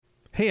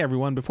Hey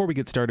everyone, before we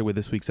get started with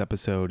this week's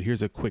episode,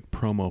 here's a quick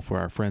promo for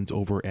our friends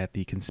over at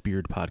the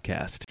Conspired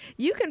podcast.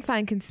 You can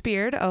find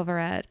Conspired over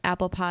at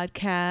Apple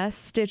Podcasts,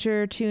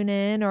 Stitcher,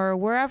 TuneIn, or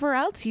wherever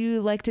else you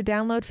like to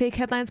download Fake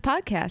Headlines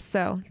podcasts,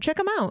 so check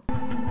them out.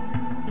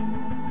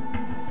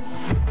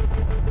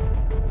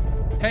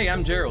 Hey,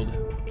 I'm Gerald.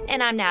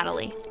 And I'm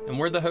Natalie. And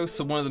we're the hosts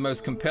of one of the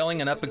most compelling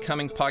and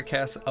up-and-coming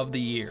podcasts of the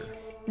year.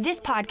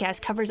 This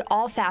podcast covers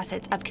all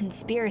facets of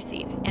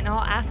conspiracies in all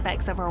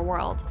aspects of our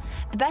world.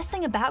 The best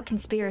thing about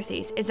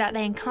conspiracies is that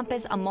they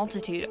encompass a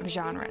multitude of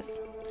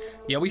genres.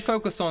 Yeah, we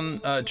focus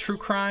on true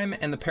crime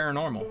and the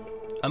paranormal,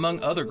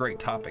 among other great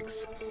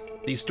topics.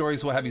 These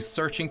stories will have you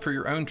searching for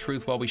your own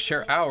truth while we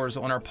share ours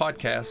on our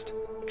podcast,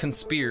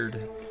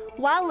 Conspired.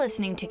 While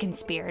listening to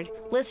Conspired,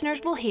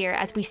 listeners will hear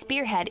as we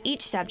spearhead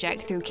each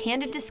subject through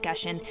candid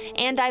discussion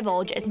and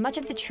divulge as much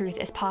of the truth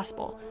as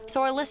possible,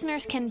 so our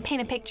listeners can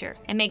paint a picture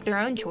and make their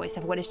own choice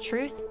of what is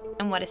truth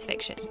and what is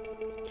fiction.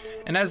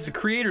 And as the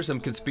creators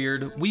of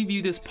Conspired, we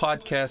view this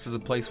podcast as a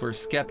place where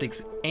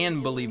skeptics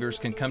and believers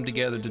can come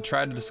together to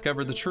try to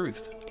discover the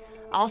truth.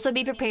 Also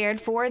be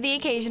prepared for the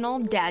occasional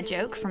dad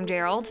joke from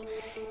Gerald,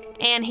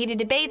 and heated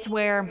debates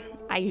where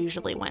I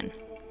usually win.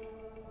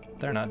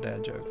 They're not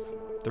dad jokes.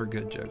 They're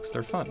good jokes.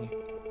 They're funny.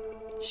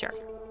 Sure.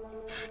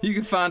 You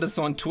can find us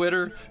on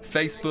Twitter,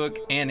 Facebook,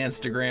 and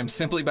Instagram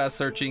simply by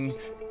searching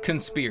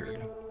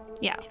Conspired.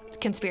 Yeah,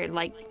 Conspired,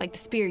 like the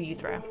spear you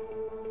throw.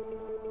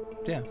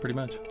 Yeah, pretty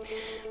much.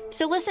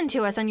 So listen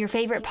to us on your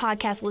favorite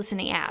podcast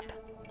listening app.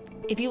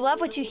 If you love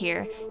what you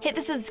hear, hit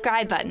the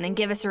subscribe button and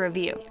give us a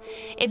review.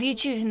 If you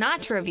choose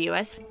not to review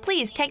us,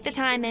 please take the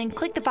time and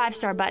click the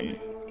 5-star button.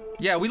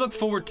 Yeah, we look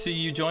forward to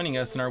you joining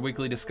us in our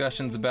weekly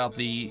discussions about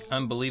the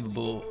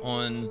unbelievable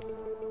on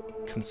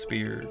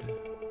Conspired.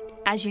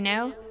 As you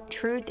know,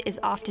 truth is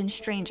often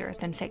stranger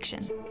than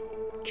fiction.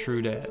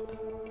 True dat.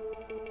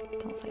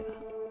 Don't say that.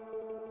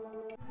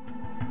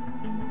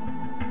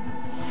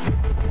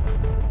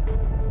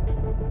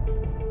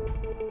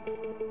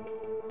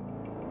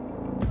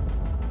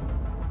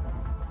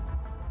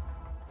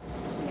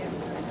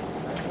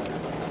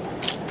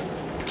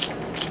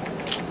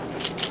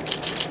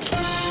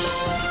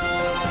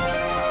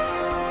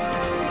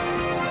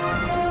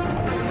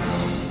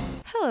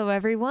 Hello,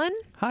 everyone.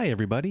 Hi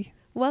everybody.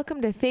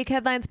 Welcome to Fake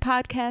Headlines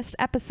Podcast,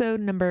 episode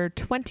number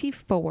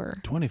 24.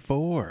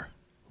 24.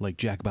 Like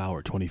Jack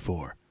Bauer,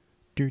 24.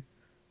 Dirt,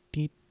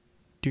 deet,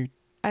 dirt.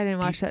 I didn't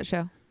watch that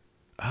show.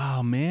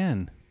 Oh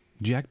man.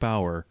 Jack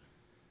Bauer,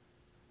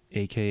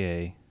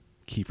 a.k.a.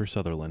 Kiefer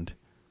Sutherland,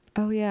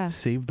 Oh, yeah.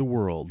 saved the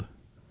world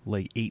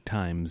like 8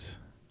 times,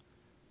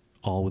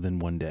 all within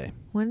one day.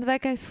 When did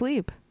that guy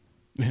sleep?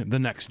 The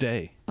next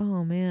day.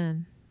 Oh,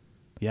 man.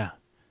 Yeah.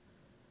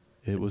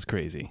 It was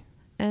crazy.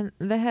 And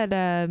they had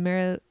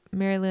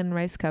Marilyn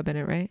Rice Cub in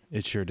it, right?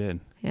 It sure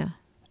did. Yeah.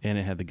 And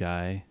it had the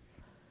guy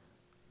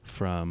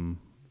from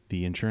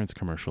the insurance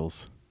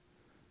commercials.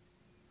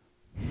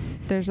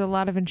 There's a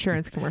lot of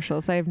insurance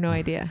commercials. I have no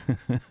idea.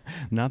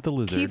 Not the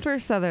lizard.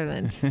 Kiefer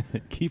Sutherland.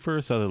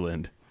 Kiefer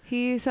Sutherland.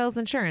 He sells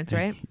insurance,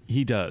 right?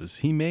 He does.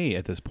 He may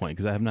at this point,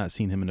 because I have not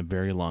seen him in a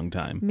very long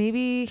time.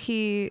 Maybe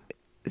he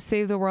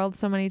saved the world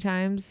so many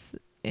times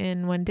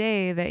in one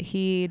day that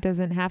he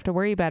doesn't have to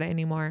worry about it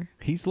anymore.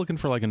 He's looking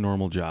for like a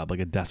normal job, like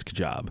a desk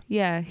job.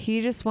 Yeah,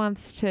 he just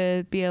wants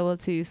to be able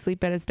to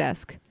sleep at his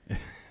desk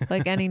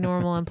like any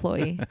normal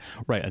employee.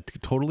 Right. A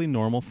totally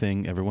normal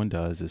thing everyone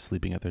does is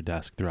sleeping at their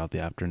desk throughout the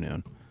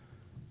afternoon.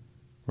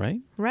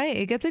 Right? Right.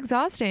 It gets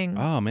exhausting.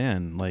 Oh,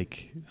 man.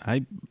 Like,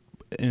 in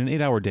an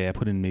 8-hour day, I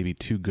put in maybe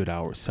 2 good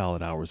hours,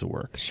 solid hours of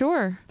work.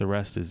 Sure. The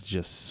rest is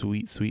just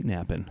sweet, sweet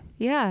napping.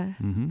 Yeah.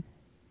 Mm-hmm.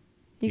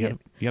 You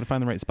got to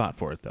find the right spot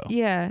for it, though.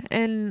 Yeah.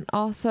 And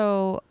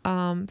also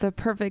the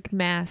perfect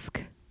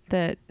mask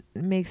that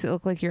makes it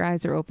look like your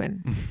eyes are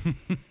open.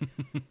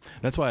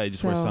 That's why I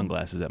just wear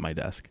sunglasses at my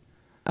desk.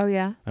 Oh,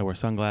 yeah? I wear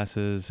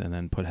sunglasses and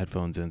then put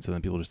headphones in so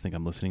then people just think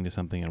I'm listening to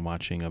something and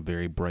watching a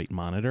very bright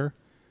monitor.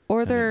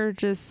 Or they're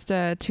just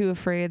too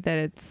afraid that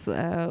it's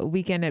a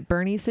Weekend at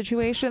Bernie's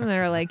situation.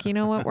 They're like, you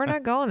know what? We're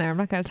not going there. I'm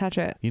not going to touch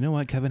it. You know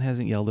what? Kevin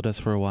hasn't yelled at us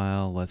for a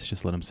while. Let's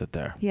just let him sit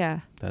there.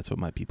 Yeah. That's what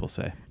my people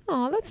say.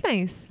 Oh, that's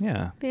nice.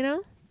 Yeah. You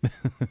know?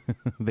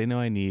 They know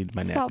I need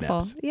my It's nap thoughtful.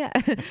 naps. Yeah.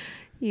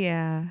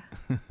 Yeah.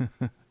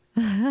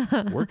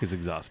 Work is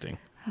exhausting.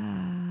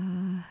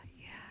 Yeah.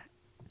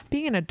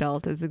 Being an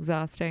adult is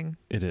exhausting.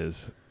 It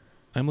is.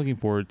 I'm looking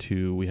forward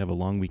to, we have a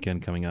long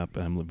weekend coming up,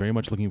 and I'm very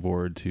much looking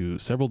forward to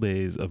several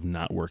days of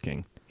not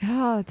working.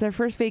 Oh, it's our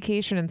first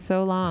vacation in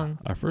so long.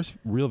 Our first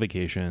real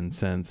vacation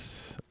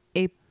since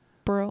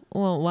April.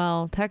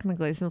 Well,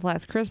 technically since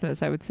last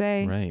Christmas, I would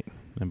say. Right.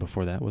 And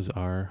before that was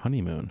our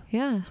honeymoon.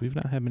 Yeah. So we've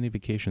not had many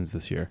vacations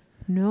this year.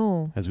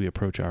 No. As we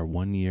approach our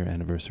 1-year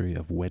anniversary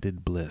of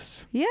wedded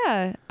bliss.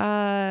 Yeah.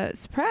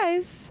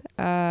 Surprise.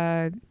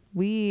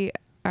 We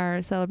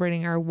are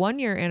celebrating our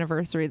 1-year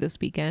anniversary this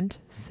weekend.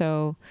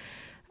 So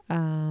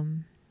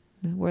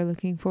we're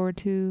looking forward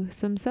to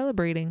some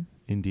celebrating.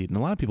 Indeed. And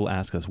a lot of people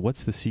ask us,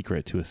 what's the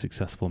secret to a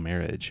successful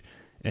marriage?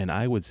 And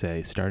I would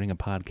say starting a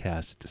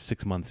podcast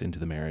 6 months into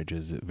the marriage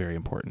is very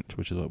important,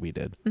 which is what we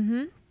did.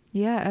 Mm-hmm.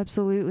 Yeah,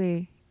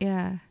 absolutely.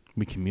 Yeah.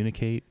 We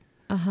communicate.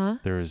 Uh-huh.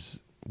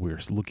 We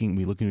look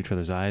into each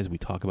other's eyes. We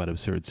talk about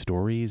absurd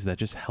stories. That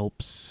just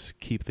helps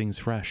keep things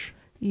fresh.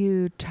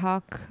 You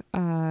talk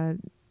by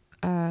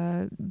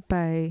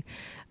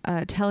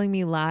telling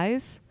me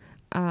lies,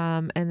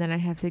 and then I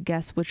have to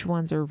guess which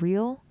ones are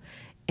real.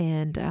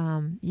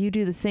 And you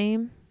do the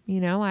same.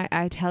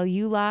 I tell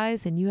you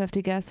lies, and you have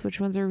to guess which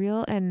ones are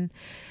real. And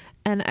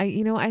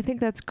I think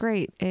that's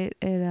great.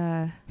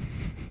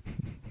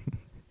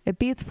 It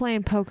beats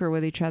playing poker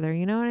with each other.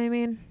 You know what I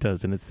mean? It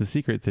does, and it's the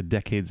secret to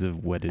decades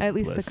of wedded At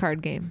least bliss. the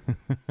card game.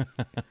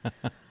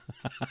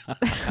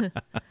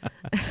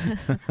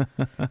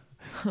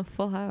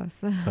 Full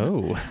house.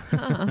 Oh.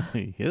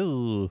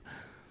 Ew.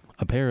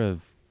 A pair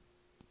of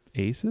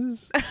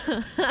aces?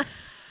 I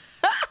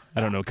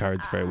don't know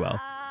cards very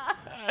well.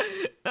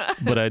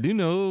 But I do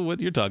know what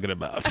you're talking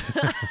about.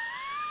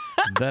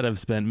 That I've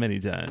spent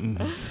many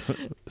times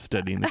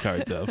studying the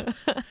cards of.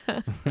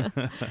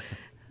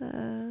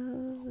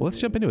 Well, let's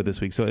jump into it this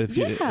week. So if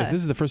this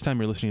is the first time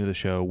you're listening to the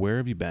show, where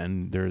have you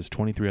been? There's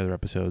 23 other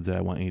episodes that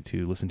I want you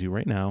to listen to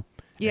right now.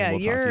 Yeah,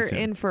 we'll you're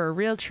in for a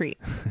real treat.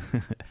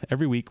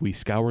 Every week we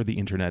scour the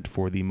internet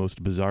for the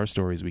most bizarre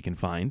stories we can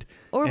find.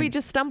 Or we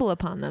just stumble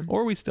upon them.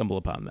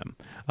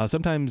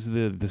 Sometimes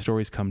the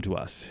stories come to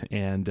us.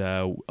 And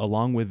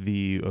along with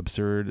the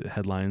absurd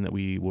headline that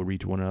we will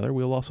read to one another,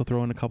 we'll also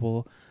throw in a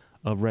couple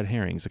of red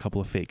herrings, a couple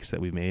of fakes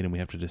that we've made, and we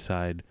have to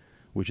decide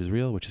which is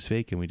real, which is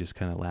fake, and we just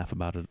kind of laugh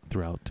about it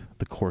throughout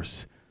the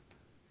course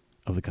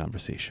of the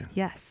conversation.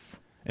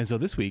 Yes. And so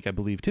this week, I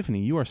believe, Tiffany,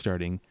 you are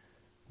starting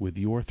with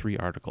your 3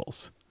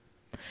 articles.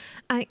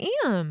 I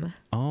am.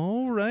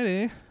 All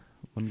righty.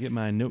 Let me get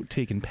my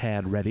note-taking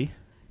pad ready.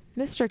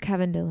 Mr.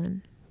 Kevin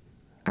Dillon,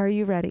 are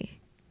you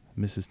ready?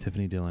 Mrs.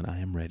 Tiffany Dillon,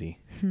 I am ready.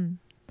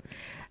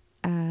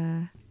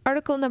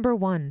 Article number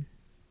 1.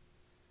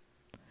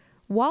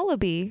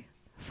 Wallaby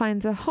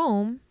finds a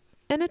home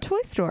in a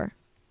toy store.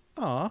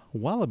 Aw,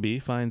 Wallaby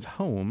finds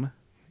home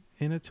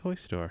in a toy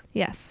store.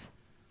 Yes.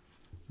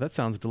 That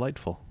sounds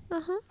delightful.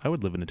 Uh-huh. I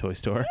would live in a toy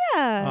store.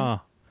 Yeah.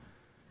 Oh,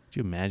 do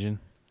you imagine?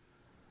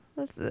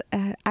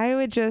 I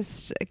would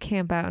just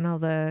camp out in all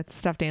the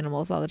stuffed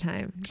animals all the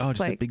time.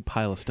 Just a big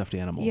pile of stuffed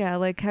animals. Yeah,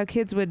 like how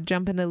kids would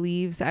jump into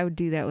leaves. I would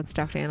do that with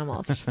stuffed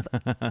animals. Just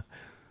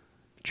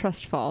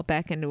trust fall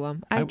back into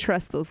them. I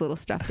trust those little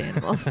stuffed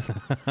animals.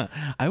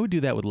 I would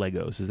do that with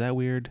Legos. Is that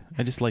weird?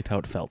 I just liked how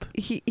it felt.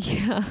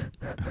 Yeah.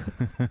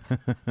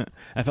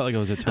 I felt like I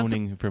was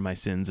atoning for my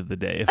sins of the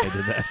day if I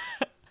did that.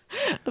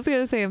 I was going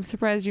to say, I'm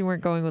surprised you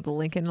weren't going with the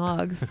Lincoln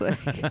Logs.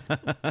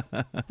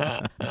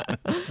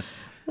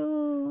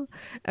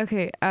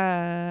 Okay,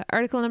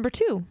 article number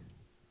 2.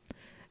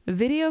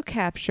 Video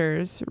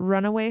captures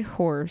runaway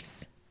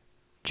horse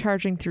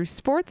charging through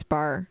sports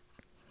bar,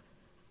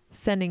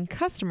 sending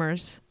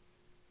customers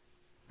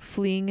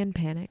fleeing in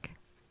panic.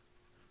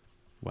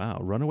 Wow,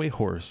 runaway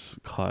horse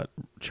caught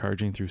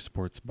charging through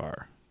sports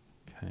bar.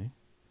 Okay.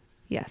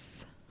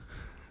 Yes.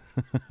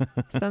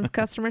 Sends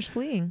customers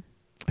fleeing.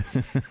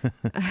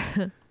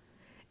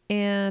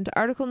 And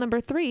article number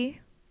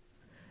 3.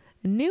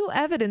 New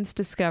evidence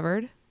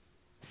discovered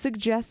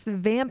suggests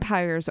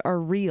vampires are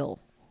real.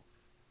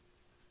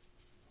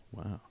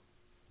 Wow.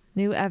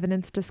 New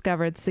evidence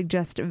discovered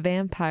suggests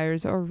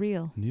vampires are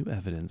real. New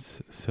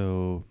evidence.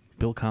 So,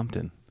 Bill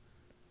Compton,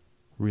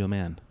 real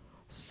man.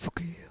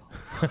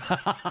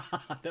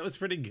 That was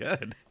pretty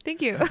good.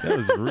 Thank you. That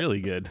was really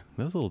good.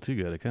 That was a little too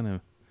good. It kind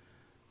of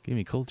gave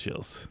me cold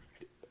chills.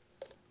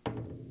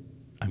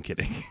 I'm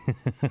kidding.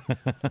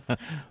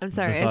 I'm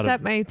sorry. I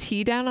set my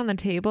tea down on the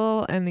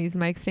table, and these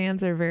mic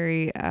stands are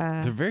very...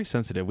 They're very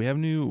sensitive.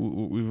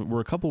 We're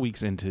a couple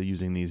weeks into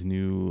using these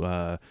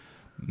new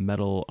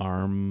metal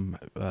arm...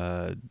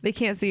 they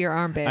can't see your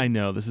arm, babe. I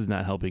know. This is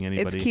not helping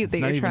anybody. It's cute that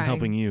you're not even trying.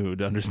 helping you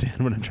to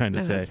understand what I'm trying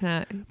to say. It's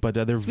not. But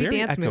they're Sweet very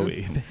dance echoey.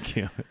 moves. Thank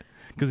you.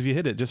 Because if you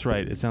hit it just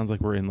right, it sounds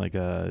like we're in like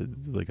a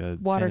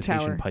Water sanitation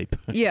tower. pipe.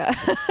 Yeah.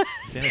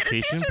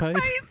 Sanitation pipe?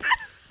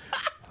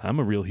 I'm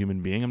a real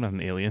human being. I'm not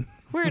an alien.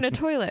 We're in a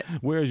toilet.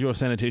 Where's your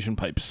sanitation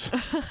pipes?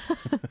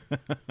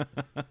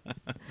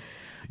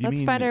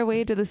 Let's find our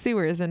way to the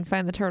sewers and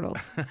find the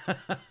turtles.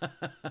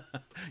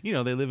 They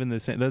live in the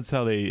same. That's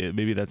how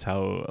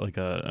like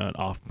an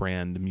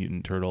off-brand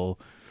mutant turtle.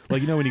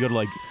 Like, when you go to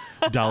like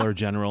Dollar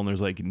General and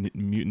there's like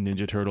mutant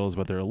Ninja Turtles,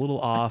 but they're a little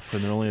off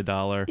and they're only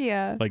 $1.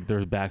 Yeah. Like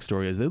their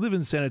backstory is they live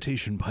in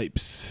sanitation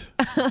pipes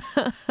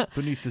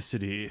beneath the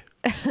city.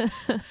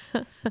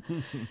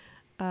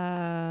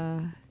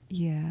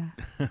 Yeah.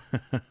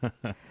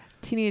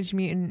 Teenage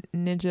Mutant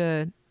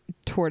Ninja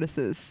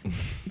tortoises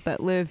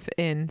that live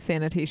in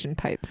sanitation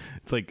pipes.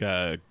 It's like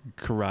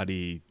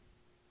karate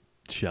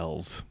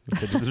shells.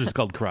 They're just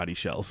called karate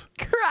shells.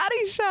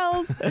 Karate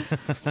shells.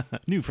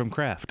 New from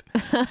Kraft.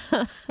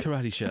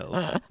 Karate shells.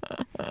 All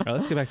right,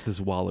 let's get back to this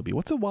wallaby.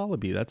 What's a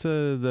wallaby? That's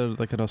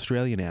like an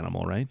Australian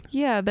animal, right?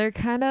 Yeah, they're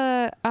kind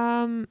of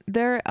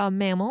they're a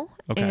mammal,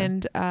 Okay.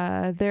 and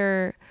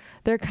they're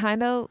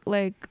kind of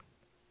like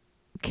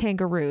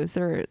kangaroos.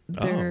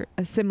 They're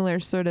a similar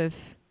sort of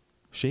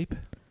Shape?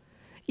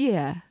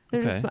 yeah.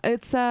 They're Okay.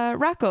 it's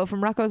Rocco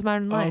from Rocco's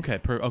Modern Oh, Life. okay.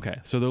 Okay.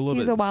 So they're a little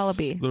He's bit. a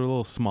wallaby. They're a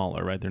little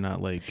smaller, right? They're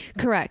not like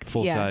Correct.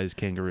 full yeah. size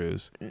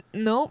kangaroos.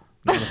 Nope.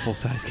 Not a full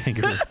size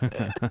kangaroo.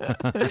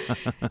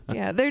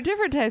 Yeah, they're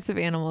different types of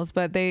animals,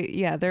 but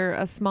they're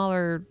a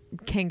smaller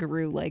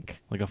kangaroo like.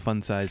 Like a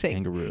fun sized Thing.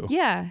 kangaroo.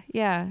 Yeah.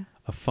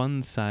 A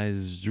fun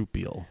sized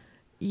marsupial.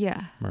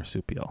 Yeah.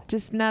 Marsupial.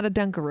 Just not a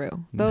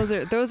dunkaroo. Those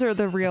are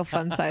the real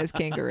fun sized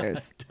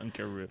kangaroos.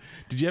 Dunkaroo.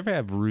 Did you ever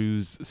have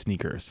Ruse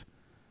sneakers?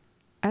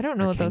 I don't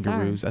know Or what those are.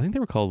 kangaroos? I think they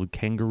were called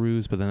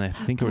kangaroos, but then I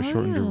think it was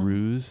shortened to Oh.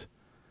 Ruse,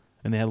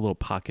 and they had a little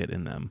pocket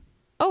in them.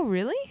 Oh,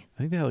 really? I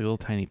think they had like a little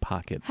tiny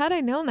pocket. Had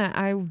I known that,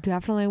 I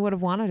definitely would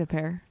have wanted a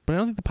pair. But I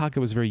don't think the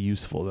pocket was very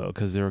useful though,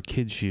 because they were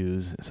kid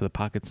shoes, so the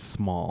pocket's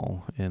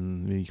small,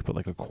 and maybe you could put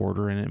like a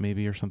quarter in it,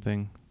 maybe or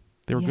something.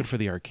 They were Yeah. good for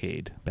the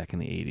arcade back in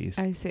the 80s.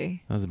 I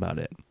see. That was about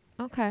it.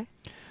 Okay.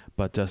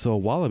 But so a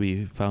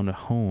wallaby found a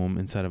home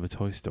inside of a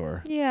toy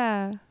store.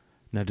 Yeah.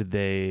 Now, did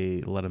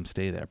they let him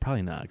stay there?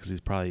 Probably not, because he's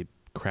probably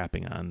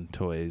crapping on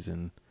toys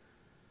and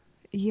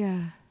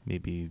Yeah.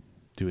 maybe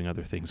doing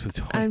other things with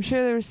toys. I'm sure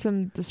there was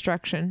some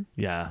destruction.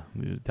 Yeah,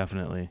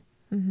 definitely.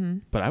 Mm-hmm.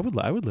 But I would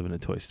live in a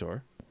toy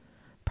store.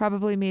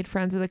 Probably made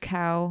friends with a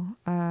cow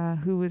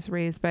who was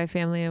raised by a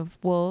family of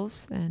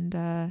wolves,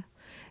 and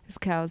his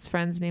cow's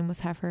friend's name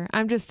was Heifer.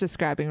 I'm just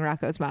describing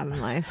Rocco's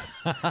Modern Life.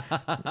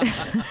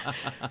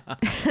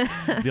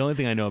 The only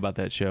thing I know about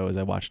that show is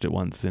I watched it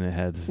once and it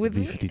had the With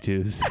me?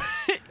 B-52s.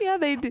 Yeah,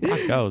 they do.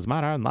 Rocco's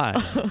Modern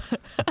Life.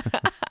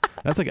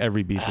 That's like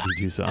every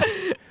B-52 song.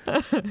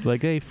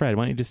 Like, hey, Fred,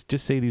 why don't you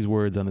just say these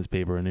words on this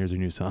paper and here's your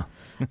new song.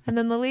 And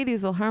then the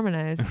ladies will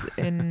harmonize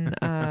in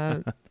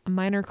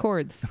minor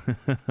chords.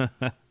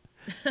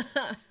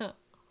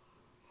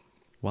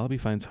 Wallaby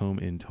finds home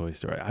in Toy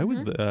Story. I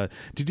would.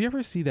 Did you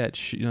ever see that?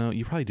 No,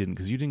 you probably didn't,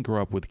 because you didn't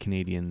grow up with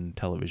Canadian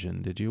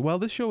television, did you? Well,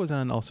 this show was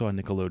also on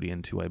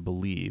Nickelodeon too, I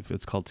believe.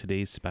 It's called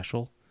Today's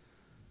Special.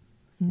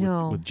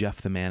 No. With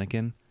Jeff the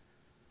Mannequin.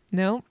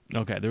 Nope.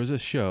 Okay, there was a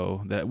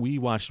show that we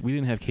watched. We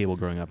didn't have cable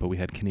growing up, but we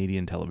had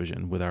Canadian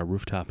television with our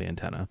rooftop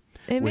antenna.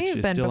 It which may have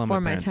is been still on my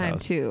before my parents' time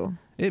house. too.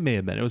 It may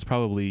have been. It was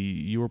probably,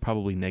 you were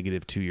probably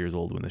negative 2 years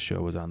old when the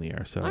show was on the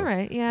air. So All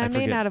right. Yeah, I I may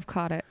forget. not have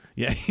caught it.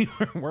 Yeah,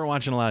 we're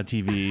watching a lot of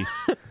TV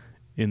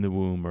in the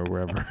womb or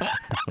wherever,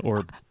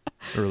 or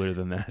earlier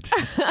than that,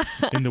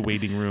 in the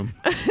waiting room.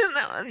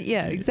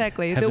 Yeah,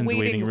 exactly. Heaven's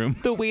waiting room.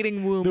 The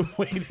waiting womb. The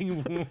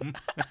waiting womb.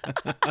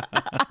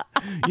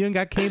 You ain't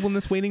got cable in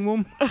this waiting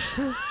womb? At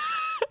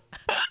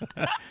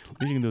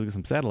least you can do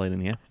some satellite in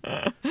here.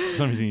 For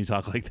some reason you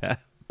talk like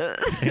that.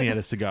 And you had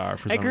a cigar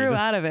for some I grew reason.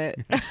 out of it.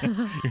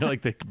 You're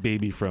like the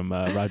baby from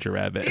Roger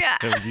Rabbit. Yeah.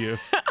 That was you.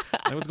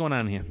 Hey, what's going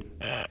on here?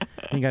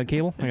 You got a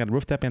cable? I got a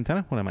rooftop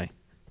antenna? What am I?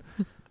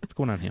 What's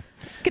going on here?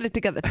 Get it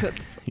together,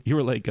 Toots. You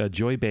were like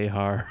Joy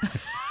Behar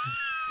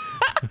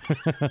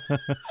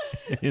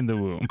in the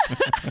womb.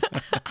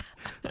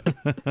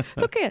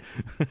 Who cares?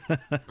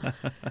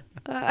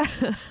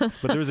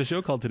 But there was a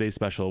show called Today's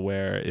Special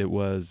where it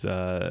was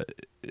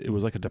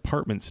like a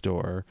department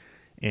store,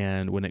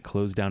 and when it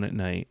closed down at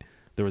night,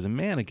 there was a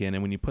mannequin,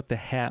 and when you put the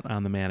hat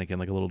on the mannequin,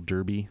 like a little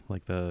derby,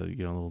 like the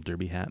little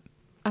derby hat,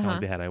 kind of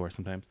like the hat I wear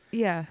sometimes.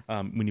 Yeah.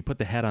 When you put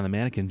the hat on the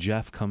mannequin,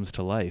 Jeff comes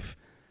to life,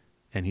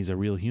 and he's a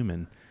real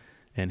human.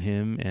 And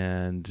him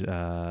and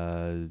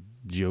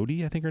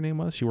Jody, I think her name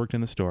was, she worked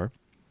in the store.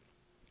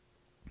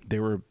 They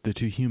were the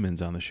two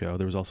humans on the show.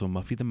 There was also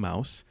Muffy the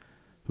Mouse,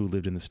 who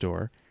lived in the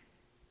store,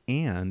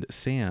 and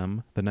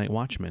Sam, the night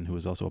watchman, who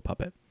was also a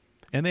puppet.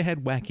 And they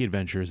had wacky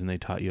adventures, and they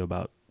taught you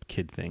about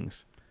kid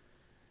things.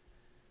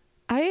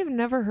 I have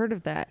never heard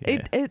of that.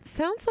 Yeah. It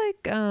sounds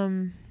like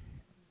I'm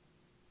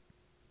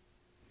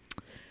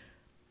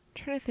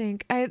trying to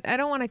think. I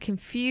don't want to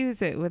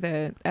confuse it with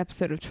an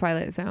episode of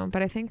Twilight Zone,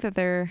 but I think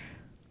that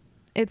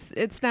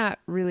it's not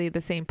really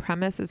the same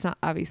premise. It's not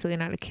obviously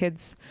not a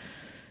kids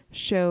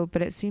show,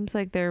 but it seems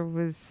like there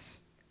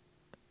was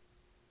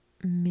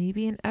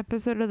maybe an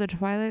episode of the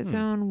Twilight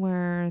Zone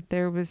where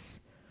there was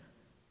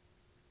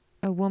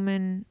a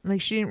woman, like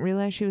she didn't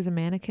realize she was a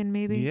mannequin,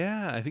 maybe.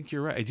 Yeah, I think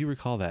you're right. I do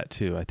recall that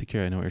too. I think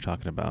I know what you're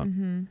talking about.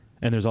 Mm-hmm.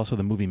 And there's also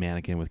the movie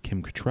Mannequin with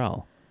Kim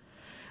Cattrall.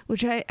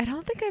 Which I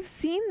don't think I've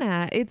seen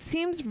that. It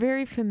seems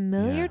very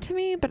familiar Yeah. to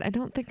me, but I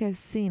don't think I've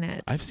seen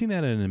it. I've seen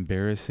that an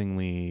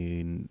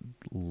embarrassingly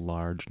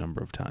large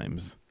number of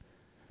times.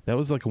 That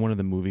was like one of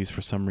the movies,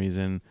 for some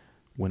reason,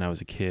 when I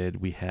was a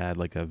kid, we had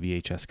like a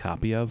VHS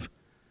copy of.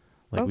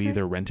 Like we Okay.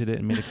 either rented it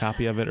and made a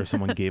copy of it, or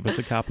someone gave us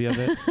a copy of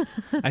it.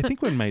 I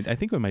think when my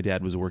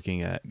dad was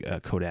working at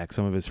Kodak,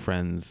 some of his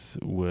friends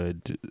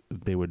would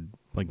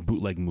like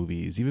bootleg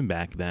movies even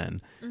back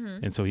then,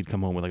 and so he'd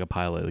come home with like a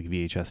pile of like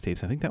VHS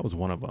tapes. I think that was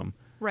one of them.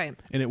 Right.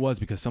 And it was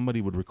because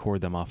somebody would record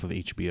them off of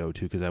HBO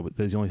too, because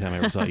that's the only time I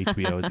ever saw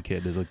HBO as a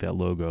kid. Is like that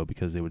logo,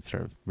 because they would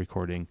start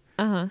recording.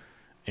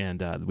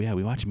 And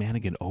we watched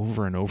Mannequin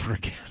over and over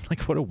again.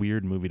 Like, what a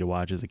weird movie to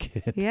watch as a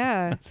kid.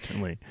 Yeah.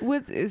 Constantly.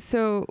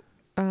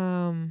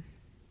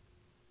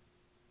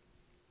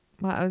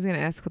 Well, I was going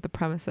to ask what the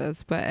premise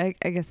is, but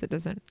I guess it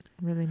doesn't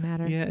really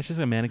matter. Yeah, it's just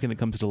a mannequin that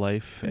comes to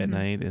life at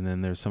night, and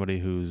then there's somebody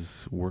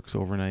who's works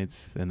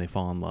overnights, and they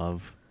fall in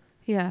love.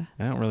 Yeah.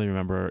 I don't really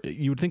remember.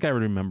 You would think I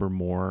would remember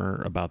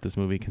more about this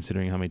movie,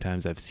 considering how many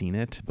times I've seen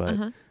it,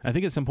 but I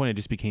think at some point it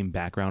just became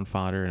background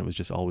fodder, and it was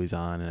just always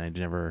on, and I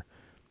never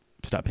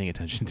stopped paying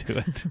attention to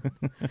it.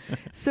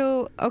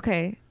 So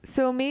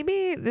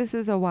maybe this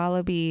is a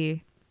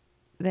wallaby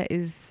that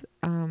is...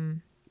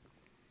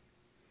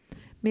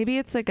 maybe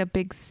it's like a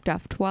big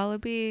stuffed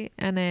wallaby,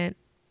 and it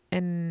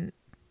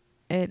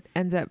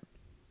ends up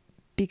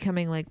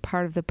becoming like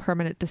part of the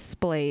permanent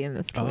display in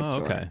this toy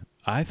store. Okay.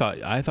 I thought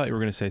you were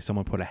going to say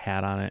someone put a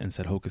hat on it and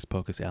said Hocus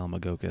Pocus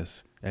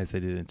Alamagogus, as they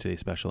did in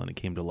today's special, and it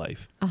came to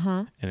life.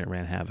 And it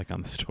ran havoc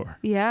on the store.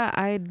 Yeah,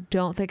 I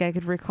don't think I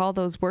could recall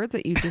those words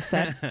that you just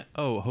said.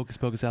 Oh, Hocus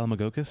Pocus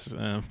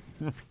Alamagogus?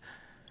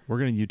 We're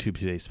going to YouTube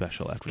today's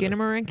special after this.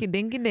 Skinnamarink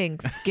dinky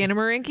dink,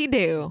 skinnamarink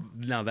doo.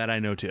 Now that I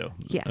know too.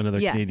 Yeah. Another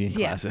Canadian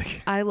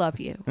classic. I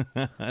love you.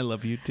 I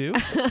love you too.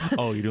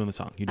 Oh, you're doing the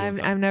song.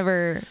 I've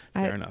never.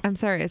 Fair enough. I'm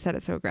sorry I said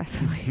it so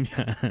aggressively.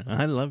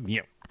 I love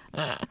you.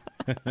 What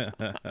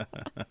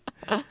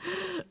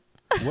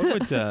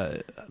would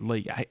I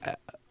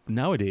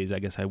nowadays? I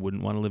guess I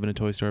wouldn't want to live in a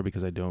toy store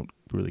because I don't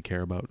really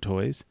care about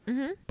toys.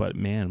 But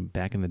man,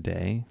 back in the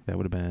day, that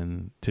would have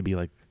been to be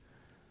like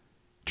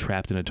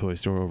trapped in a toy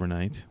store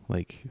overnight.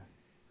 Like,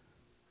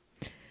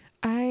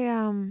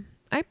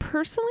 I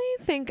personally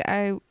think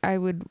I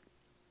would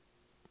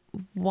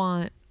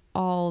want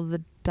all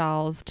the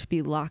dolls to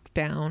be locked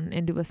down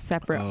into a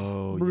separate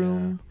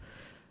room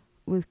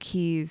with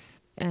keys.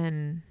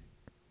 And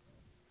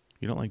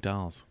you don't like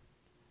dolls?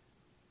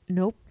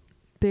 Nope.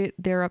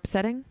 They're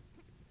upsetting.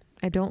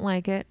 I don't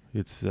like it.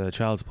 It's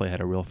Child's Play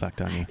had a real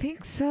effect on you. I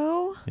think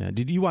so. Yeah.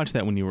 Did you watch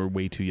that when you were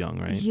way too young,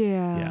 right?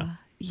 Yeah.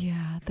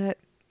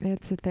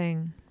 That's a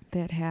thing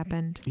that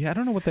happened. Yeah, I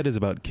don't know what that is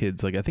about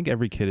kids. Like, I think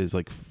every kid is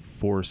like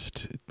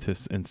forced to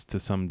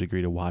some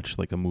degree to watch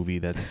like a movie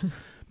that's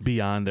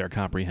beyond their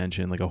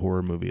comprehension, like a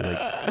horror movie.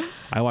 Like,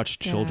 I watched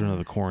Children of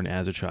the Corn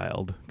as a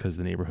child because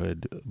the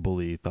neighborhood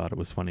bully thought it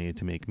was funny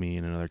to make me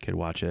and another kid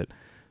watch it,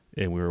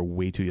 and we were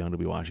way too young to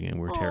be watching it,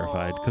 and we were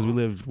terrified because we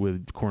lived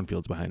with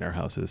cornfields behind our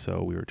houses,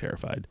 so we were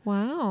terrified.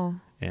 Wow.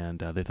 And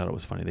they thought it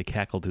was funny. They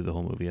cackled through the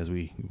whole movie as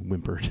we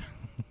whimpered.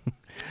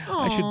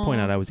 I should point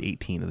out I was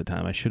 18 at the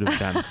time. I should have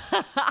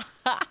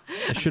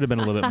been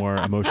a little bit more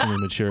emotionally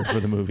mature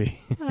for the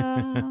movie.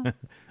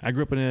 I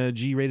grew up in a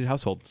G-rated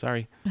household.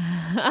 Sorry.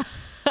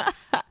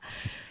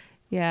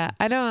 Yeah,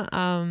 I don't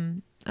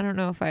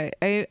know if I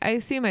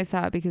assume I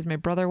saw it because my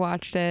brother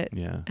watched it.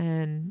 Yeah.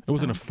 And it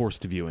wasn't a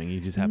forced viewing. You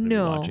just happened to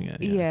be watching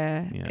it.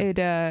 Yeah.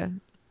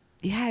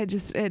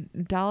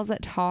 It dolls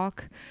that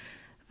talk.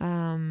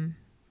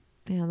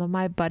 The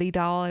My Buddy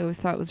doll I always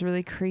thought was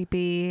really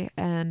creepy,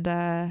 and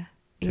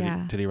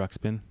Teddy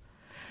Ruxpin.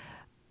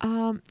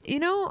 I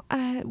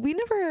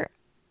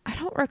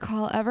don't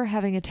recall ever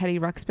having a Teddy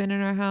Ruxpin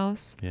in our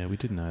house. Yeah, we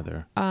didn't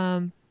either.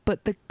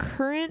 But the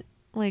current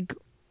remade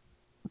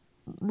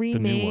the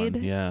new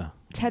one,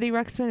 Teddy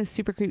Ruxpin is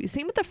super creepy.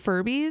 Same with the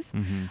Furbies.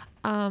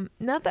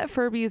 Not that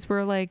Furbies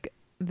were like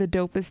the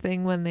dopest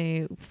thing when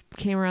they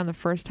came around the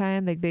first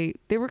time. Like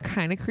they were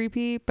kind of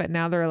creepy, but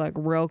now they're like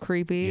real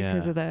creepy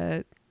because of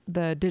the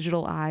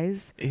digital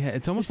eyes. Yeah,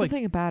 it's almost There's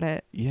something about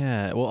it.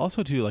 Yeah, well,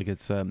 also too, like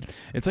it's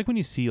like when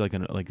you see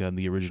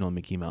the original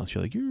Mickey Mouse,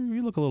 you're like,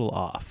 you look a little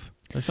off.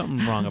 There's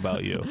something wrong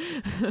about you.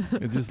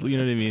 It's just, you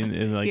know what I mean?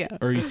 And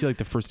or you see like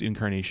the first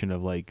incarnation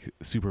of like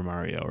Super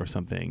Mario or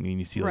something, and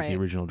you see like the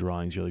original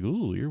drawings, you're like,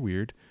 ooh, you're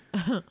weird.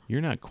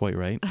 You're not quite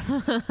right.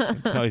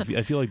 That's how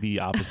I feel like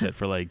the opposite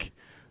for like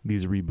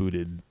these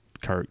rebooted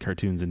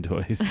cartoons and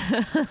toys.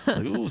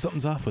 Like, ooh,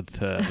 something's off with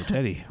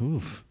Teddy.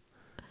 Oof.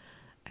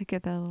 I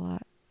get that a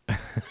lot.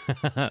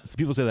 So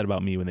people say that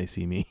about me when they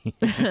see me.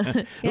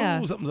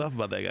 Yeah. Ooh, something's off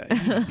about that guy.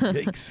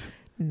 Yikes.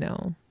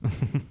 No.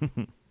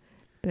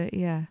 But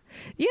yeah.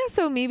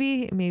 So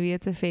maybe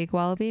it's a fake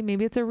wallaby.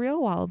 Maybe it's a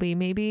real wallaby.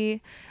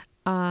 Maybe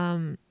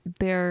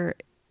there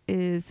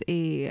is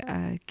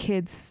a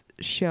kids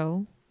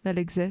show that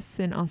exists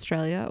in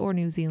Australia or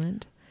New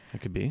Zealand.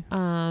 That could be.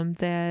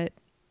 That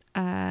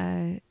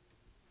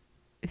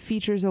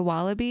features a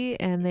wallaby,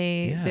 and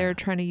they're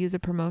trying to use a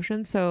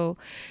promotion. So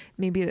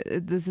maybe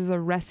this is a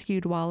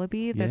rescued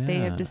wallaby that they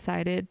have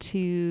decided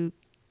to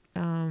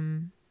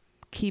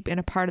keep in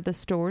a part of the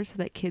store so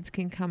that kids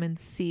can come and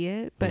see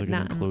it, but like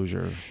not an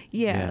enclosure.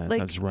 Yeah, it's like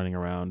not just running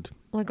around.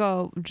 Like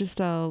a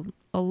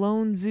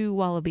lone zoo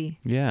wallaby.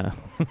 Yeah.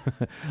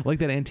 Like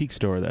that antique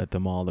store at the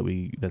mall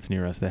that's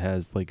near us that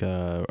has like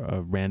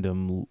a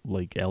random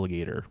like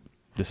alligator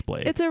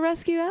display. It's a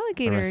rescue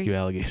alligator.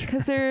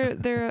 Because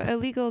they're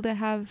illegal to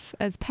have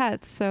as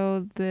pets.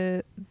 So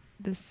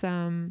this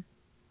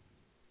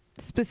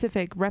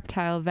specific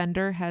reptile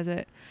vendor has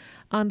it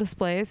on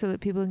display so that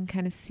people can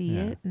kind of see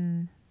Yeah. it,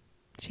 and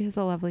she has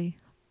a lovely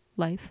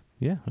life.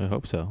 Yeah, I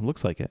hope so.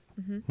 Looks like it.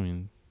 Mm-hmm. I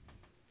mean,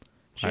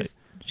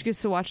 She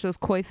gets to watch those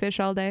koi fish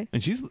all day.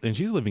 and she's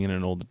living in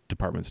an old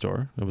department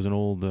store. It was an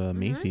old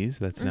Macy's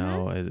that's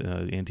now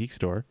an antique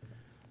store.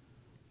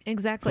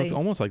 Exactly. So it's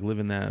almost like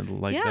living that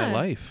that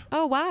life.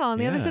 Oh wow! On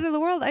the other Yeah. side of the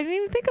world, I didn't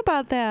even think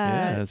about that.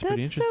 Yeah, that's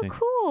pretty interesting. so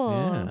cool.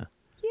 Yeah.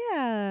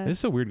 Yeah. It's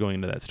so weird going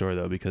into that store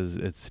though, because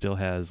it still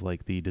has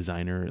like the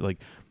designer, like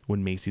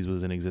when Macy's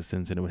was in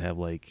existence, and it would have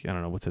like, I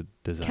don't know, what's a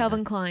designer?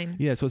 Calvin Klein.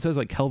 Yeah, so it says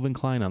like Calvin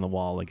Klein on the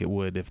wall, like it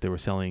would if they were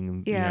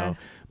selling, you Yeah. know,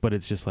 but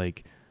it's just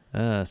like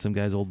some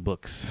guy's old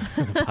books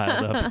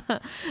piled up.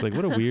 It's like,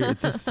 what a weird, it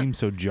just seems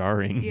so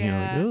jarring. You know,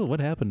 Yeah. like, oh, what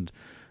happened?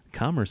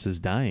 Commerce is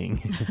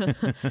dying.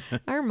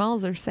 Our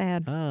malls are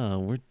sad. Oh,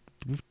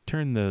 we've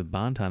turned the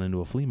Bonton into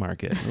a flea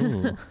market.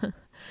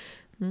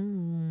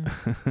 Ooh.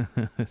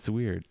 It's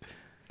weird.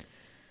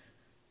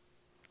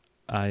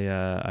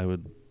 I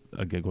would,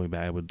 again, going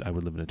back, I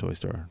would live in a toy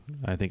store.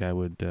 I think I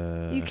would.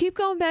 You keep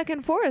going back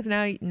and forth.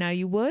 Now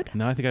you would.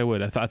 No, I think I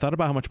would. I thought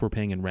about how much we're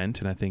paying in rent,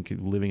 and I think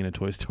living in a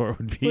toy store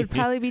would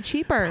Probably be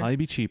cheaper. Probably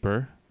be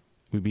cheaper.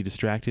 We'd be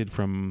distracted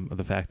from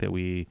the fact that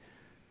we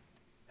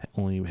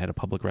only had a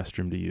public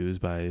restroom to use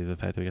by the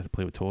fact that we got to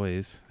play with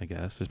toys, I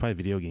guess. There's probably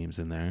video games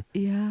in there.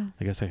 Yeah.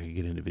 I guess I could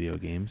get into video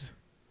games.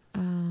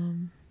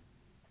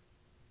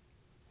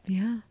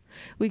 Yeah.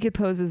 We could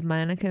pose as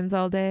mannequins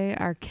all day.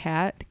 Our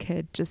cat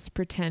could just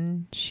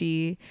pretend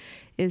she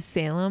is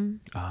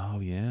Salem Oh,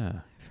 yeah.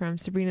 from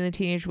Sabrina the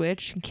Teenage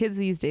Witch. Kids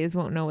these days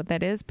won't know what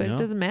that is, but No, it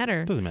doesn't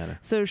matter. It doesn't matter.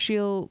 So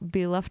she'll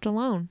be left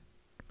alone.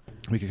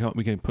 We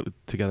could put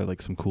together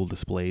like some cool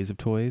displays of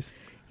toys.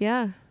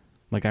 Yeah.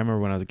 Like I remember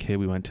when I was a kid,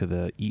 we went to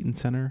the Eaton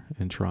Center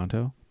in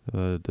Toronto.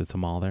 It's a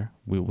mall there.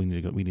 We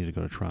need to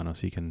go to Toronto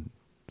so you can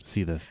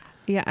see this.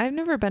 Yeah, I've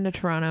never been to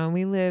Toronto, and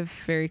we live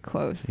very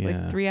close. Yeah.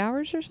 Like 3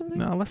 hours or something?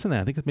 No, less than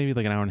that. I think it's maybe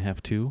like an hour and a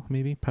half,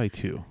 probably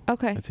 2.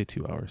 Okay. I'd say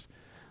 2 hours.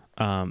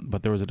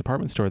 But there was a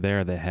department store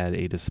there that had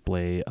a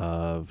display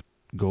of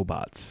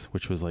GoBots,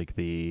 which was like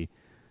the,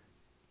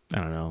 I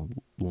don't know,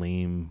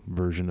 lame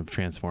version of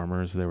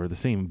Transformers. They were the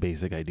same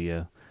basic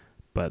idea,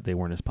 but they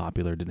weren't as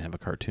popular, didn't have a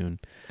cartoon.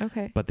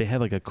 Okay. But they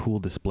had like a cool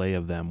display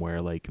of them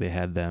where like they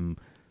had them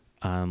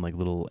on like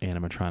little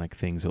animatronic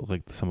things. It,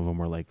 like some of them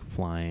were like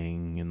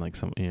flying and like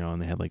some, you know,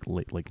 and they had like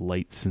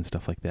lights and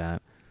stuff like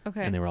that.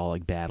 Okay. And they were all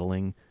like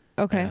battling.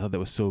 Okay. And I thought that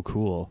was so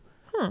cool.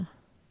 Huh.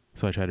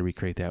 So I tried to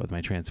recreate that with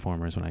my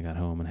Transformers when I got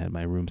home and had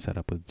my room set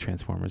up with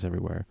Transformers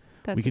everywhere.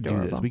 That's We could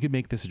adorable. do this. We could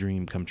make this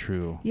dream come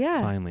true.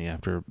 Yeah. Finally,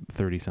 after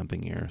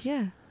 30-something years.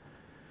 Yeah.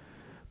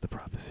 The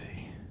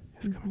prophecy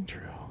is coming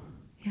true.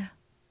 Yeah.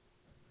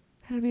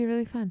 That'll be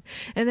really fun.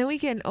 And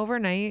then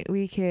overnight,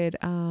 we could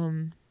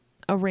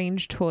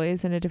arrange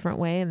toys in a different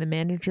way, and the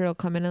manager will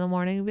come in the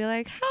morning and be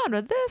like, how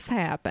did this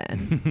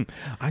happen?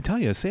 I tell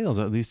you, sales,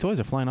 these toys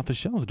are flying off the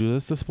shelves due to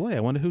this display. I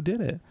wonder who did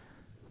it.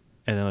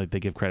 And then like they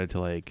give credit to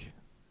like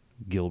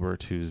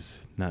Gilbert,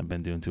 who's not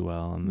been doing too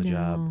well on the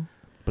job, No.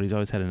 but he's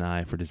always had an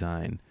eye for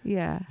design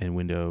Yeah. and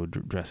window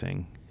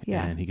dressing.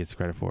 Yeah. And he gets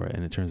credit for it,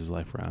 and it turns his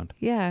life around.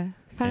 Yeah.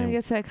 Finally And-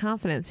 gets that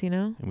confidence, you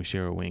know? And we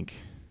share a wink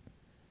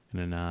and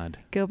a nod.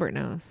 Gilbert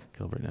knows.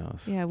 Gilbert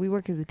knows. Yeah, we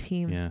work as a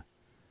team. Yeah.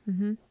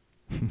 Mm-hmm.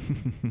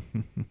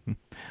 I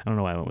don't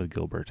know why I went with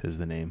Gilbert as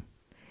the name.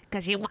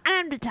 Because you want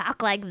him to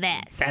talk like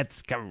this.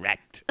 That's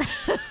correct.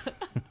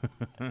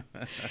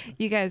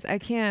 You guys, I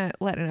can't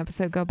let an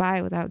episode go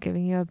by without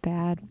giving you a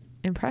bad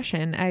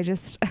impression. I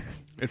just...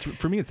 It's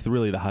for me. It's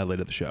really the highlight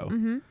of the show.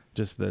 Mm-hmm.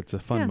 Just that's a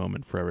fun Yeah.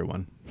 moment for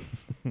everyone.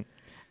 All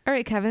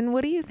right, Kevin,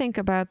 what do you think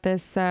about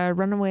this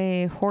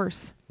runaway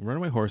horse?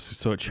 Runaway horse.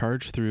 So it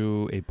charged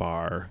through a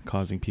bar,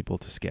 causing people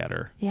to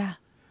scatter. Yeah.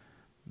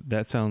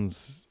 That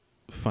sounds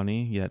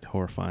funny yet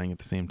horrifying at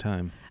the same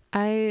time.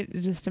 I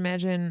just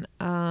imagine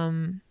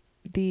what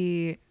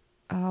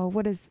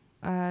is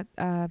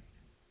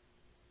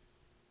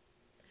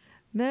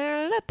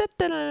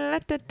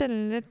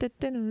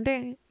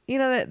you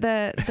know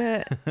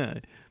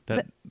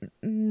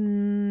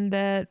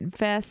that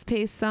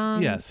fast-paced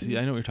song. Yes, yeah,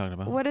 I know what you're talking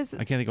about. What is I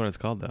can't think of what it's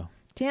called though.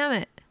 Damn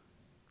it.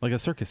 Like a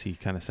circusy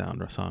kind of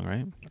sound or song,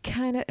 right?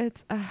 Kind of.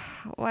 It's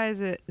why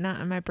is it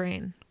not in my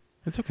brain?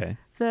 It's okay.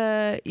 You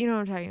know what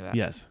I'm talking about.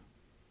 Yes.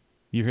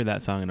 You hear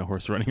that song and a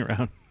horse running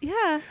around.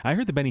 Yeah. I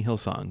heard the Benny Hill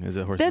song as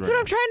a horse. That's what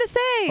I'm trying to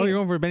say. Oh, you're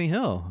going for Benny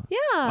Hill. Yeah.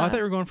 Oh, I thought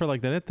you were going for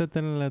like the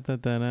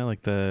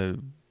like the.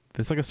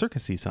 It's like a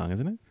circusy song,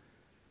 isn't it?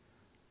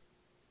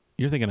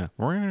 You're thinking of.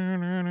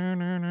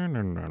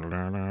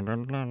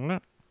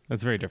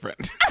 That's very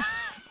different.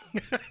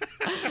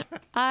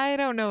 I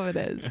don't know what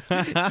it is.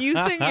 You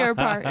sing your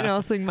part and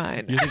I'll sing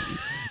mine.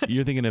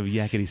 You're thinking of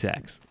Yakety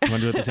Sax. You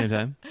want to do it at the same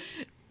time?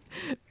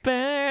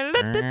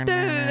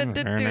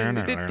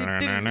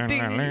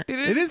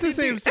 It is the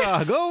same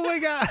song. Oh my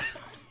god!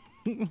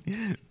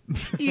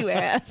 You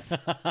ass.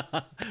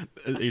 Are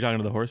you talking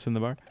to the horse in the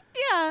bar?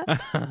 Yeah.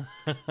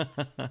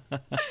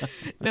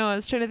 No, I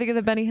was trying to think of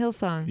the Benny Hill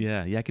song.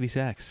 Yeah, Yakety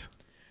Sax.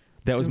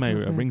 That was my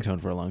Don't talk back. ringtone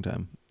for a long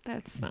time.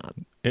 That's not.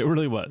 It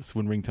really was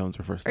when ringtones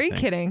were first. Are you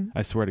kidding?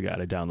 I swear to God,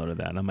 I downloaded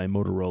that on my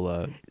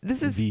Motorola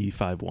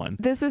V51.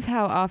 This is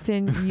how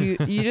often you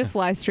just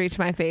lie straight to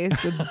my face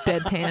with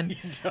deadpan,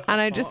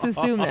 and I just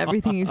assume that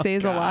everything you say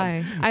is a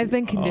lie. I've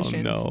been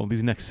conditioned. Oh no!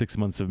 These next 6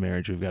 months of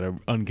marriage, we've got to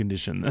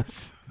uncondition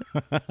this.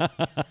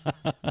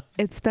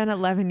 It's been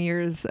 11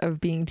 years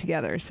of being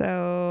together,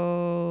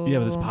 so Yeah,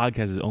 but this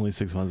podcast is only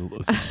 6 months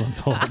old.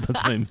 That's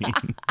what I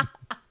mean.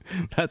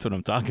 That's what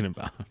I'm talking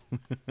about.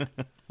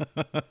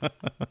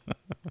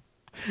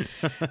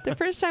 The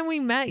first time we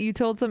met, you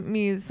told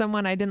me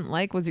someone I didn't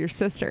like was your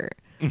sister.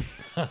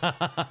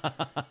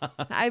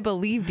 I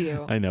believed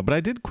you. I know, but I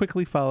did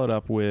quickly follow it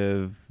up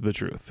with the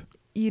truth.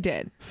 You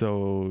did.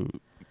 So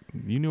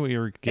you knew what you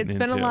were getting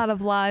into. It's been a lot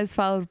of lies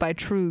followed by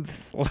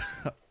truths.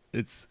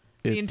 It's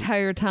the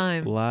entire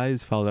time.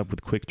 Lies followed up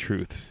with quick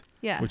truths.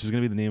 Yeah. Which is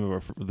going to be the name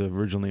of the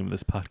original name of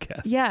this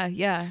podcast.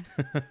 Yeah.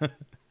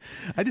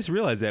 I just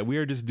realized that we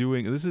are just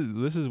doing this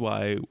is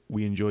why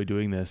we enjoy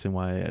doing this and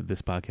why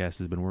this podcast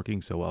has been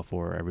working so well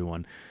for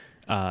everyone,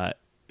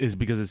 is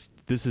because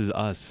this is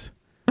us.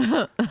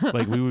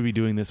 Like we would be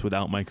doing this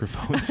without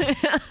microphones.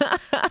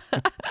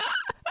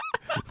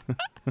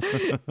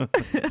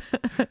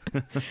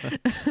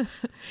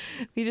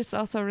 We just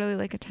also really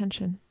like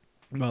attention.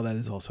 Well, that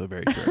is also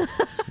very true.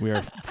 We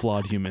are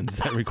flawed humans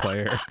that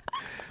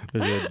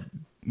there's a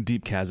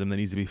deep chasm that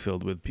needs to be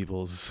filled with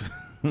people's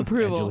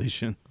approval.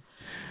 Adulation.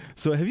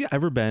 So have you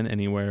ever been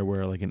anywhere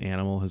where like an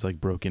animal has like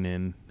broken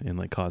in and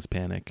like caused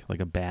panic, like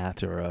a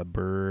bat or a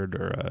bird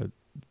or a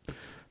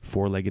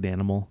four-legged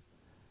animal?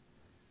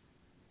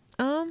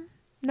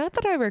 Not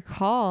that I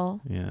recall.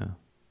 Yeah.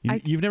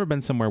 You've never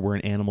been somewhere where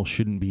an animal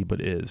shouldn't be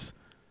but is.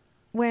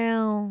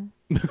 Well.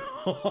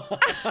 Oh,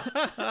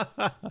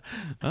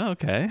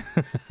 okay.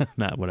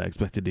 Not what I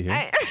expected to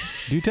hear.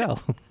 Do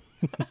tell.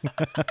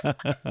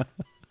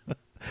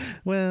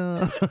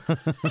 Well,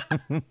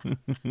 would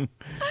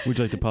you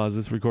like to pause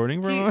this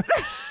recording for a moment?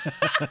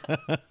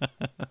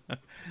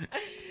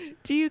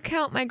 Do you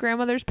count my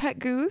grandmother's pet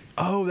goose?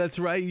 Oh, that's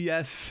right.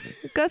 Yes.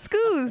 Gus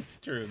Goose.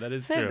 True. That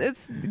is true.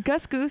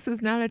 Gus Goose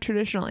was not a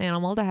traditional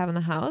animal to have in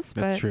the house.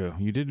 That's but true.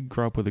 You did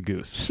grow up with a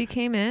goose. She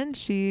came in.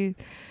 She,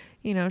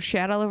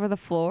 shat all over the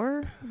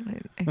floor.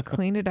 I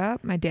cleaned it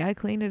up. My dad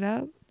cleaned it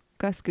up.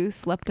 Gus Goose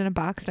slept in a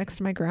box next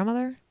to my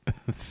grandmother.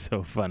 That's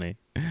so funny.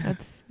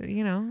 That's,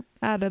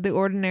 out of the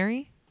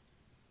ordinary.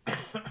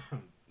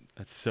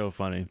 That's so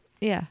funny.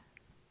 Yeah.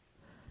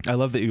 I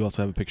love that you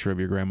also have a picture of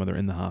your grandmother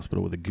in the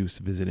hospital with a goose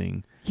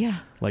visiting. Yeah.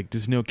 Like,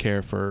 just no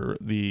care for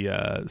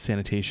the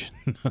sanitation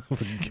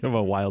of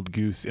a wild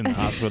goose in the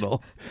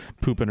hospital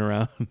pooping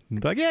around.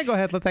 Like, yeah, go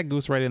ahead. Let that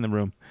goose right in the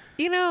room.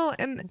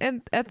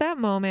 And at that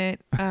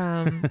moment...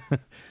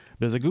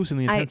 There's a goose in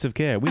the intensive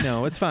care. We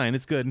know. It's fine.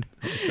 It's good.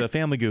 It's a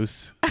family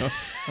goose.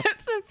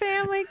 It's a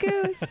family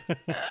goose.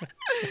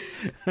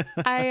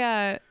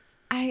 I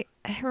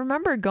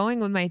remember going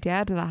with my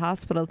dad to the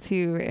hospital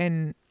too,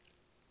 and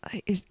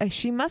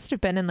she must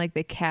have been in like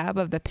the cab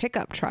of the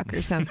pickup truck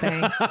or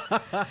something.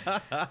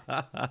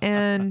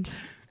 And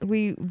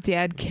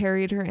Dad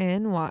carried her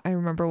in. I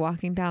remember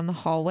walking down the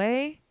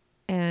hallway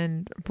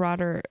and brought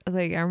her.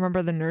 Like, I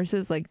remember the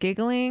nurses like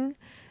giggling.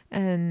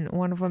 And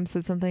one of them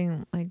said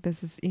something like,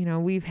 this is,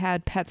 we've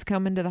had pets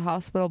come into the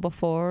hospital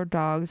before,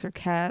 dogs or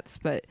cats,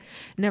 but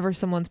never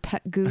someone's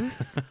pet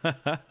goose.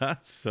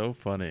 That's so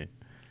funny.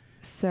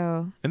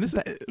 So, and this,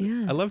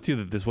 yeah. I love too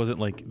that this wasn't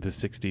like the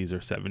 60s or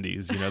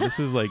 70s. This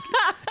is like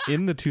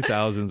in the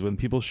 2000s when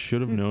people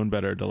should have known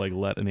better to like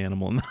let an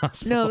animal in the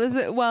hospital. No,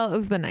 it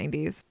was the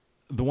 90s.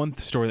 The one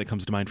story that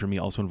comes to mind for me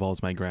also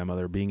involves my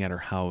grandmother being at her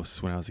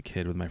house when I was a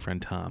kid with my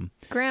friend Tom.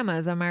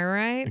 Grandmas, am I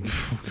right?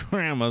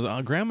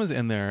 grandmas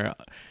and their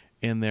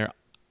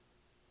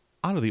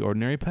out of the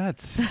ordinary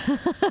pets.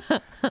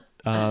 But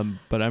I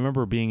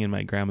remember being in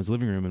my grandma's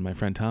living room and my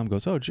friend Tom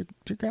goes, "Oh, did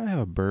your grandma have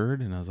a bird?"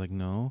 And I was like,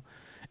 "No."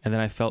 And then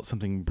I felt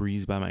something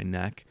breeze by my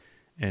neck,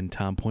 and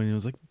Tom pointed and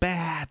was like,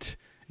 "Bat!"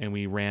 And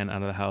we ran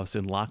out of the house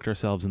and locked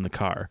ourselves in the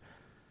car.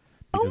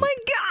 Oh my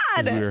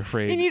God! We were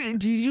afraid. And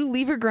did you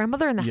leave your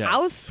grandmother in the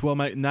house? Well,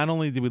 not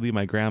only did we leave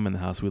my grandma in the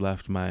house, we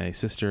left my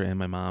sister and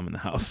my mom in the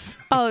house.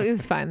 Oh, it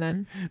was fine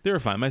then. They were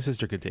fine. My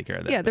sister could take care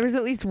of that. Yeah, there was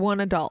at least one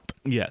adult.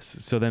 Yes.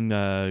 So then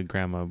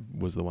grandma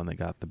was the one that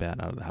got the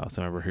bat out of the house.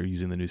 I remember her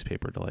using the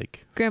newspaper to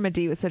like... Grandma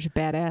D was such a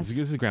badass.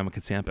 This is Grandma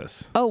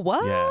Katsampis. Oh,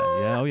 what?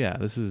 Yeah. Oh, yeah.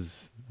 This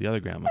is the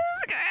other grandma.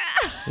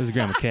 This is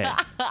Grandma K.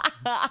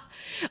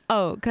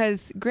 Oh,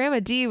 because Grandma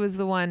D was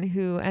the one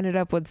who ended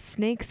up with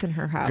snakes in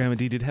her house. Grandma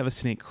D did have a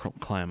snake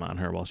climb on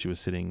her while she was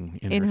sitting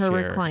in her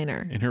chair,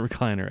 recliner. In her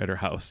recliner at her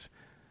house.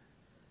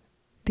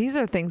 These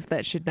are things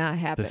that should not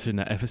happen. This should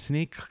not. If a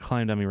snake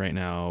climbed on me right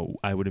now,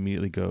 I would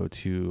immediately go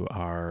to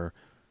our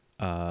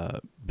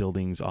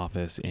building's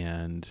office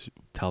and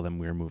tell them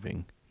we're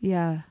moving.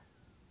 Yeah.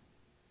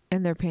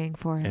 And they're paying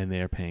for it. And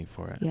they are paying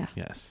for it. Yeah.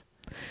 Yes.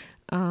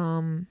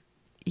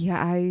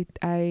 Yeah,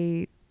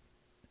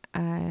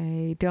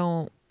 I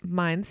don't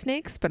mind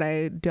snakes, but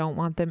I don't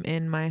want them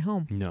in my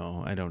home.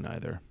 No, I don't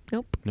either.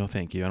 Nope. No,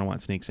 thank you. I don't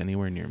want snakes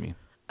anywhere near me.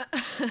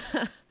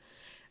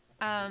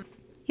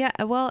 Yeah,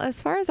 well,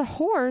 as far as a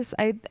horse,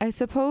 I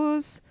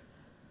suppose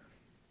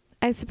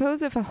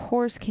if a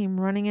horse came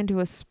running into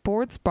a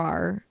sports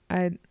bar,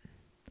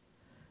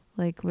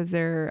 was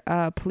there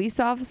a police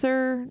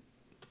officer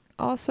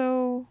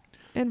also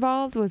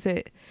involved? Was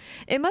it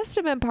must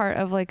have been part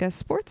of like a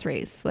sports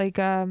race, like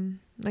a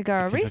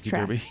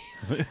racetrack,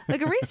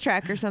 like a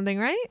racetrack or something,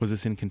 right? Was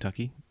this in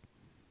Kentucky?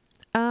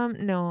 No.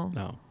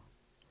 No.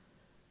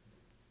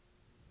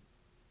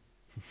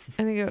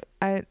 I think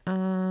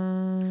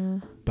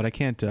But I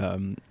can't.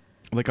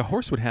 Like a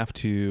horse would have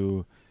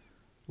to.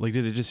 Like,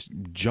 did it just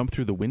jump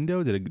through the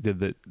window? Did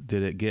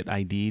it get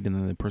ID'd and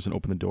then the person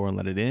opened the door and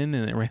let it in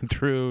and it ran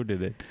through?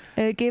 Did it?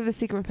 It gave the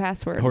secret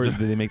password. Or did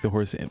they make the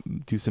horse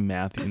do some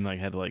math and like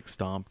had to like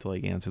stomp to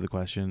like answer the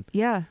question?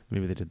 Yeah.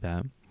 Maybe they did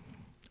that.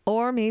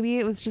 Or maybe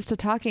it was just a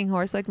talking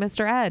horse like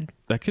Mr. Ed.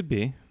 That could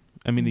be.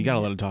 I mean, you got to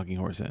let a talking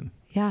horse in.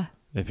 Yeah.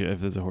 If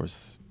there's a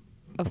horse.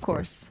 Of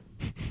course.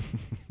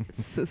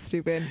 It's so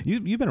stupid.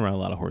 You've been around a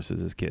lot of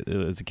horses as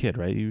a kid,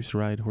 right? You used to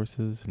ride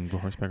horses and go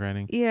horseback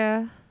riding.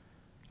 Yeah.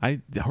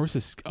 The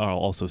horses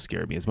also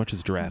scare me as much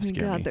as giraffes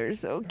scare me. God, they're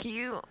so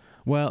cute.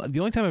 Well, the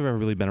only time I've ever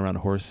really been around a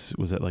horse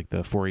was at like the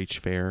 4-H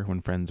fair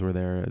when friends were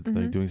there,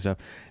 like doing stuff.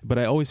 But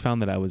I always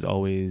found that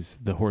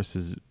the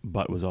horse's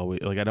butt was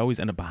always like I'd always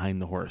end up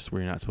behind the horse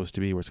where you're not supposed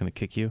to be, where it's going to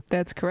kick you.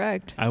 That's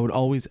correct. I would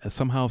always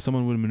somehow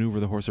someone would maneuver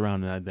the horse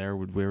around, and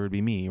where would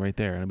be me right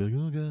there, and I'd be like,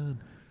 oh god.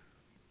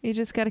 You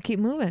just got to keep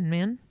moving,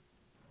 man.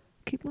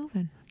 Keep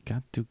moving.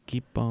 Got to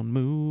keep on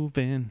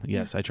moving.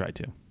 Yes, I tried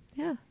to.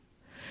 Yeah.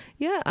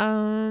 Yeah.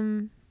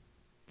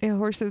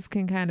 Horses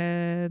can kind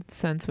of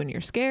sense when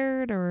you're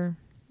scared, or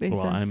they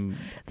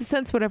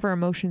sense whatever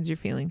emotions you're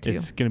feeling too.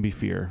 It's going to be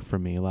fear for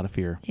me, a lot of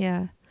fear.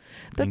 Yeah.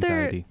 But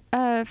anxiety.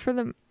 For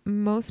the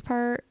most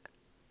part,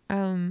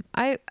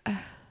 I've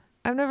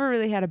never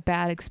really had a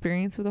bad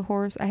experience with a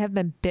horse. I have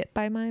been bit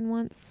by mine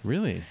once.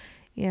 Really?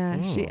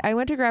 Yeah. Oh. I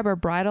went to grab her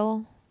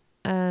bridle,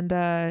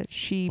 and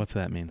she. What's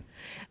that mean?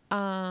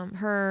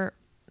 The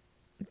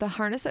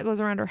harness that goes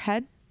around her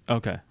head.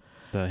 Okay.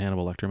 The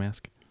Hannibal Lecter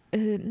mask?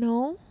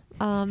 No.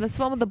 That's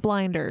the one with the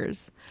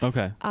blinders.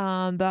 Okay.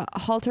 The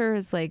halter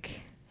is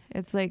like,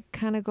 it's like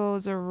kind of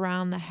goes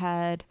around the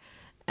head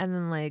and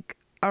then like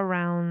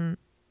around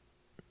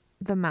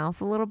the mouth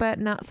a little bit.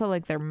 Not so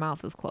like their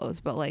mouth is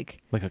closed, but like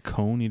a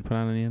cone you'd put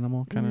on an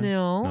animal kind of?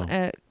 No.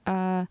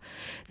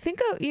 Think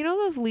of,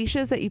 those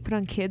leashes that you put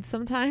on kids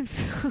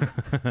sometimes?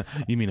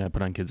 You mean I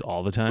put on kids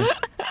all the time?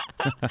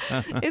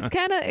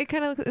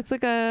 It's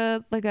like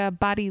a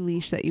body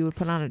leash that you would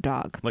put on a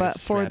dog, like but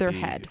for their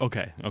head.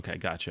 Okay,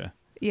 gotcha.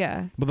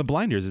 Yeah. But the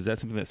blinders, is that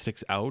something that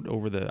sticks out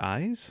over the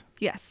eyes?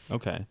 Yes.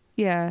 Okay.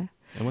 Yeah.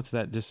 And what's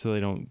that, just so they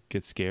don't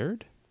get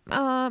scared?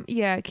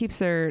 Yeah, it keeps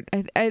their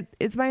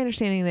it's my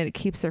understanding that it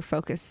keeps their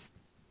focus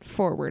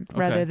forward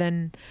rather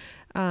than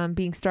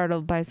being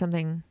startled by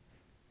something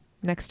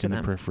next to them.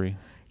 In the periphery.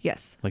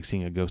 Yes. Like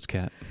seeing a ghost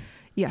cat.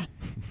 Yeah.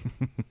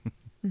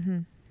 Mm-hmm.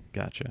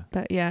 Gotcha.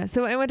 But yeah,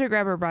 so I went to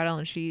grab her bridle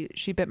and she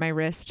bit my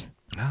wrist.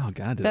 Oh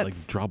God! Did it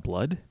like draw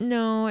blood?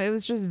 No, it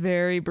was just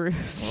very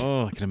bruised.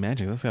 Oh, I can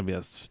imagine. That's gotta be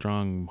a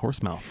strong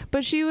horse mouth.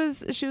 But she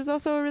was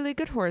also a really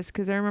good horse,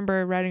 because I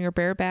remember riding her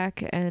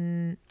bareback,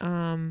 and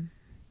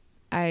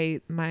I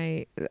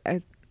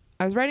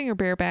was riding her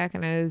bareback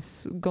and I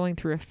was going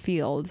through a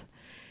field,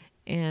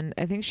 and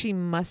I think she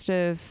must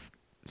have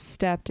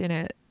stepped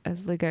in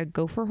like a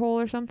gopher hole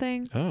or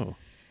something. Oh.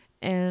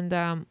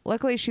 And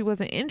luckily she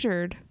wasn't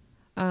injured,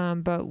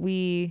 but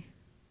we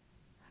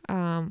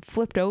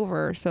flipped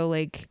over, so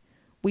like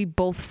we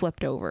both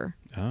flipped over.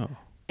 Oh.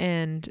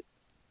 And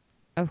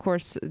of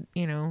course,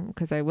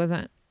 because I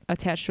wasn't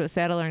attached to a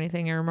saddle or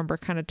anything, I remember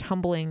kind of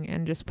tumbling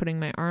and just putting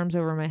my arms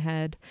over my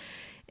head,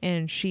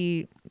 and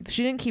she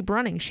didn't keep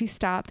running. She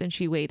stopped and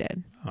she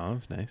waited. Oh,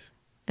 that's nice.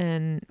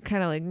 And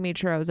kind of like made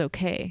sure I was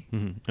okay.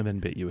 Mm-hmm. And then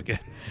bit you again.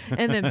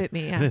 And then bit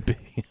me, yeah.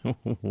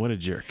 What a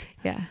jerk.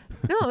 Yeah.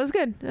 No, it was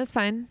good. It was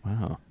fine.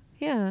 Wow.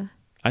 Yeah.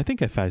 I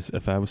think if I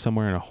was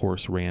somewhere and a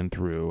horse ran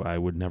through, I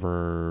would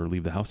never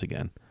leave the house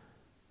again.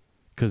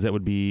 Because that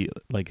would be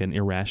like an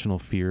irrational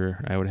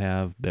fear I would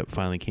have that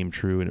finally came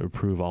true, and it would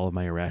prove all of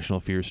my irrational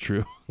fears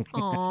true.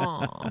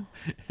 Aww.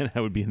 And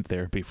I would be in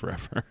therapy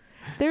forever.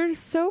 They're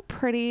so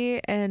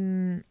pretty,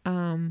 and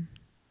I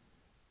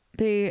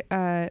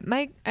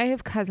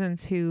have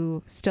cousins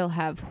who still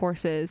have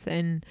horses,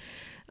 and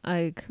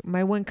like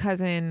my one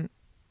cousin,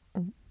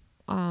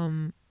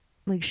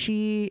 like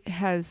she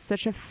has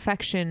such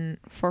affection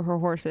for her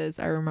horses.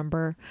 I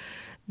remember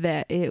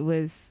that it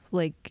was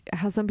like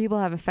how some people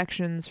have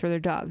affections for their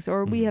dogs,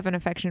 or we have an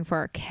affection for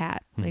our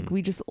cat. Like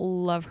we just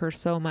love her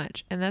so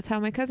much, and that's how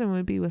my cousin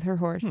would be with her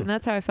horse, and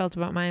that's how I felt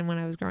about mine when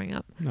I was growing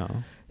up.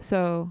 No.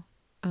 So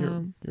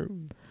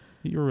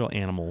you're a real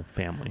animal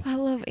family. I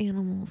love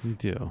animals. You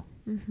do.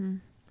 Mm-hmm.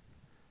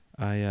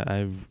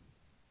 I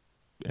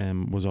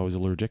was always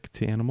allergic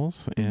to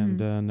animals, and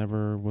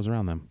never was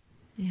around them.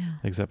 Yeah.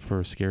 Except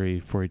for scary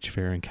 4-H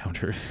fair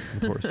encounters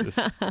with horses.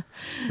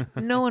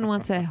 No one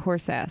wants a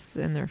horse ass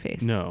in their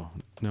face. No.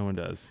 No one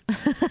does.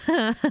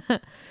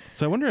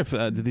 So I wonder if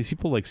do these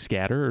people like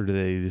scatter, or do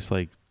they just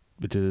like,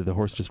 did the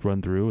horse just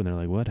run through and they're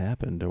like, what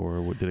happened,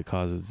 or what, did it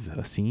cause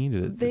a scene?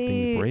 Did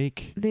things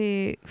break?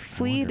 They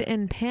fled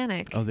in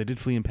panic. Oh, they did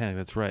flee in panic.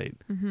 That's right.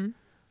 Mm-hmm.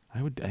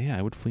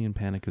 I would flee in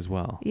panic as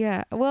well.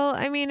 Yeah. Well,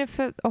 I mean, if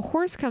a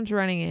horse comes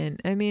running in,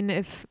 I mean,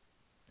 if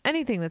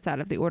anything that's out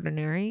of the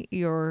ordinary,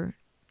 your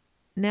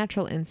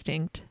natural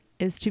instinct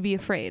is to be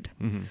afraid.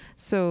 Mm-hmm.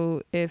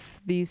 So if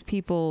these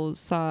people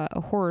saw a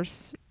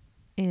horse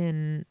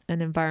in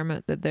an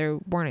environment that they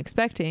weren't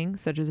expecting,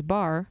 such as a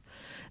bar,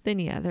 then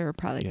yeah, they were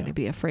probably going to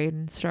be afraid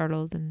and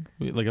startled. And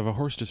like if a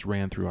horse just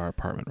ran through our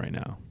apartment right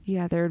now,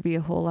 yeah, there would be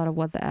a whole lot of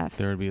what the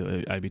F's.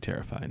 I'd be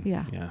terrified.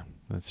 Yeah. Yeah,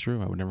 that's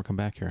true. I would never come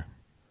back here.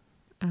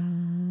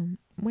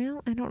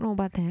 Well, I don't know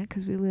about that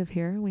because we live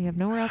here. We have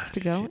nowhere else to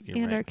go, Shit,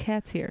 and right. our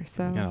cat's here.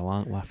 So We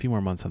got a few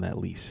more months on that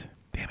lease.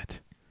 Damn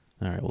it.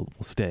 All right, we'll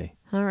stay,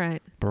 all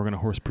right, but we're gonna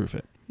horse-proof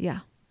it. yeah.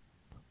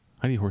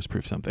 How do you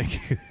horse-proof something?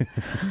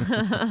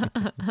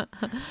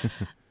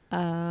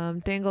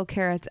 Dangle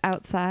carrots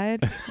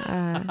outside.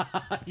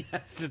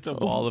 Yes, just a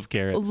wall of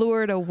carrots.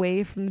 Lured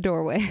away from the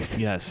doorways.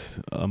 Yes,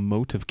 a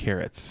moat of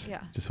carrots.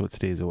 Yeah. Just so it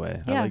stays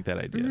away. Yeah. I like that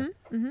idea.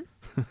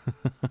 Mm-hmm.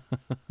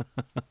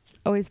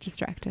 Always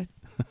distracted.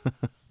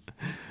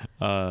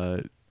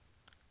 What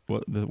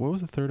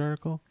was the third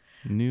article?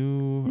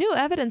 New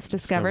evidence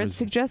discovered discovers-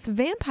 suggests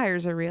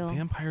vampires are real.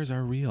 Vampires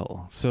are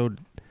real. So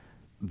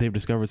they've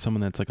discovered someone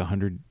that's like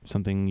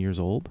 100-something years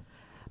old?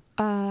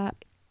 Or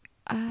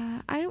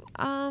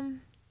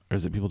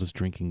is it people just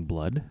drinking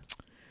blood?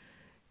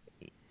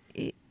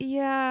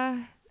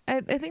 Yeah,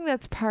 I think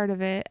that's part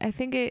of it. I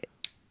think it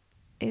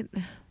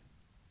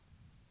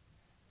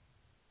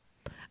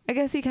I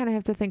guess you kind of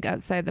have to think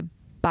outside the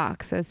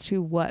box as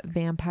to what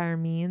vampire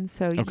means.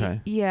 So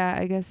Okay. yeah,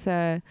 I guess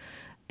the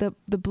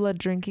blood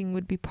drinking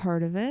would be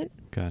part of it.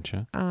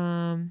 Gotcha.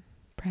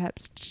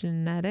 Perhaps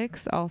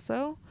genetics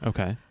also.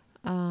 Okay.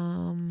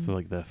 So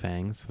like the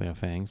fangs, they have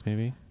fangs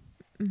maybe?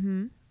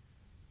 Mm-hmm.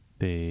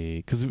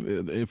 Because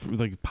if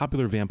like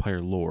popular vampire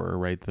lore,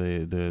 right?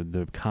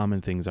 The common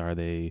things are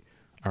they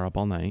are up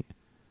all night,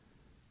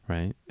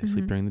 right? They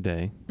sleep during the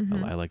day.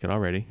 Mm-hmm. I like it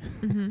already.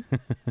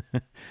 Mm-hmm.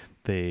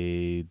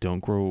 They don't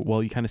grow.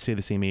 Well, you kind of stay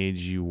the same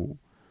age you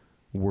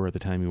were at the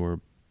time you were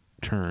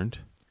turned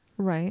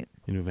Right.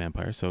 into a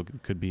vampire. So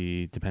it could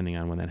be, depending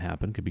on when that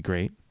happened, could be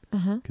great.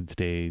 Uh-huh. Could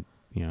stay,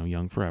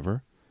 young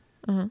forever.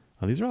 Uh-huh.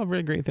 These are all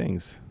very great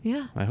things.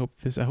 Yeah. I hope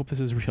this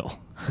is real.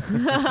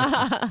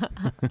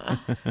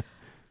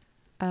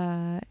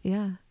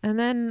 Yeah. And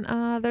then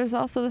there's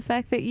also the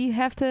fact that you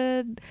have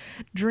to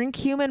drink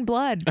human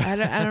blood. I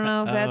don't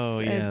know if that's Oh,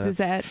 yeah, does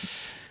that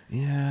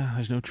Yeah,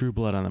 there's no true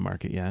blood on the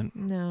market yet.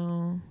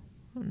 No.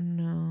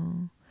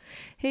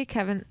 Hey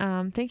Kevin,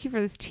 thank you for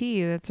this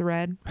tea that's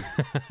red.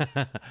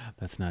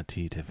 That's not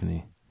tea,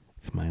 Tiffany.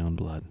 It's my own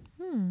blood.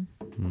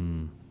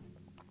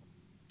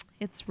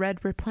 It's red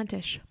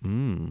replenish.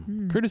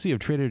 Courtesy of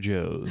Trader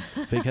Joe's.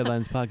 Fake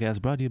Headlines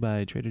Podcast brought to you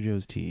by Trader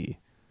Joe's Tea.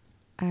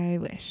 I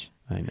wish.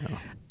 I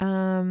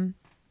know.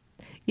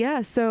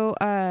 Yeah, so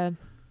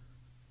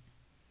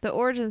the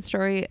origin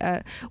story,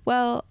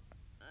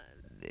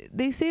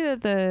 they say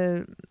that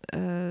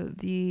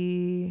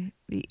the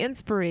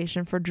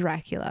inspiration for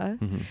Dracula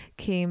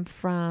came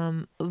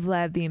from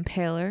Vlad the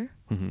Impaler,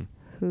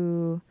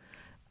 who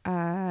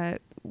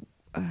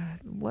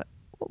what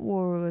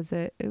war was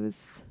it? It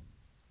was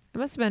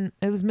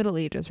Middle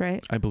Ages,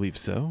 right? I believe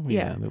so.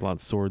 Yeah. A lot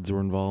of swords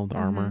were involved,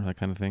 armor, that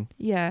kind of thing.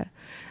 Yeah.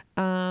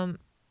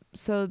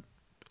 So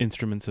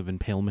Instruments of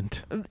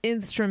impalement.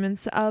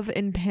 instruments of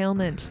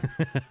impalement.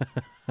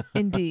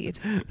 Indeed.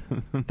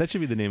 That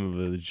should be the name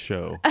of the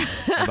show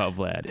about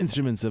Vlad.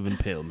 Instruments of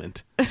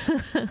impalement.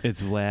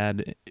 It's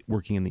Vlad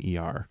working in the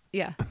ER.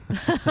 Yeah.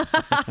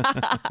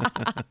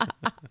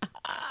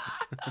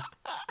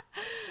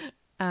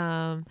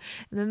 And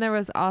then there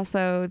was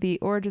also the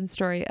origin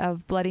story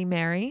of Bloody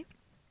Mary.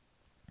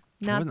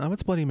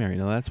 What's Bloody Mary?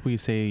 Now that's where you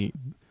say.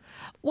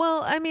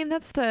 Well, I mean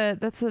that's the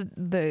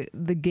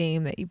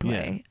game that you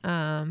play.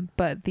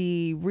 But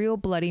the real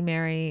Bloody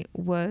Mary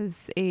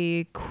was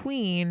a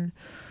queen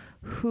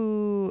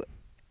who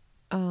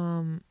I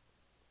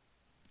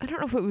don't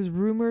know if it was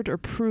rumored or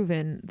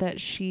proven that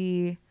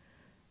she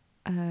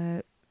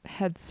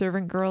had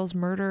servant girls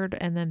murdered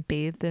and then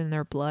bathed in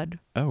their blood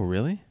Oh,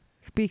 really?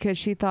 because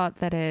she thought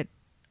that it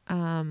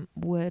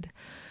would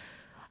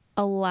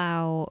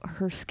allow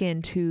her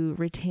skin to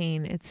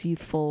retain its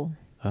youthful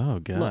Oh,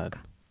 God. look.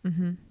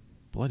 Mm-hmm.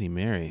 Bloody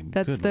Mary.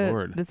 That's Good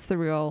Lord. That's the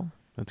real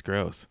That's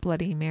gross.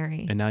 Bloody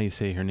Mary. And now you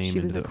say her name She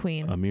was into a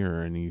queen. a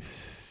mirror and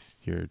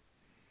your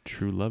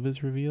true love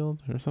is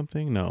revealed or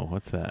something? No,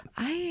 what's that?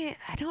 I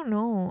don't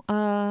know.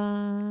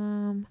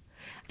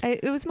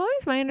 It was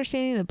always my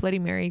understanding that Bloody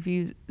Mary, if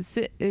you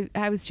sit,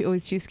 I was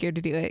always too scared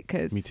to do it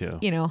because, Me too.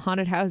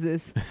 Haunted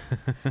houses.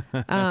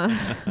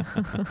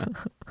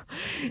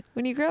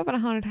 When you grow up in a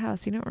haunted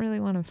house, you don't really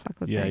want to fuck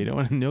with Yeah, things. you don't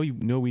want to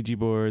no Ouija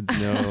boards,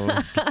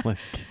 no. Like,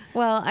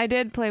 Well, I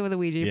did play with a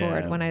Ouija Yeah.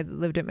 board when I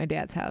lived at my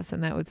dad's house,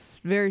 and that was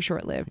very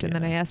short-lived. And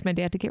then Yeah. I asked my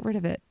dad to get rid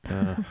of it.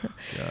 oh,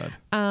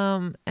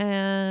 God.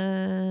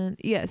 And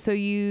yeah, so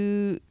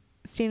you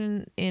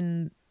stand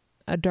in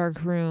a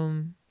dark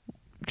room,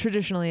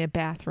 traditionally a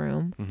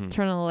bathroom, Mhm.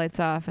 turn all the lights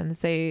off, and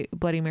say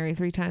Bloody Mary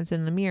 3 times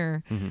in the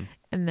mirror. Mhm.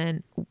 And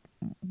then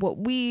what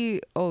we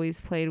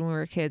always played when we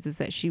were kids is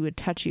that she would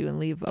touch you and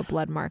leave a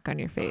blood mark on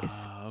your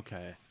face.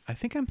 Okay. I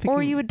think I'm thinking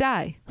Or you would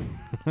die.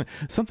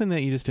 something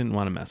that you just didn't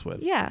want to mess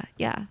with. Yeah,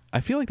 yeah. I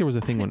feel like there was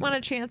a thing I when want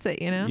to chance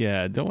it,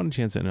 Yeah, don't want to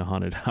chance it in a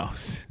haunted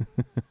house.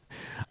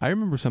 I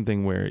remember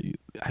something where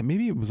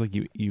maybe it was like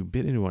you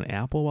bit into an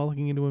apple while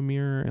looking into a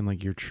mirror, and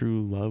like your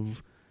true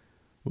love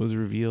was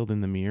revealed in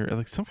the mirror,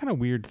 like some kind of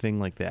weird thing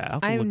like that. I'll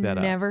have to I've look that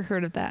up. never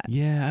heard of that.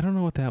 Yeah, I don't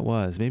know what that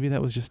was. Maybe that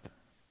was just,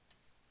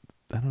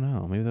 I don't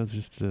know. Maybe that was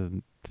just a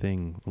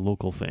thing, a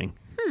local thing.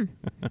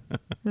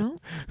 No?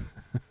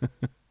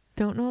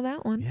 Don't know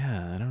that one.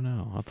 Yeah, I don't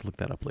know. I'll have to look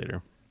that up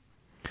later.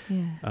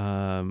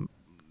 Yeah.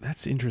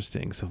 That's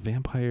interesting. So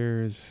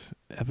vampires,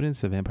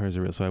 evidence that vampires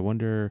are real. So I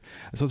wonder,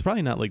 so it's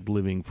probably not like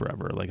living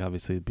forever. Like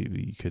obviously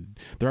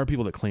there are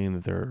people that claim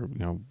that they're,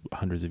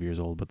 hundreds of years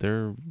old, but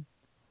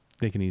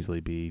they can easily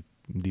be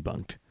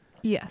debunked.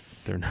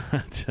 Yes. They're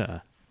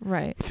not,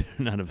 Right. they're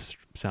not of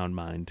sound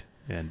mind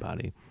and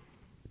body.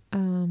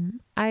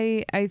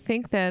 I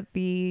think that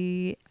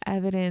the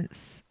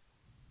evidence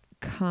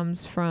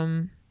comes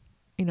from,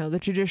 the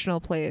traditional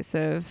place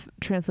of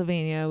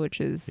Transylvania,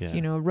 which is,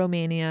 Yeah.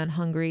 Romania and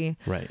Hungary,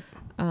 Right.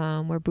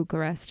 where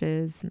Bucharest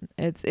is.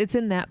 It's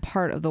in that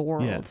part of the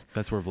world. Yeah,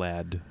 that's where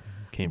Vlad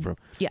came from.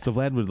 Yes. So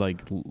Vlad would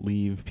like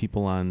leave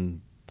people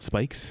on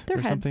spikes Their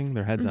or heads. something.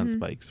 Their heads on Mhm.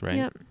 spikes, right?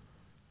 Yep.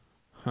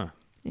 Huh.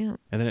 Yeah.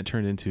 And then it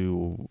turned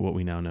into what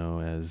we now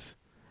know as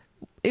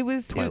It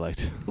was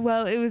Twilight.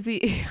 It was the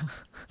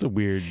It's a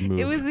weird move.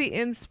 it was the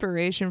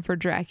inspiration for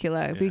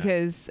Dracula Yeah.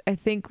 because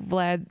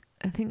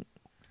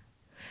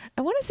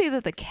I want to say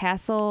that the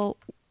castle,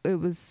 it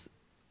was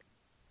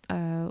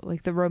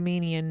like the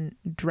Romanian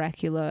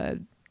Dracula.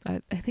 I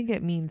think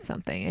it means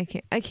something.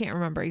 I can't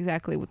remember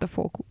exactly what the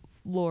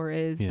folklore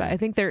is, Yeah. but I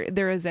think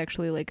there is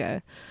actually like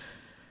a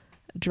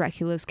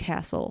Dracula's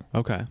castle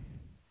Okay.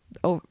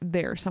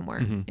 there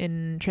somewhere Mhm.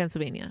 in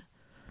Transylvania.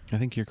 I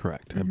think you're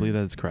correct. I Mhm. believe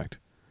that is correct.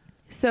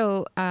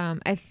 So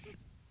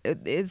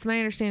it's my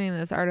understanding in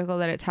this article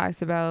that it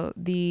talks about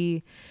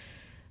the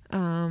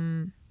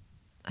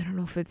I don't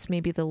know if it's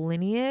maybe the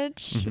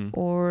lineage Mhm.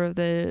 or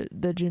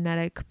the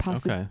genetic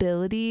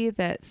possibility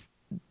that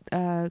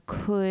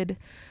could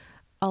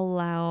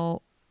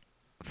allow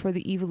for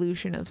the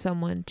evolution of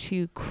someone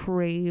to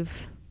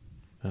crave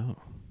Oh,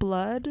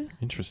 blood.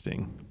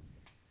 interesting.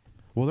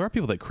 Well, there are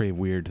people that crave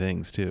weird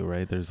things too,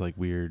 right? There's like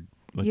weird,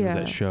 like there was Yeah.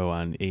 that show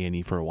on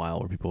A&E for a while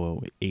where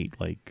people ate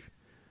like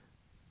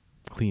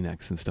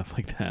Kleenex and stuff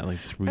like that. Like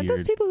it's Aren't weird.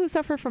 those people who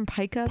suffer from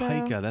pica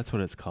though? Pica, that's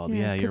what it's called.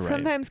 Yeah, you're 'cause right.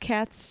 sometimes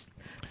cats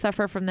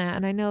suffer from that,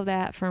 and I know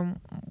that from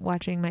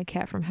watching My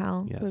Cat from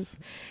Hell Yes. with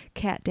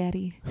Cat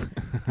Daddy,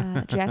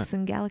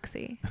 Jackson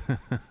Galaxy.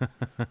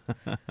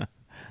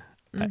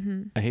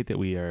 Mm-hmm. I hate that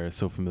we are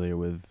so familiar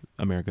with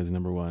America's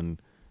 #1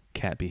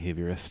 cat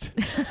behaviorist.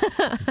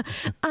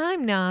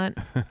 I'm not.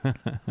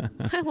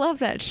 I love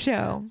that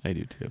show. I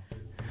do too.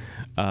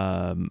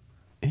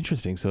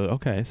 Interesting. So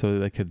okay, so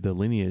like the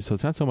lineage. So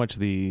it's not so much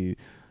the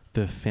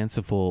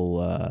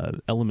fanciful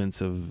elements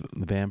of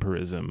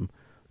vampirism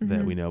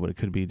that Mhm. we know, but it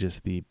could be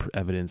just the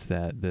evidence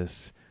that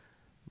this,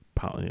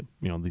 some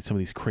of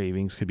these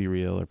cravings could be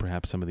real, or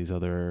perhaps some of these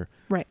other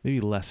Right. maybe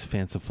less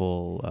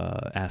fanciful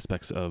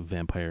aspects of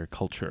vampire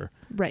culture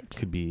Right.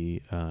 could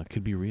be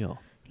real.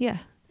 Yeah.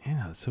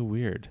 Yeah, that's so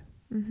weird.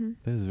 Mm-hmm.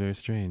 That is very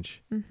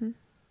strange. Mm-hmm.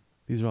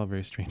 These are all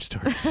very strange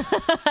stories.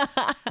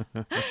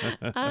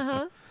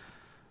 Uh-huh.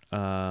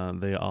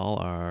 They all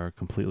are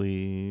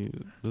completely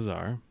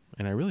bizarre,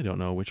 and I really don't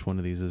know which one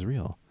of these is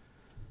real.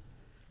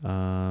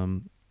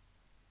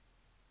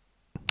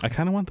 I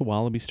kind of want the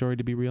Wallaby story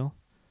to be real,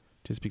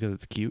 just because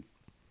it's cute.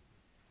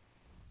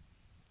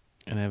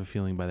 And I have a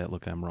feeling by that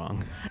look I'm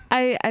wrong.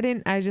 I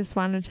didn't. I just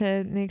wanted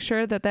to make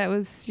sure that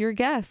was your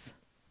guess.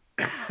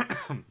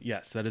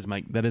 Yes, that is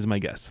my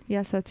guess.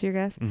 Yes, that's your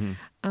guess. Mm-hmm.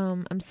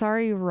 I'm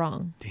sorry, you're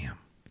wrong. Damn.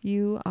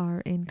 You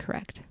are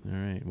incorrect. All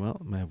right.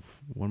 Well, I have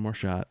one more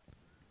shot.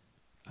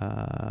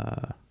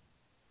 The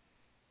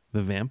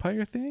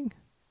vampire thing?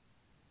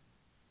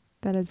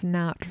 That is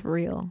not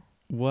real.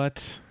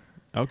 What?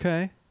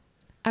 Okay.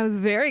 I was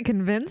very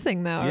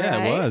convincing, though. Yeah,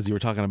 right? it was. You were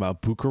talking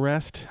about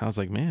Bucharest. I was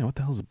like, man, what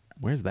the hell's?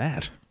 Where's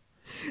that?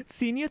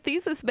 Senior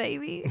thesis,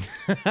 baby.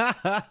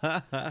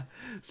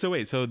 So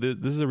wait. So this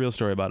is a real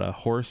story about a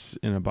horse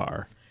in a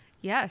bar.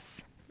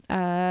 Yes.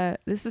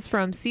 This is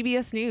from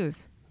CBS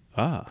News.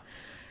 Ah.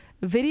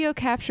 Video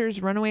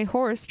captures runaway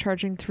horse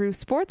charging through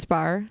sports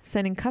bar,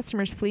 sending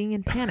customers fleeing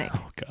in panic.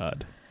 Oh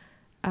God.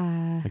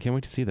 I can't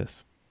wait to see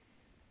this.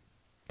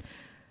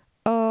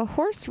 A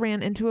horse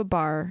ran into a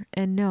bar,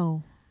 and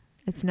no,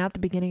 it's not the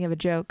beginning of a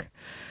joke.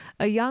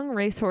 A young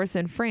racehorse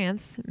in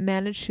France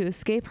managed to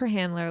escape her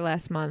handler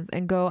last month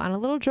and go on a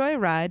little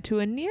joyride to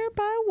a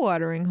nearby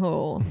watering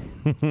hole.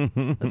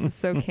 This is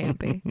so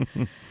campy.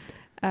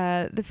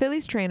 The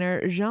filly's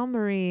trainer,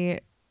 Jean-Marie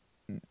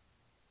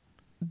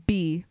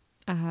B.,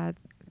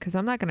 because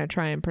I'm not going to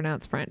try and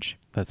pronounce French,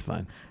 That's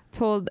fine.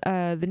 told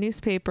the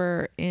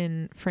newspaper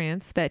in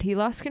France that he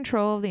lost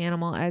control of the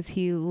animal as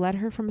he led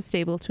her from a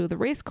stable to the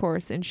race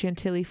course in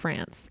Chantilly,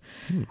 France,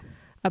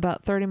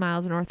 about 30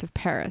 miles north of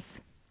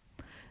Paris.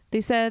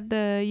 They said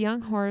the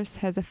young horse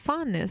has a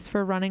fondness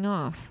for running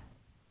off.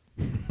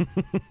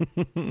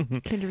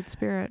 Kindred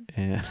spirit.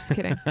 Yeah. Just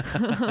kidding.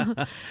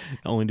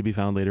 Only to be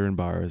found later in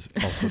bars.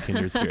 Also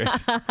kindred spirit.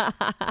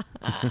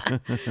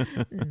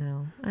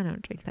 No, I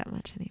don't drink that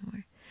much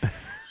anymore.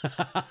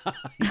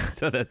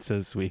 So that's so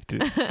sweet.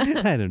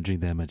 I don't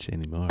drink that much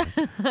anymore.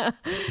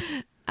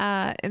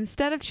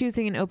 Instead of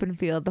choosing an open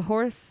field, the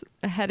horse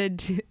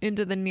headed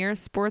into the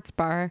nearest sports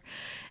bar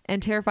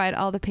and terrified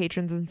all the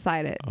patrons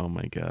inside it. Oh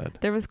my God.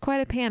 There was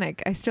quite a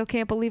panic. I still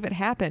can't believe it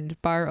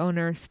happened, bar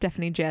owner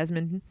Stephanie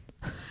Jasmine.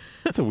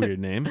 That's a weird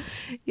name.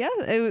 Yeah,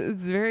 it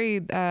was very,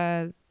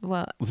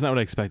 well, It's not what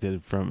I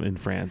expected from in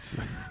France,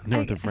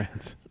 north of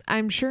France.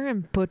 I'm sure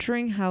I'm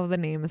butchering how the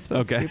name is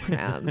supposed to be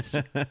pronounced.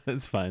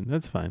 That's fine.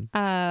 That's fine.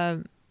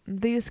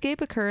 The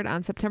escape occurred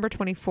on September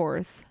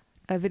 24th.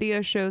 A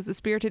video shows a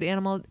spirited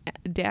animal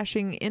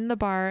dashing in the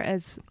bar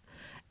as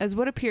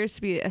what appears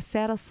to be a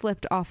saddle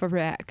slipped off her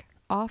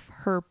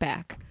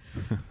back.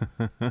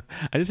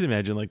 I just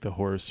imagine like the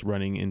horse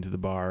running into the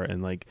bar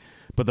and like,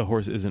 but the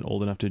horse isn't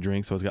old enough to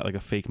drink, so it's got like a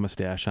fake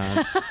mustache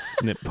on,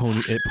 and it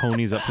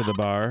ponies up to the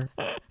bar.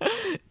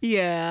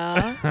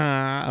 Yeah.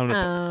 I'm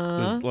gonna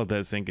just let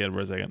that sink in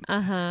for a second.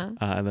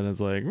 And then it's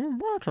like,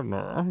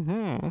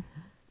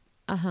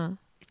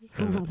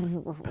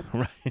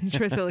 right. He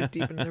tries to look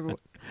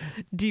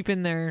deep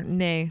in their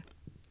neigh.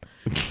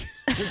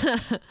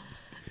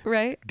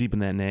 Right? Deep in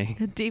that neigh.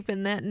 Deep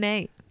in that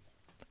neigh.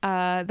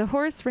 The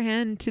horse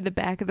ran to the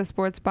back of the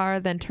sports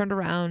bar, then turned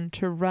around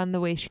to run the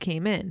way she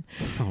came in.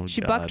 Oh, She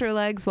God. bucked her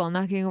legs while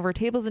knocking over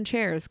tables and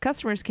chairs.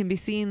 Customers can be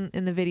seen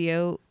in the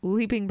video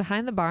leaping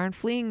behind the bar and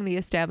fleeing the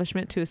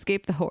establishment to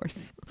escape the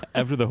horse.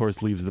 After the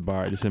horse leaves the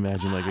bar, I just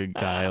imagine like a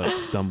guy like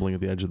stumbling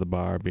at the edge of the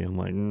bar, being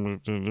like,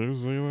 "Did you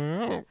see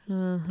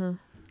that?"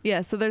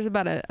 Yeah, so there's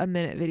about a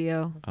minute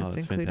video Oh, that's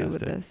that's included with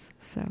fantastic. this.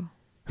 So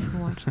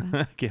we'll watch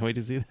that. Can't wait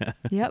to see that.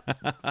 Yep.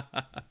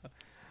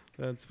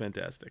 That's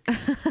fantastic.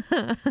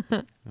 Oh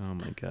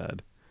my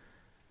God.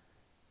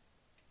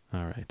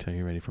 All right. Are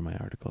you ready for my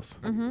articles?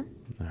 Mm-hmm.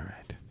 All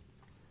right.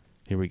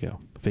 Here we go.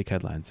 Fake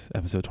headlines,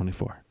 episode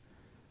 24.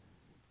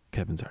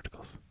 Kevin's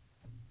articles.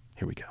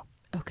 Here we go.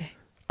 Okay.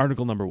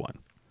 Article number 1.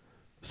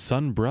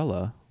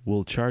 Sunbrella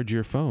will charge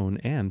your phone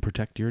and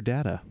protect your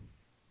data.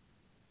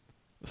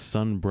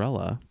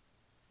 Sunbrella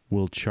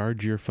will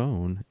charge your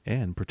phone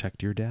and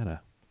protect your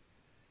data.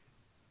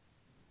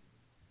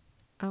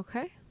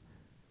 Okay.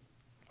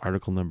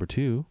 Article number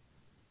 2.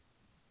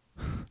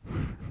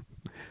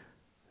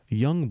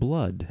 Young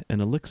blood,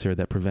 an elixir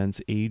that prevents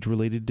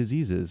age-related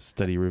diseases,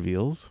 study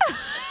reveals.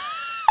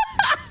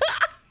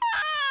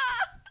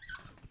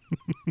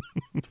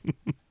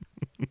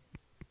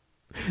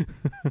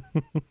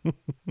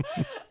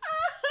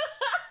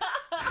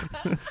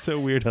 It's so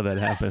weird how that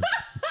happens.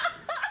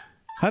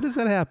 How does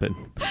that happen?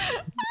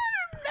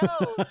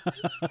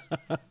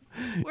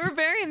 We're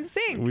very in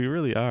sync. We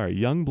really are.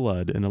 Young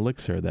blood, an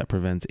elixir that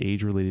prevents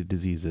age-related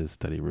diseases,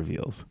 study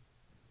reveals.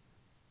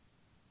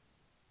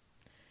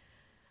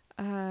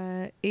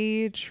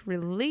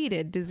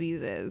 Age-related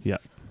diseases.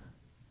 Yep.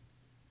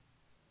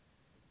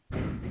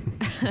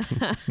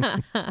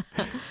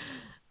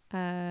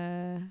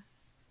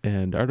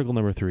 And article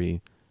number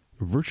 3,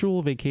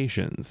 virtual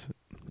vacations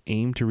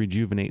aim to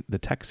rejuvenate the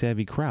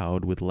tech-savvy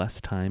crowd with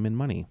less time and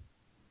money.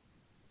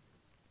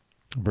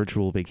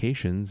 Virtual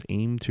vacations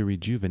aim to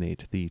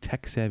rejuvenate the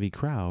tech-savvy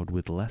crowd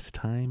with less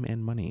time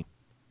and money.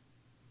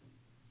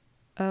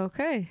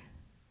 Okay.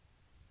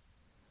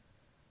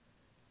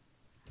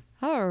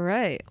 All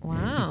right.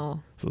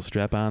 Wow. So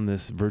strap on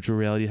this virtual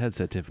reality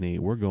headset, Tiffany.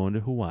 We're going to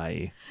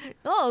Hawaii.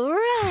 All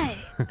right.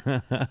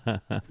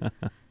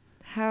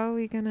 How are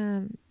we going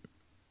to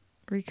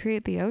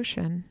recreate the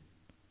ocean?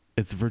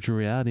 It's virtual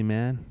reality,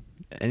 man.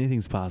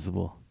 Anything's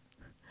possible.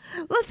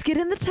 Let's get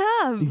in the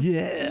tub.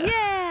 Yeah.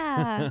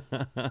 Yeah.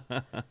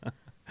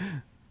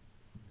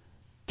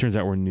 Turns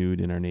out we're nude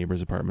in our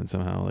neighbor's apartment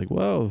somehow. Like,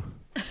 whoa.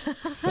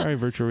 Sorry,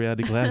 virtual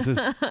reality glasses.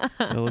 A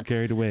little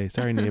carried away.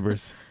 Sorry,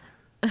 neighbors.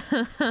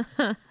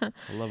 I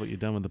love what you've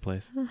done with the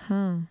place.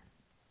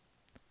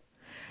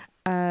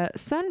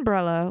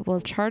 Sunbrella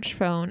will charge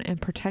phone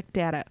and protect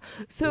data.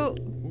 So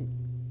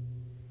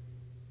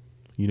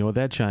You know what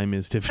that chime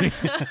is, Tiffany.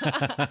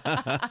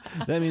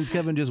 That means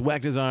Kevin just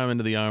whacked his arm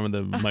into the arm of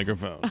the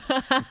microphone.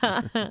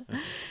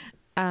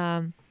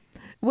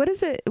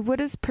 what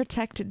does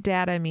protect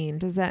data mean?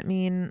 Does that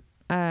mean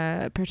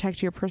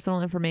protect your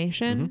personal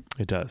information?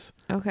 It does.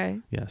 Okay.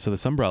 Yeah. So the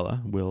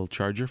Sunbrella will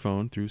charge your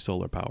phone through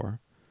solar power,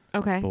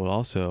 Okay. but will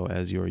also,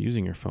 as you're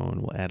using your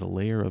phone, will add a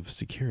layer of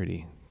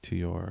security to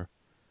your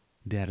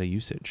data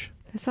usage.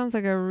 This sounds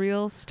like a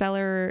real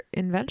stellar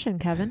invention,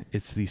 Kevin.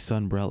 It's the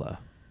Sunbrella.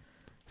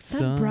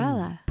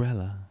 Sunbrella.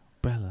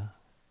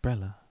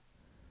 Brella.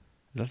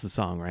 That's a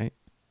song, right?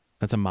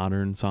 That's a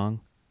modern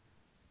song.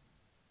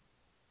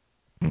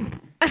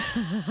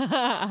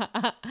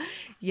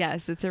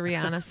 Yes, it's a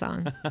Rihanna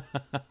song.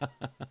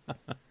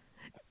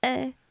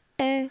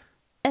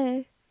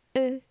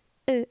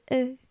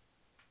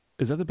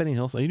 Is that the Benny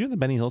Hill song? Are you doing the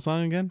Benny Hill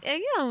song again?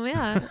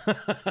 Yeah.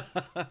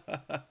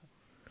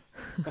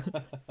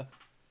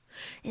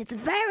 It's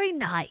very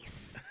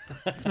nice.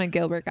 It's my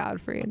Gilbert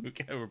Gottfried.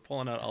 Okay, we're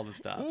pulling out all the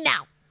stops.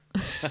 No.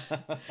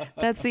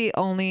 That's the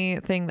only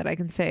thing that I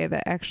can say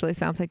that actually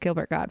sounds like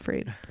Gilbert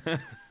Gottfried.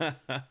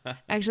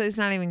 Actually, it's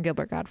not even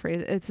Gilbert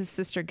Gottfried. It's his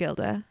sister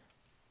Gilda.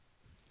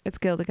 It's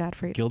Gilda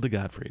Gottfried. Gilda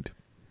Gottfried.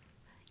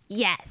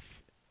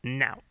 Yes.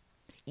 No.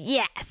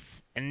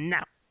 Yes. No.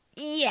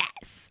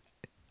 Yes.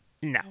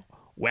 No.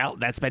 Well,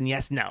 that's been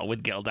Yes No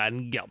with Gilda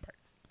and Gilbert.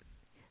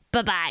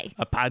 Bye-bye.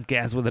 A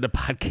podcast within a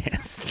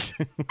podcast.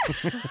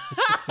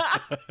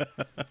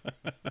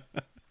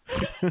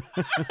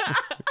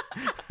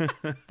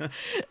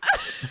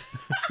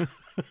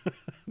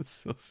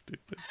 So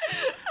stupid.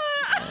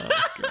 Oh,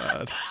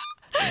 God.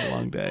 It's been a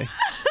long day.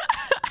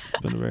 It's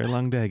been a very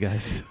long day,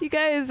 guys. You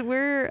guys,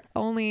 we're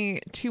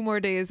only 2 more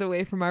days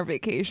away from our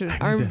vacation.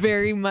 Our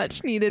very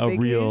much needed A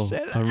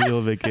vacation.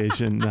 real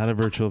vacation, not a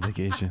virtual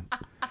vacation.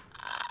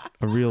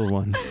 A real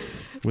one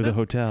with a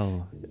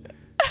hotel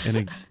and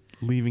a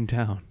leaving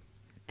town.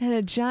 And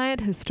a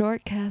giant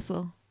historic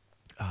castle.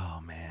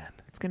 Oh, man.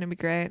 It's going to be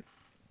great.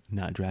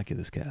 Not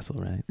Dracula's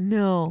castle, right?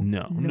 No.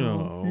 No.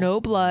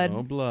 No blood.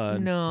 No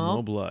blood. No.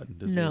 No blood.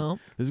 This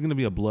is going to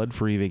be a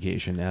blood-free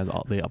vacation, as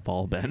they have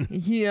all been.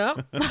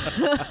 Yep.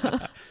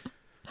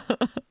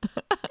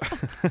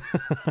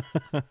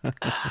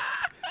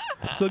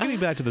 So getting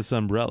back to the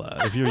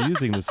Sunbrella, if you're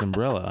using the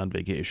Sunbrella on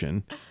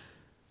vacation,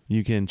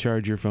 you can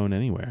charge your phone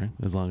anywhere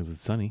as long as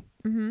it's sunny.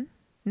 Mm-hmm.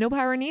 No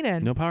power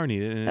needed. No power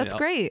needed. And That's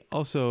great.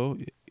 Also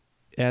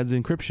adds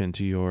encryption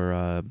to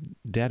your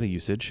data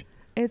usage.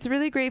 It's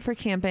really great for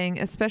camping,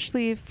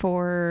 especially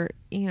for,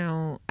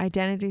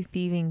 identity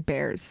thieving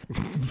bears.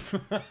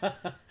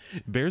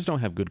 Bears don't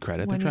have good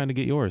credit. When They're trying to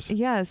get yours.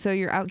 Yeah, so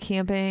you're out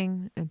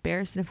camping, a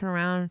bear sniffing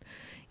around.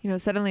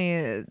 Suddenly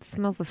it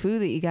smells the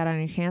food that you got on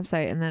your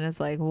campsite, and then it's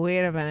like,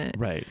 wait a minute.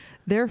 Right.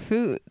 Their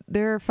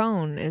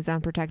phone is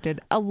unprotected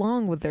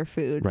along with their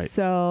food. Right.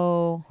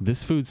 So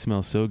this food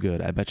smells so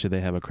good. I bet you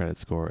they have a credit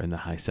score in the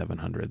high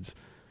 700s.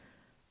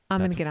 I'm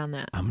going to get on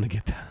that. I'm going to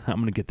get that. I'm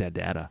going to get that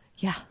data.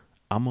 Yeah.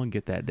 I'm going to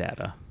get that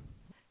data.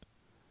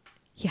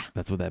 Yeah.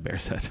 That's what that bear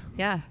said.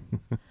 Yeah.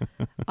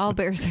 All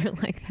bears are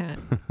like that.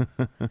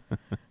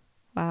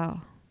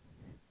 Wow.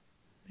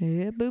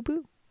 Yeah,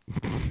 boo-boo.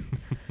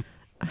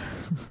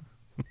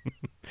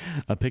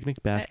 A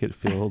picnic basket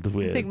filled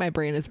with I think my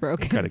brain is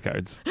broken. credit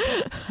cards.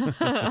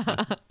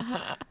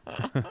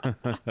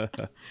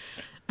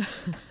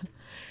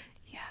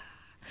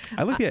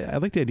 I like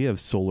the idea of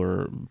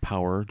solar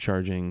power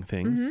charging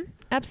things. Mm-hmm.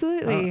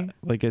 Absolutely.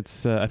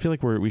 It's I feel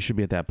like we should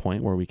be at that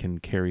point where we can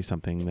carry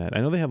something that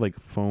I know they have like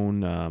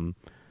phone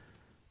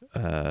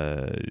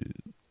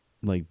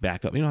like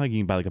backup. You know how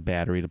you can buy like a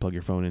battery to plug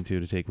your phone into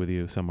to take with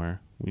you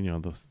somewhere.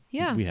 Those.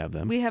 Yeah, we have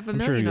them. We have a I'm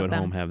million sure you of at them.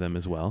 home have them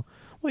as well.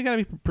 Well, you got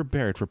to be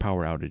prepared for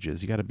power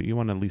outages. You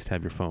want to at least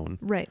have your phone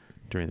right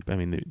during.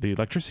 The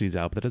electricity's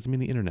out, but that doesn't mean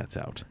the internet's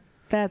out.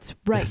 That's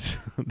right.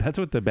 That's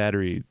what the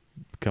battery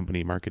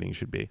company marketing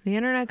should be. The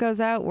internet goes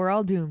out, we're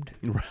all doomed.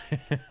 Right.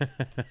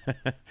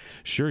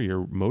 Sure,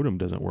 your modem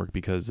doesn't work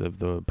because of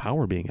the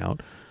power being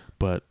out,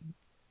 but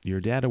your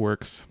data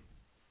works.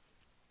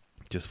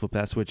 Just flip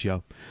that switch,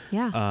 yo.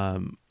 Yeah.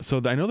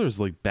 So I know there's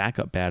like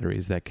backup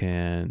batteries that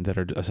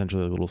are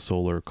essentially little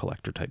solar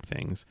collector type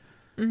things.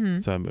 Mm-hmm.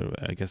 So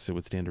I guess it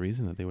would stand to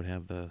reason that they would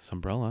have the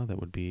Sunbrella that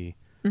would be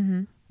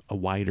mm-hmm. a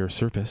wider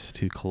surface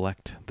to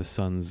collect the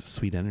sun's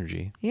sweet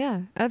energy.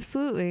 Yeah,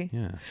 absolutely.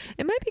 Yeah.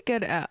 It might be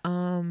good at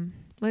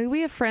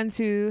we have friends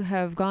who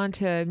have gone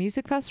to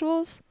music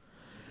festivals.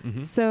 Mm-hmm.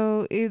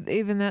 So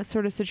even that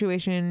sort of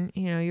situation,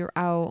 you're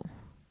out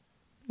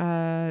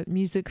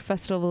music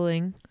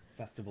festivaling.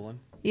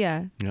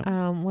 Yeah. Yep.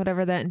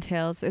 Whatever that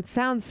entails. It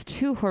sounds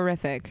too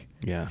horrific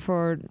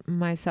for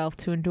myself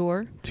to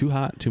endure. Too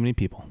hot, too many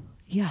people.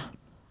 Yeah.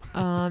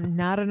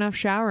 Not enough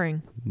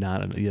showering.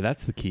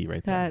 That's the key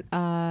right there.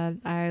 That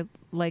I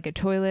like a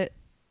toilet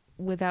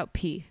without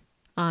pee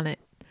on it.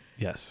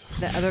 Yes.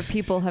 That other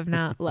people have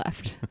not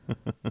left.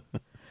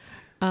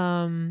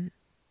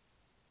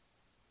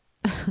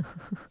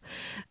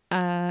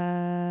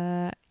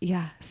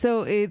 Yeah.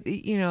 So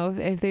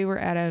if they were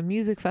at a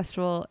music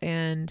festival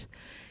and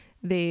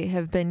they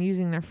have been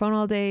using their phone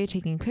all day,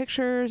 taking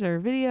pictures or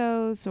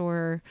videos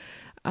or,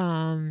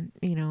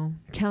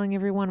 telling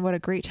everyone what a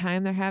great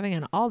time they're having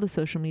on all the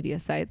social media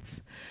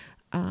sites,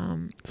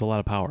 It's a lot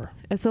of power.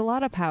 It's a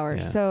lot of power.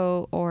 Yeah.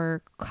 So,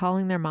 or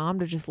calling their mom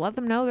to just let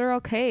them know they're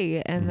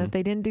okay and Mhm. that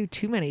they didn't do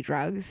too many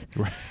drugs.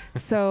 Right.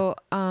 So,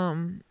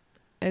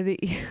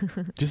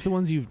 Just the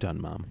ones you've done,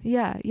 Mom.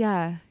 yeah.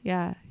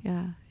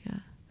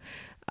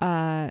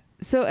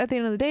 So at the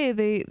end of the day,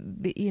 they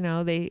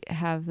they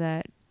have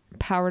that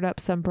powered up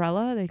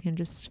Sunbrella. They can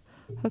just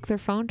hook their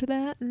phone to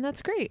that, and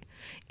that's great.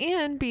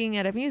 And being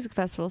at a music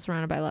festival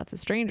surrounded by lots of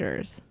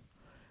strangers,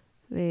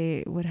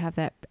 they would have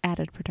that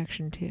added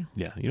protection too.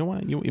 Yeah. You know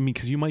what?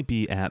 Because you might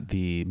be at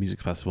the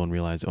music festival and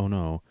realize, oh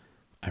no,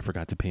 I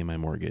forgot to pay my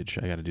mortgage.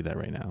 I got to do that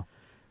right now.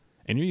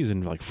 And you're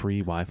using like free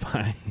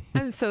Wi-Fi.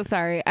 I'm so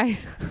sorry.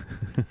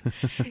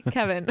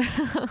 Kevin,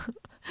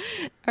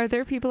 are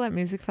there people at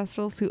music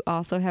festivals who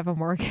also have a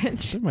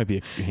mortgage? There might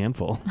be a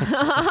handful.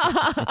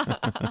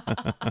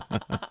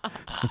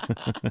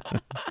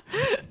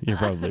 You're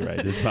probably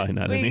right. There's probably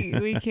not any.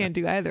 We can't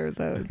do either of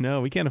those.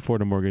 No, we can't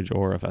afford a mortgage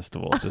or a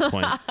festival at this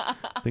point.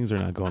 Things are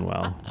not going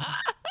well.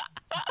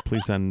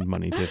 Please send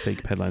money to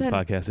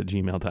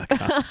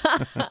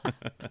fakeheadlinespodcast@gmail.com.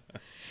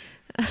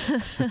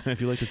 If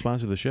you'd like to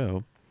sponsor the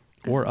show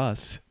or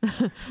us.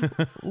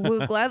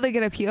 We'll gladly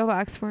get a P.O.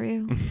 box for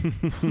you.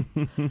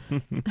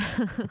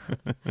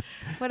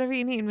 Whatever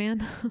you need,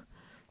 man.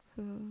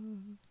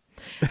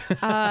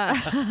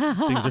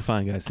 Things are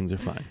fine, guys. Things are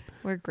fine.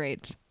 We're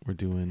great. We're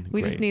doing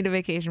We great. just need a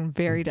vacation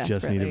very desperately.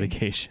 Just need a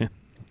vacation.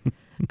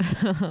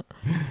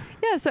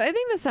 Yeah, so I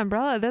think this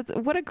umbrella, that's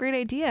what a great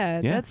idea.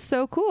 Yeah. That's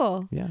so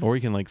cool. Yeah. Or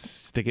you can like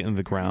stick it in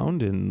the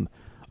ground and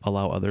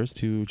allow others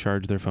to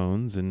charge their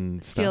phones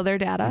and Steal stuff. their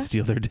data. And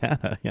steal their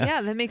data. Yes.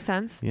 Yeah, that makes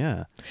sense.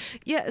 Yeah.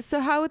 Yeah, so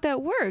how would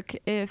that work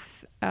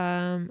if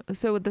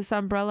so with this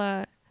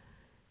umbrella,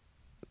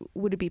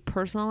 would it be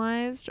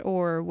personalized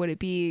or would it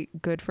be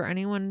good for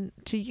anyone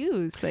to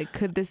use? Like,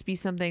 could this be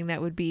something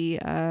that would be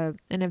an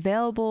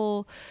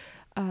available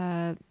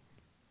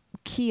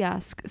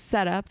kiosk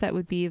setup that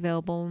would be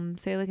available in,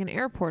 say, like an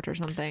airport or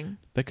something?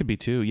 That could be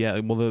too. Yeah.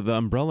 Well, the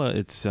umbrella,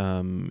 it's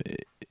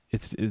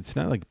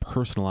not like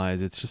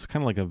personalized. It's just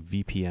kind of like a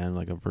VPN,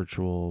 like a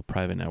virtual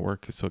private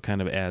network. So it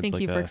kind of adds Thank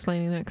like you for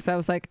explaining that, because I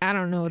was like, I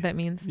don't know what that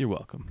means. You're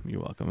welcome.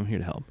 You're welcome. I'm here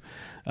to help.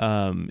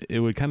 It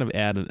would kind of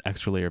add an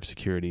extra layer of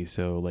security.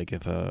 So like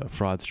if a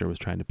fraudster was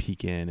trying to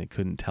peek in, it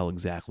couldn't tell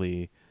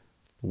exactly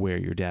where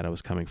your data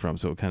was coming from.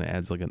 So it kind of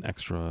adds like an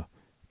extra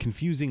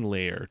confusing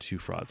layer to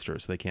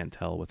fraudsters, so they can't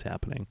tell what's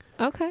happening.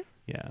 Okay.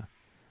 Yeah.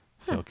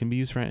 So Huh. it can be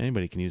used for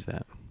anybody can use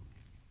that,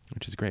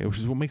 which is great, which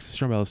is what makes the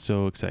Sunbrella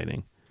so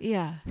exciting.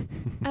 Yeah,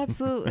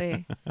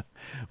 absolutely.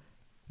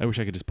 I wish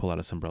I could just pull out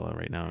a Sunbrella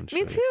right now and show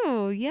Me you.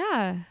 too.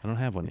 Yeah. I don't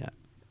have one yet.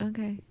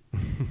 Okay.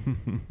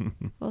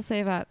 We'll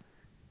save up.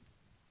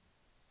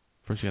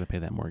 First, you got to pay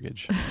that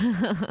mortgage.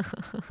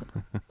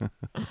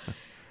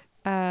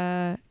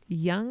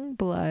 Young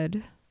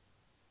blood.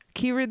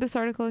 Can you read this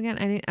article again?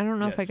 I don't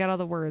know if I Yes. got all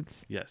the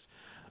words. Yes.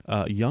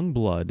 Young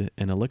blood,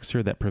 an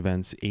elixir that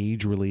prevents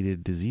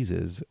age-related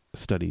diseases,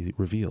 study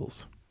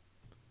reveals.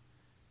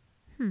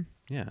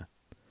 Yeah.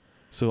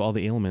 So all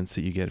the ailments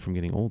that you get from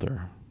getting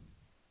older.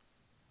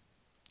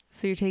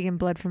 So you're taking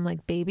blood from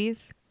like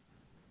babies,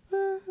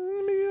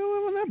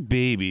 Not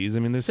babies.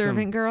 I mean, there's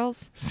servant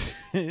girls.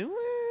 Well,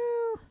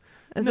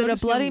 Is no, it a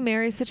just Bloody young-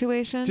 Mary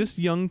situation? just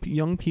young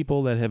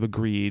people that have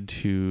agreed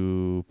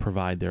to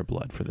provide their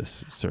blood for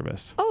this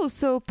service. Oh,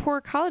 so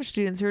poor college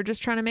students who are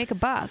just trying to make a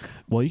buck.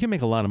 Well, you can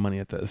make a lot of money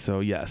at this. So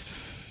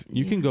yes,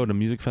 you can go to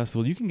music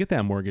festival. You can get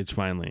that mortgage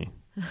finally.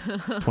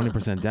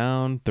 20%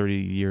 down,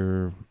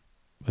 30-year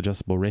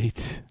adjustable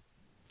rate.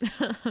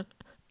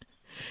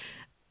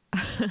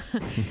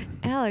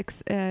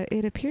 Alex,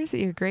 it appears that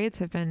your grades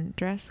have been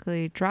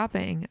drastically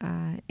dropping,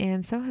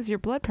 and so has your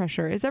blood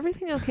pressure. Is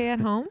everything okay at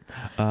home?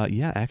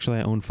 Yeah, actually,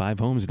 I own 5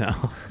 homes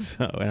now,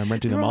 and I'm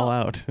renting They're them all all-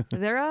 out.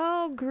 They're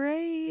all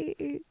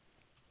great.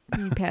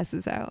 He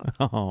passes out.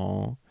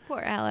 Oh,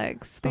 Poor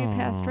Alex. They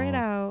passed right Aw.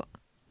 out.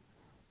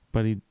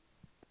 but he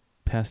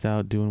passed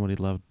out doing what he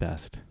loved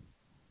best: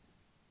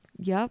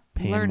 Yep.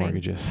 paying Learning.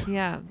 mortgages.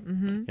 Yeah.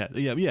 Mm-hmm.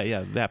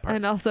 Yeah. That part.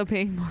 And also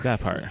paying more. That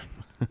part.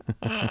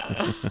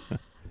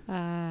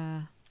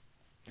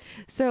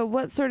 So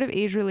what sort of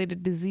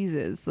age-related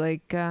diseases?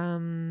 Like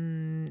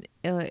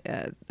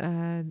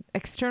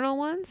external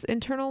ones?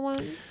 Internal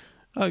ones?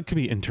 It could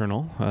be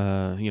internal.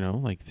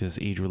 Like this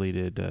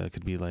age-related.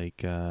 Could be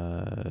like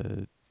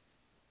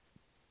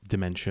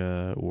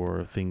dementia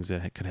or things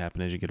that could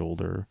happen as you get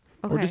older.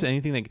 Okay. Or just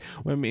anything that,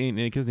 well, I mean,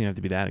 it doesn't have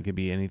to be that. It could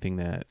be anything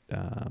that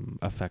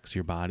affects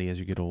your body as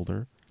you get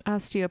older.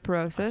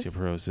 Osteoporosis.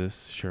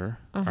 Osteoporosis, sure.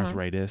 Uh-huh.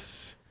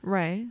 Arthritis,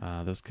 Right.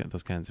 those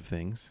kinds of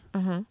things.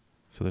 Uh-huh.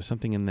 So there's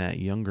something in that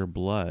younger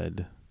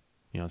blood.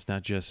 It's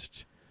not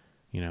just,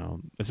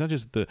 there's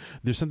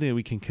something that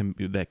we can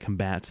that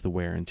combats the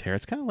wear and tear.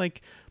 It's kind of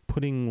like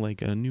putting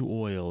like a new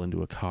oil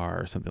into a car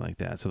or something like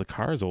that. So the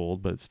car's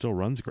old, but it still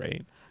runs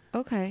great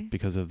Okay.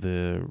 because of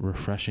the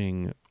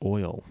refreshing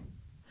oil.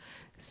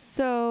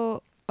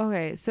 So,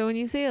 okay. So when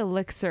you say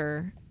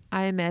elixir,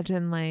 I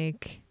imagine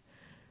like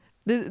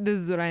This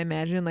is what I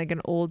imagine, like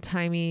an old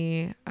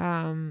timey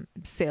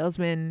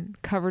salesman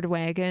covered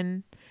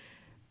wagon.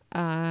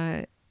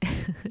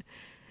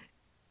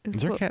 Is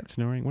there a cat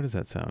snoring? What does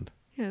that sound?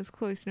 Yeah, it's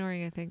Chloe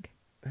snoring, I think.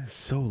 It's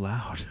so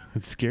loud.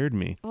 It scared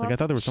me. Well, like I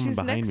thought there was someone she's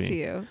behind next me. to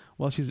you.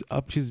 Well, she's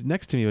up. She's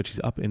next to me, but she's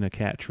up in a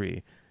cat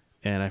tree,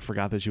 and I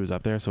forgot that she was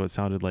up there. So it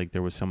sounded like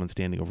there was someone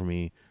standing over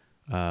me,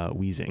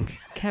 wheezing.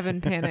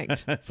 Kevin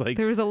panicked. It's like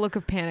There was a look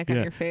of panic on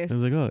Yeah. your face. I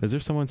was like, oh, is there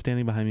someone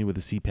standing behind me with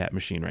a CPAP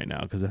machine right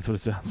now? Because that's what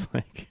it sounds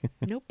like.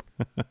 Nope.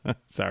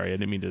 Sorry, I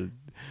didn't mean to.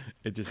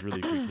 It just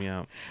really freaked me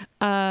out.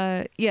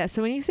 Yeah.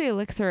 So when you say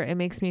elixir, it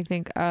makes me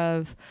think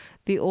of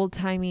the old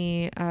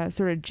timey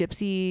sort of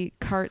gypsy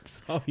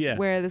carts Oh yeah.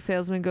 where the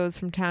salesman goes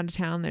from town to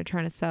town. They're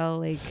trying to sell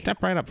like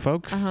Step right up,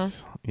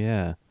 folks.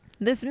 Yeah.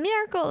 this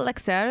miracle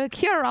elixir,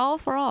 cure all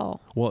for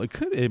all. Well,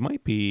 it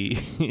might be.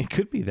 It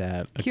could be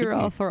that. It Cure could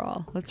be- all for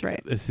all. That's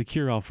right. It's the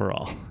cure all for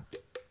all.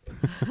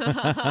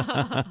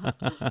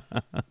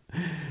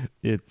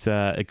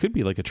 It could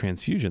be like a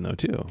transfusion though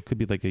too. It could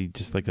be like you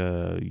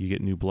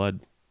get new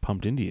blood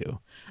pumped into you.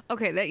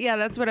 Okay,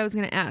 that's what I was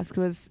gonna ask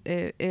was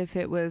if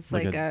it was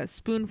Like like a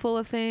spoonful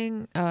of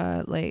thing,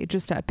 like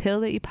just a pill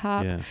that you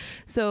pop. Yeah.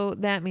 So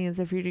that means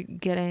if you're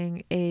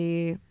getting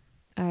a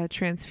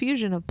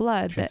transfusion of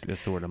blood,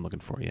 That's the word I'm looking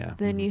for. Yeah.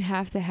 then you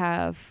have to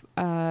have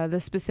the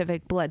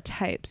specific blood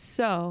type.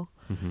 So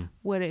Mhm.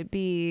 would it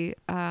be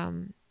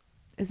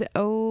is it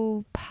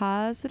O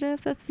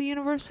positive? That's the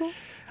universal.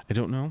 I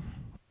don't know.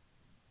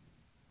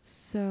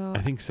 So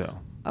I think so.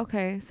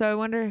 okay, so I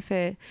wonder if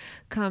it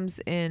comes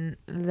in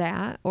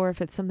that, or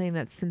if it's something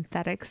that's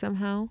synthetic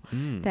somehow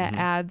that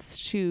adds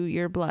to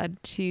your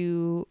blood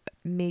to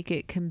make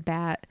it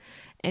combat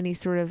any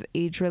sort of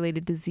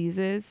age-related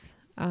diseases.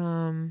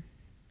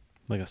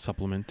 Like a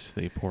supplement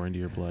that you pour into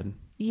your blood.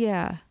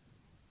 Yeah,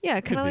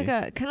 kind Could of be.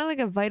 like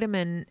a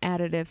vitamin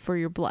additive for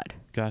your blood.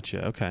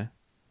 Gotcha. Okay.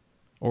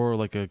 Or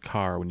like a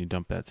car when you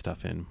dump that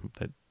stuff in,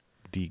 that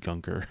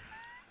degunker.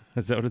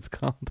 Is that what it's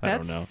called?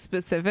 That's I don't know.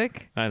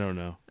 specific. I don't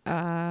know.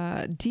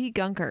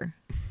 Degunker.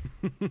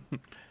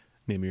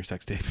 Name your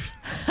sex tape.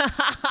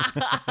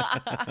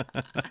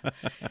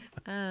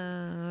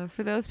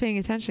 For those paying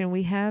attention,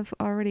 we have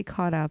already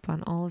caught up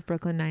on all of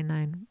Brooklyn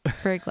Nine-Nine.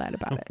 Very glad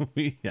about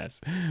it.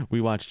 Yes. We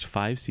watched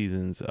 5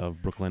 seasons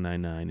of Brooklyn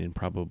Nine-Nine in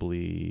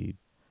probably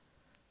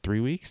 3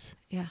 weeks,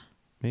 Yeah.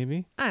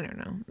 maybe. I don't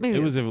know. Maybe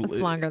It was it's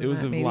longer than it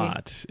was that, a maybe.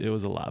 lot. It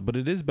was a lot, but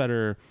it is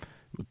better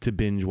to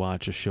binge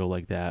watch a show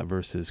like that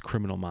versus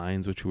Criminal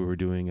Minds, which we were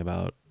doing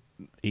about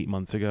 8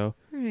 months ago.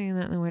 We're doing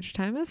that in the winter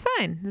time. It's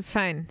fine. It's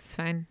fine. It's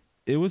fine.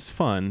 It was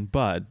fun,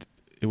 but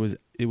it was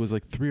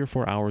like 3 or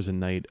 4 hours a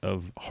night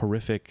of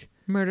horrific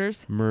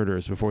Murders.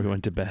 murders before we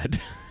went to bed.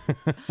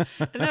 And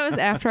that was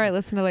after I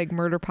listened to like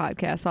murder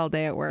podcasts all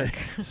day at work.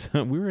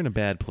 So we were in a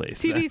bad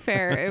place. To be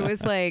fair, it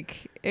was a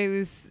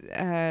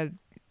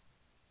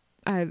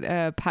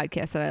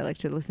podcast that I like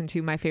to listen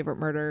to, My Favorite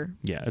Murder.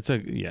 Yeah,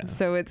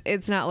 So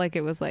it's not like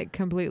it was like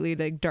completely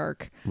like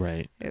dark.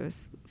 right. It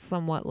was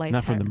somewhat like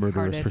Not from the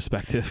murderer's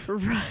perspective.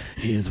 Right.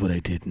 Here's what I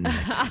did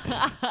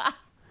next.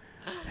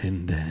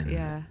 And then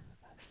Yeah.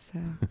 So,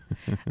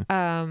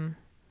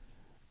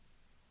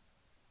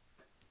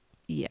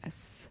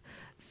 yes.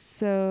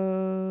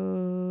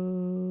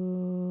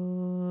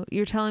 So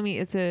you're telling me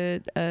it's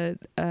a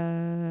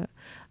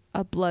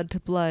blood to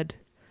blood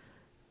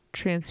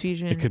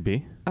transfusion it could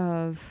be.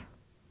 of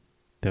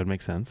That would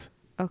make sense.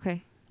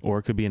 okay. Or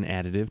it could be an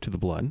additive to the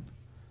blood.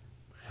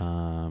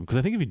 Because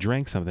I think if you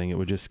drank something, it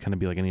would just kind of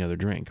be like any other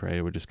drink, right?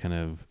 It would just kind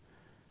of,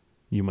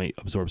 you might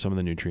absorb some of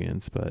the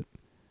nutrients, but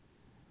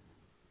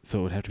so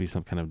it would have to be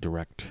some kind of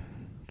direct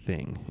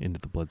thing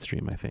into the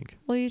bloodstream, I think.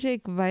 Well, you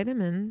take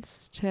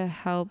vitamins to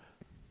help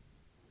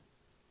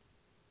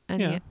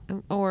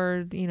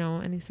or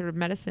any sort of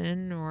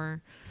medicine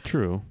or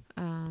True.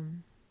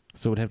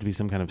 So it would have to be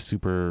some kind of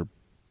super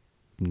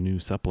new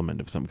supplement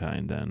of some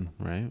kind then,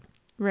 right?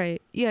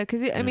 right. Yeah,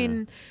 cuz I Yeah.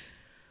 mean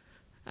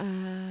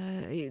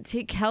you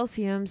take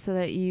calcium so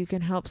that you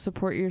can help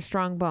support your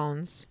strong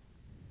bones.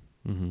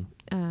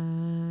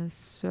 Mm-hmm.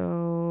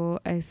 So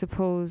I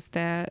suppose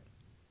that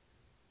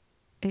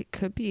it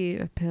could be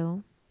a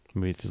pill.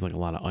 Maybe it's just like a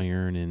lot of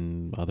iron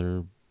and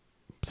other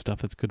stuff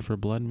that's good for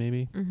blood,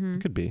 maybe. Mm-hmm.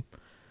 It could be.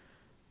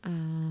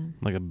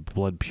 Like a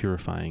blood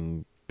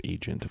purifying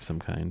agent of some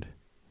kind.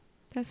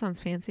 That sounds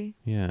fancy.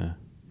 Yeah.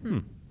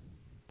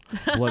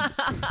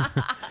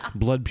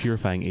 Blood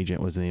purifying agent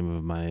was the name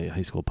of my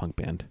high school punk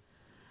band.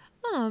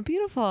 Oh,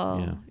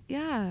 beautiful.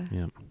 Yeah.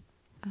 Yeah.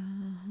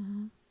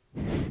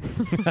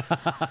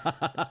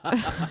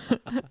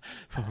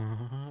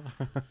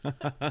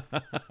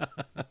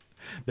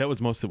 That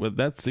was most of it.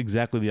 That's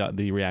exactly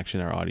the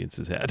reaction our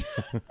audiences had.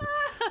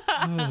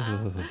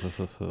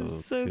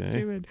 So Okay.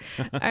 stupid.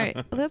 All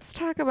right, let's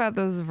talk about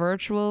this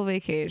virtual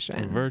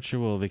vacation.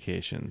 Virtual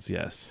vacations,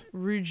 yes.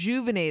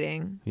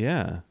 Rejuvenating.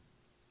 Yeah.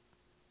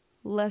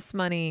 Less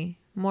money,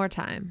 more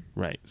time.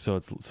 Right. So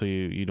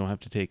you don't have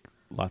to take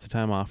lots of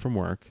time off from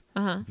work.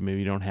 Uh-huh. Maybe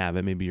you don't have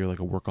it. Maybe you're like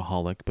a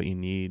workaholic, but you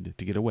need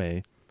to get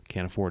away.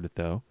 Can't afford it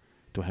though.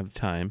 Don't have the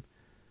time.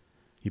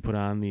 You put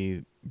on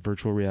the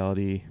virtual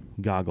reality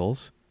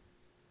goggles,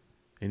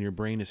 and your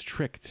brain is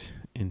tricked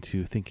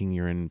into thinking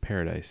you're in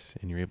paradise,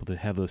 and you're able to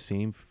have those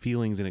same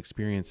feelings and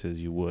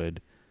experiences you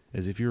would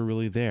as if you were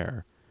really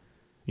there.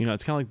 You know,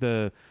 it's kind of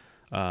like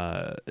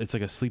it's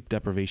like a sleep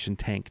deprivation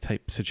tank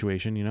type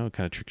situation, you know, it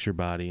kind of tricks your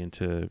body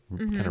into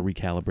kind of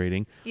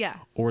recalibrating. Yeah.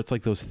 Or it's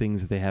like those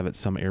things that they have at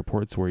some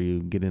airports where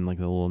you get in like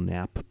a little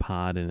nap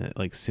pod and it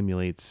like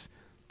simulates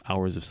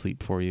hours of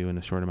sleep for you in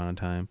a short amount of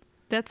time.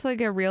 That's like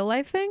a real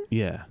life thing?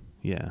 Yeah.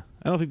 Yeah.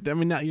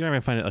 You're not going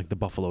to find it like the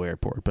Buffalo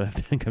airport, but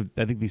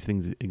I think these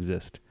things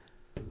exist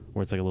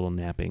where it's like a little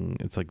napping.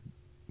 It's like,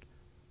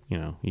 you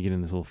know, you get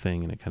in this little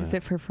thing and it kind of... Is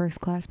it for first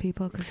class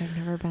people? Because I've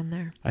never been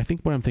there. I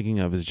think what I'm thinking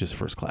of is just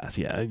first class.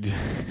 Yeah.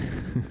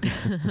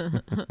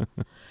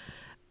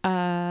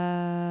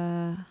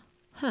 Huh.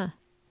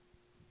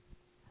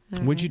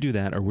 Would you do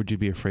that, or would you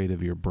be afraid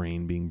of your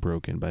brain being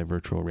broken by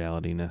virtual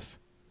reality-ness?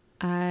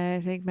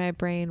 I think my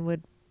brain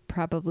would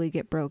probably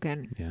get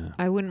broken. Yeah.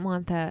 I wouldn't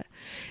want that.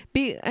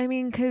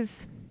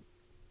 Because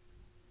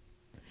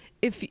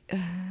if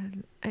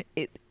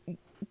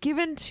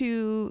given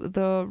to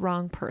the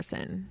wrong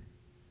person,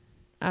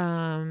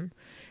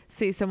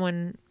 say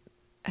someone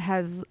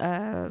has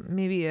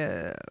maybe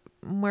a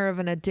more of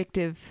an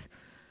addictive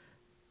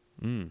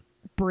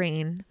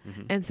brain,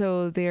 and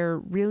so they're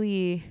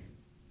really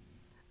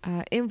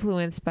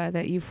influenced by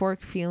that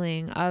euphoric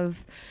feeling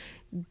of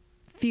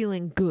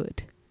feeling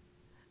good.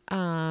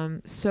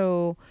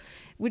 So,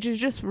 which is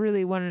just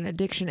really what an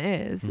addiction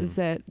is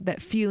that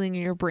feeling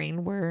in your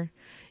brain where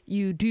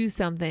you do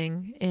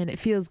something and it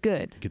feels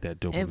good. Get that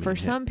dopamine. And for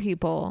some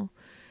people,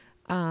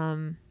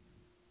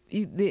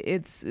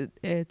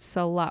 it's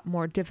a lot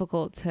more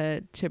difficult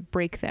to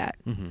break that.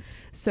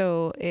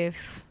 So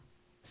if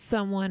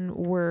someone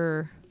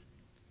were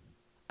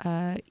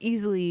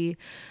easily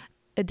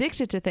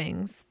addicted to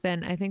things,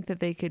 then I think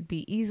that they could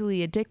be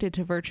easily addicted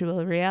to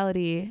virtual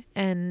reality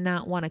and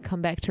not want to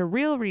come back to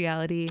real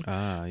reality,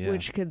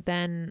 which could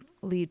then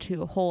lead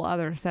to a whole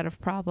other set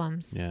of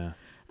problems. Yeah.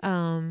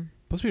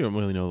 Plus, we don't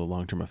really know the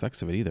long-term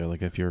effects of it either.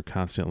 Like, if you're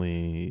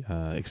constantly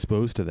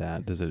exposed to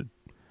that,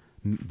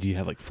 do you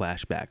have like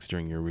flashbacks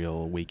during your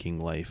real waking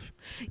life?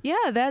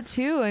 Yeah, that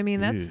too. I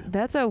mean,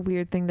 that's a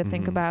weird thing to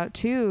think about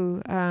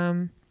too.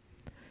 Because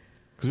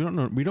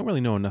we don't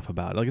really know enough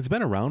about it. Like, it's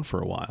been around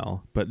for a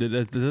while, but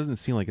it doesn't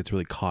seem like it's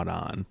really caught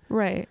on.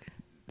 Right.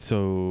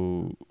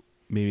 So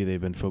maybe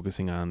they've been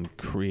focusing on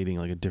creating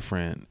like a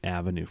different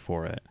avenue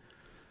for it.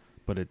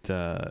 But it,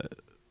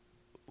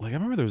 like, I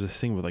remember there was this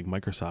thing with like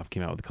Microsoft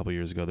came out with a couple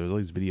years ago. There was all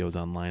these videos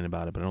online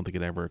about it, but I don't think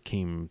it ever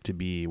came to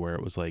be, where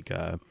it was like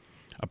a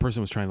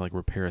person was trying to like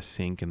repair a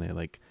sink, and they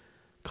like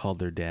called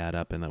their dad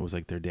up, and that was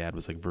like their dad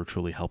was like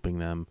virtually helping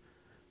them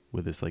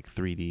with this like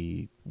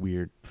 3D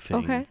weird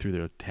thing through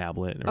their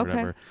tablet or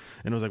whatever.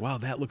 And it was like, wow,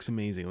 that looks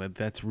amazing.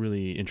 That's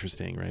really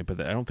interesting. Right.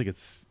 But I don't think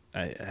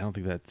I don't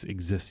think that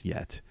exists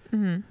yet.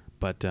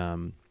 But,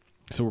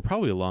 so we're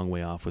probably a long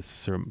way off with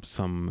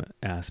some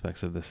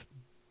aspects of this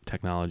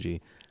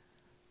technology.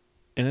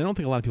 And I don't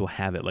think a lot of people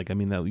have it. Like, I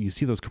mean, you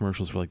see those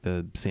commercials for like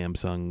the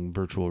Samsung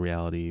virtual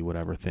reality,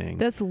 whatever thing.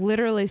 That's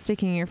literally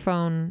sticking your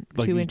phone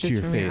like 2 inches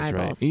from your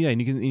eyeballs. Right? Yeah.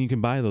 And you can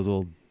buy those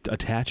little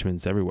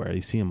attachments everywhere.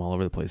 You see them all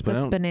over the place, but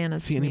that's I don't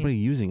bananas see anybody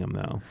using them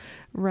though.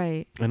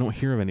 Right. I don't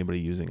hear of anybody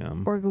using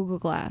them. Or Google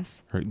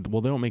Glass. Well,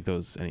 they don't make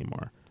those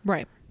anymore.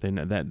 Right. They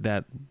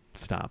that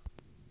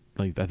stopped.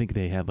 Like, I think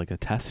they had like a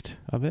test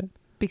of it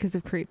because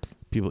of creeps.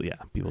 People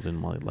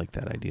didn't really like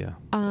that idea.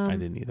 I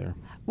didn't either.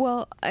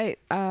 Well, I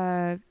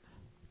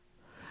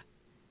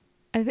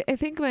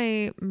think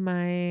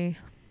my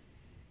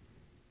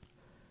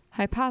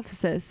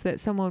hypothesis that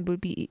someone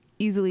would be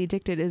easily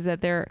addicted is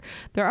that there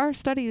are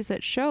studies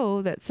that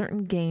show that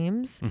certain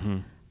games,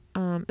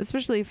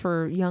 especially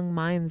for young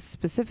minds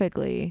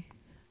specifically,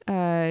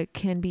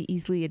 can be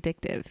easily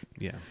addictive.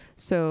 Yeah.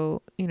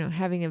 So, you know,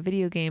 having a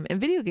video game, and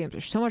video games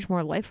are so much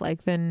more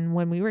lifelike than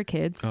when we were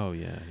kids. Oh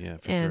yeah,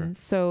 for and sure.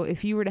 So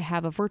if you were to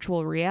have a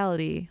virtual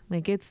reality,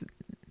 like, it's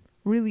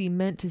really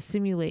meant to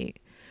simulate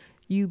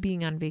you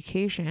being on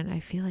vacation, I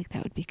feel like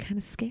that would be kind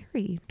of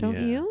scary,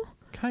 don't you?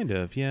 Kind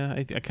of, yeah.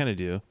 I kind of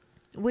do.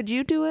 Would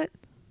you do it?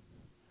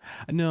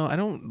 No, I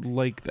don't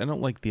like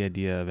the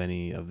idea of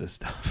any of this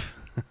stuff.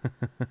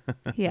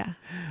 Yeah.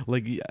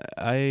 Like,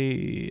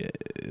 I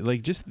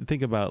like, just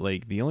think about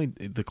like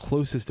the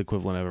closest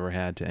equivalent I've ever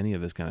had to any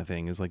of this kind of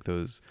thing is like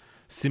those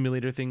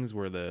simulator things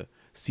where the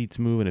seats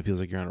move and it feels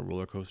like you're on a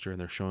roller coaster, and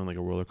they're showing like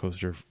a roller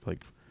coaster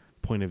like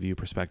point of view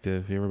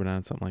perspective. Have you ever been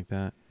on something like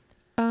that?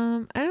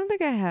 I don't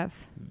think I have.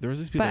 There was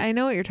this, but I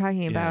know what you're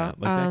talking about.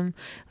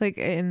 Like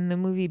in the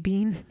movie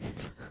Bean.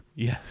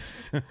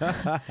 Yes.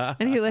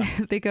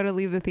 And they go to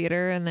leave the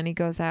theater, and then he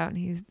goes out and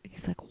he's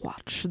like,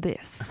 watch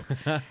this.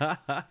 And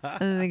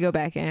then they go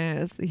back in,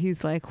 and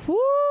he's like, whoo.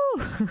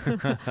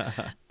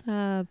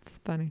 That's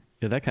funny.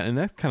 Yeah, that kind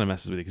of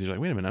messes with you, because you're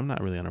like, wait a minute, I'm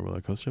not really on a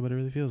roller coaster, but it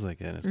really feels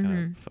like it. And it's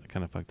kind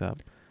of fucked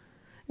up.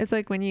 It's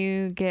like when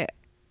you get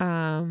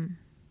out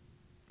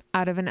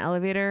of an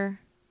elevator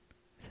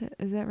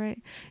Is that right?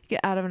 You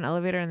get out of an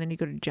elevator and then you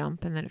go to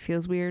jump and then it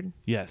feels weird.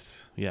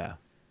 Yes. Yeah.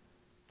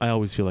 I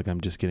always feel like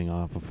I'm just getting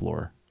off a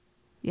floor.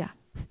 Yeah.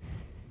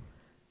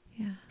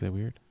 Yeah. Is that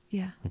weird?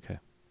 Yeah. Okay.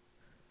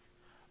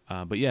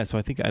 But yeah, so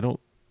I think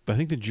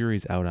the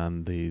jury's out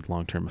on the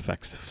long-term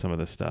effects of some of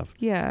this stuff.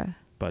 Yeah.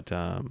 But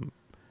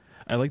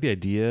I like the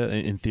idea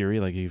in theory,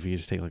 like if you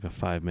just take like a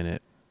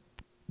 5-minute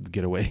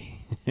getaway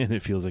and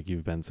it feels like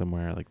you've been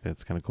somewhere, like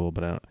that's kind of cool.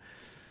 But I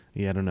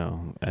don't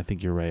know. I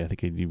think you're right. I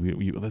think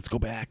you let's go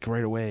back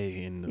right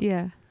away. And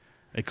Yeah.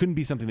 it couldn't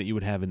be something that you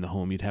would have in the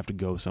home. You'd have to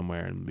go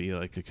somewhere and be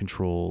like a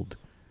controlled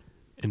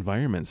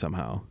environment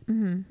somehow.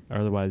 Mm-hmm.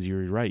 Otherwise,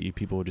 you're right.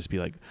 People would just be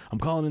like, I'm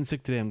calling in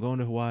sick today. I'm going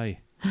to Hawaii.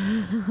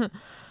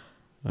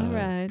 All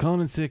right.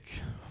 Calling in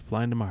sick,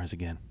 flying to Mars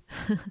again.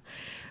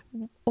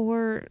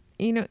 Or,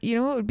 you know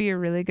what would be a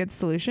really good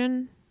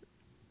solution?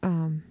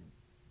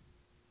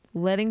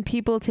 Letting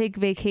people take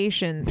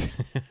vacations.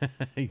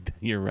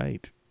 You're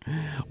right.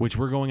 Which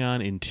we're going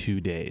on in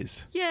 2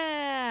 days.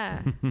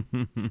 Yeah.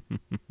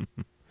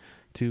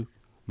 2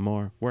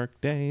 more work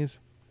days.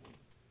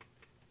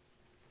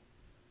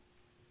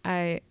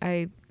 I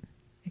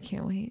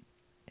can't wait.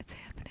 It's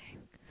happening.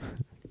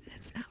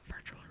 It's not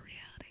virtual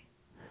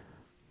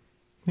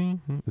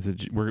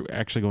reality. We're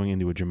actually going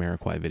into a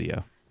Jamiroquai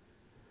video.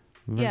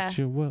 Yeah.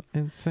 Virtual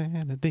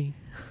insanity.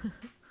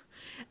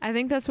 I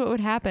think that's what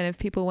would happen if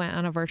people went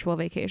on a virtual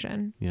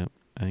vacation. Yep,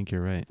 I think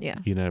you're right. Yeah.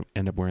 You'd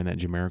end up wearing that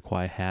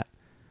Jamiroquai hat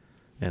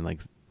and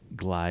like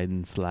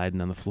gliding,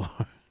 sliding on the floor.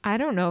 I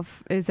don't know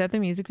is that the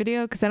music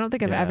video? Because I don't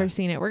think I've Yeah. ever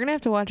seen it. We're gonna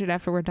have to watch it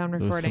after we're done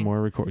There's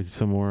recording.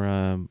 some more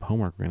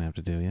homework we're gonna have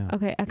to do. Yeah.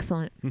 Okay,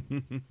 excellent.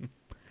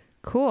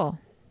 Cool.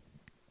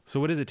 So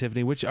what is it,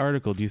 Tiffany? Which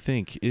article do you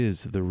think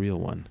is the real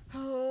one?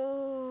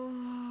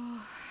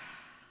 Oh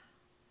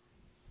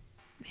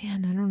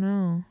man, I don't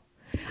know.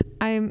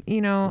 I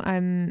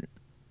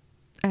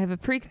have a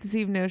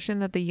preconceived notion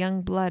that the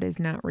young blood is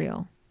not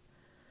real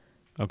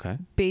Okay.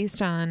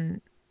 based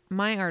on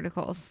my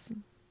articles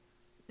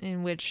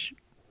in which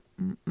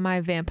my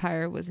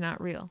vampire was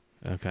not real.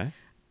 Okay.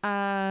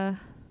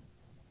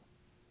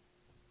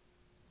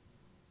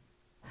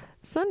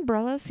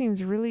 Sunbrella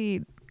seems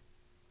really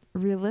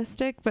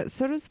realistic, but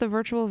so does the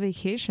virtual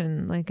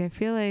vacation. Like, I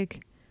feel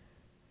like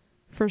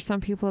for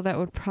some people that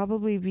would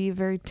probably be a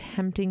very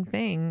tempting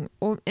thing,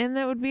 and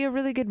that would be a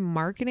really good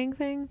marketing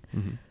thing.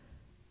 Mm-hmm.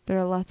 There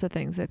are lots of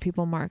things that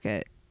people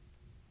market.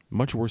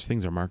 Much worse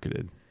things are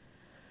marketed.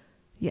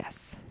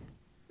 Yes.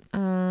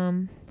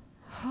 All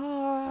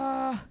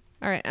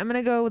right, I'm going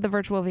to go with the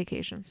virtual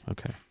vacations.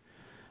 Okay.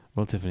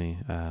 Well, Tiffany,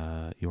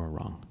 you are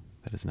wrong.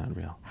 That is not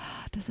real.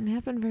 It doesn't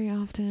happen very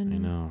often. I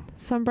know.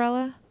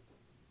 Sunbrella?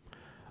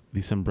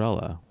 The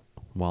Sunbrella,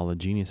 while a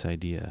genius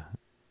idea,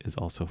 is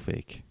also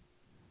fake.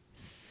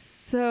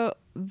 So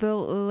the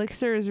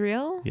elixir is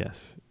real?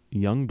 Yes.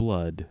 Young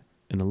blood,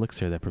 an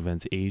elixir that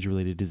prevents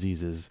age-related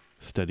diseases,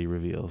 study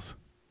reveals.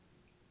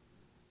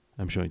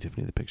 I'm showing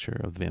Tiffany the picture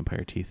of the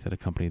vampire teeth that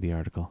accompany the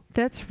article.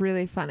 That's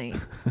really funny.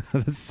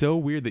 That's so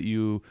weird that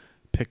you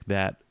picked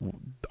that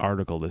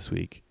article this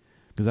week.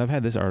 Because I've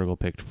had this article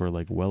picked for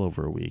like well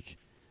over a week.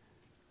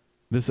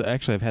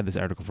 I've had this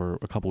article for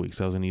a couple weeks.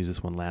 So I was going to use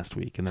this one last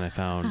week. And then I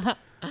found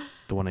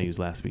the one I used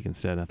last week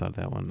instead. I thought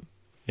that one,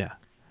 yeah.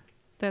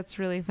 That's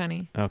really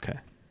funny. Okay.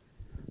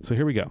 So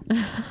here we go.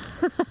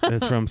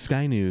 It's from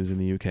Sky News in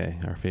the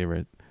UK, our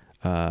favorite.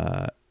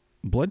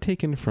 Blood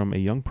taken from a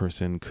young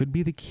person could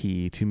be the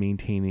key to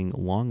maintaining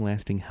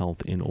long-lasting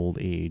health in old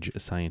age,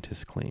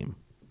 scientists claim.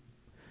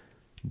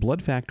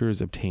 Blood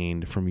factors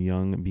obtained from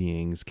young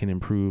beings can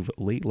improve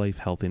late-life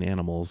health in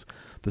animals,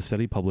 the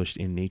study published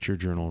in Nature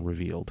Journal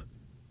revealed.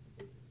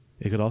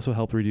 It could also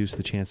help reduce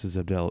the chances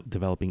of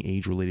developing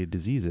age-related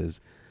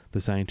diseases,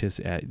 the scientists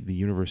at the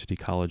University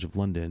College of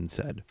London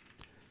said.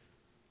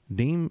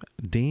 Dame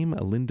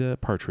Linda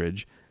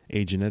Partridge,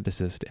 a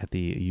geneticist at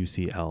the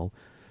UCL,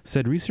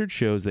 said research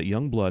shows that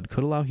young blood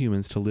could allow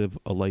humans to live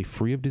a life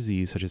free of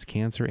disease such as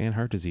cancer and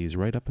heart disease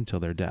right up until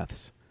their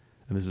deaths.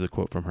 And this is a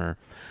quote from her.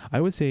 I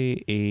would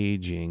say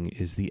aging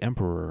is the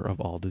emperor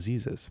of all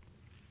diseases.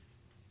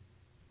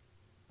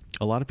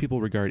 A lot of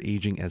people regard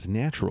aging as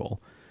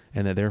natural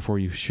and that therefore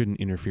you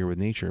shouldn't interfere with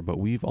nature, but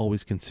we've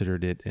always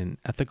considered it an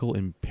ethical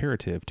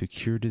imperative to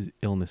cure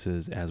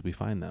illnesses as we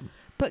find them.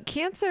 But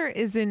cancer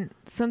isn't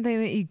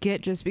something that you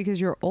get just because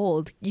you're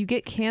old. You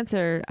get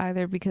cancer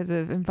either because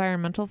of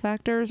environmental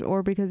factors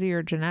or because of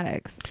your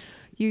genetics.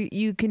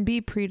 You can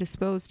be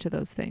predisposed to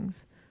those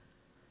things.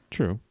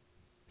 True.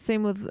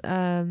 Same with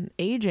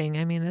aging.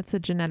 I mean, that's a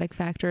genetic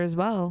factor as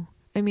well.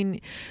 I mean,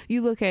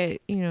 you look at,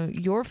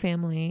 your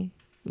family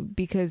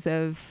because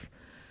of,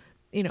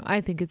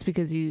 I think it's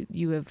because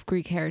you have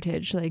Greek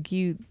heritage. Like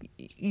you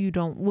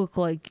don't look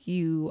like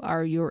you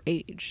are your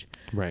age.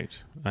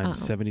 Right. I'm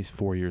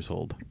 74 years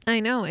old. I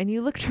know. And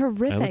you look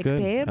terrific, I look good.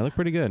 babe. I look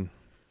pretty good.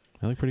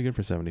 I look pretty good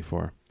for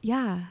 74.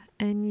 Yeah.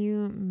 And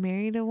you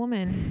married a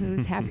woman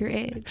who's half your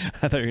age.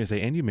 I thought you were going to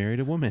say, and you married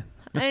a woman.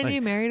 And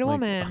you married a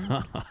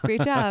woman.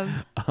 Great job.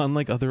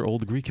 Unlike other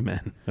old Greek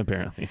men,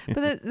 apparently.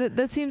 But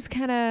that seems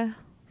kind of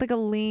like a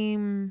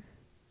lame.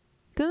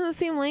 Doesn't it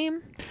seem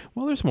lame?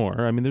 Well, there's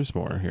more. I mean, there's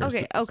more here.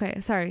 Okay.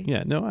 Sorry.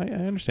 Yeah, no, I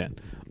understand.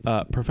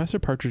 Professor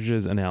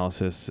Partridge's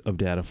analysis of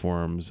data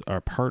forms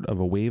are part of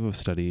a wave of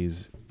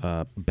studies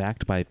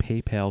backed by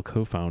PayPal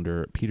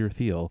co-founder Peter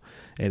Thiel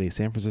at a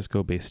San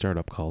Francisco-based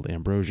startup called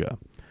Ambrosia.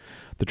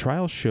 The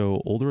trials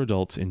show older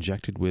adults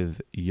injected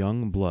with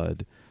young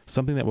blood,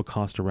 something that would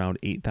cost around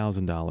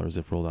 $8,000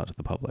 if rolled out to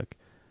the public.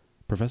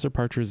 Professor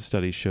Partridge's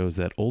study shows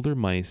that older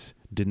mice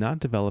did not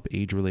develop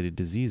age-related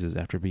diseases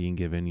after being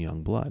given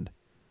young blood.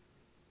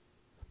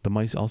 The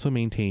mice also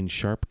maintained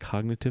sharp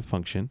cognitive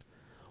function,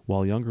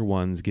 while younger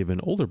ones given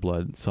older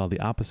blood saw the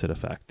opposite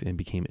effect and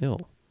became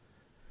ill.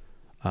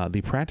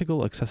 The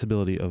practical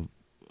accessibility of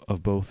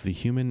both the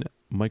human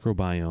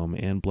microbiome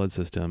and blood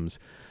systems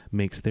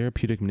makes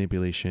therapeutic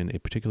manipulation a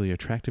particularly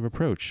attractive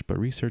approach, but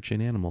research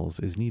in animals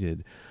is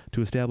needed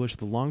to establish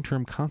the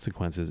long-term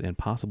consequences and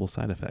possible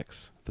side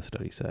effects, the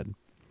study said.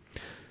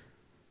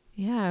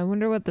 Yeah, I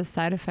wonder what the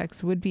side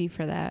effects would be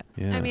for that.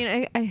 Yeah. I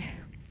mean,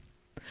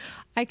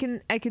 I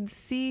can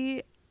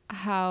see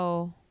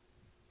how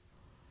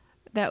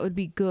that would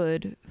be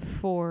good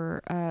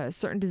for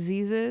certain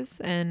diseases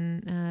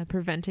and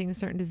preventing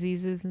certain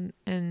diseases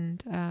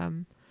and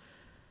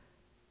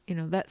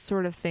that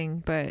sort of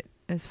thing. But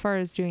as far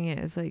as doing it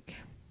as like,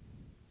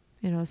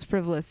 as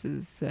frivolous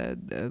as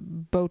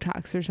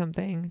Botox or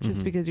something,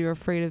 just because you're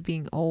afraid of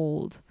being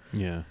old.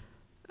 Yeah.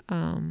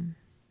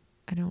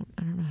 I don't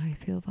know how I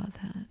feel about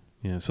that.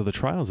 Yeah, so the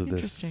trials of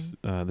this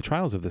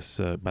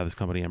by this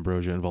company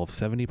Ambrosia involve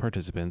 70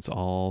 participants,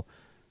 all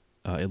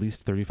at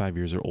least 35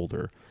 years or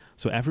older.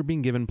 So after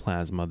being given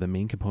plasma, the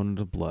main component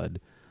of blood,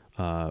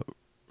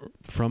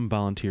 from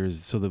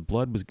volunteers, so the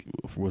blood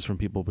was from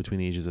people between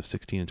the ages of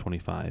 16 and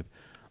 25.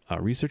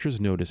 Researchers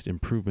noticed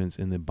improvements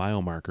in the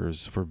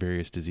biomarkers for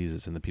various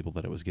diseases in the people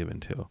that it was given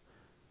to.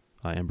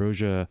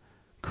 Ambrosia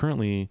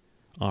currently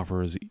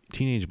offers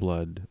teenage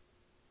blood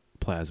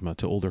plasma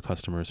to older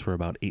customers for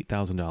about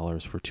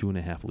 $8,000 for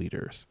 2.5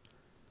 liters.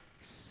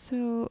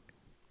 So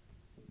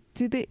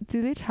do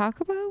they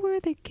talk about where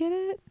they get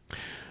it?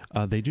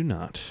 They do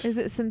not. Is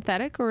it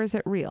synthetic or is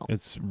it real?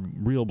 It's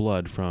real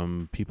blood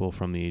from people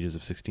from the ages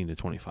of 16 to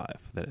 25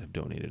 that have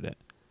donated it.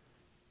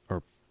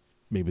 Or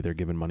maybe they're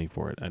given money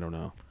for it. I don't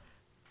know.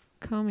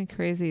 Call me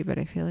crazy, but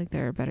I feel like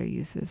there are better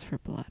uses for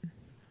blood.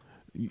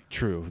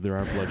 True. There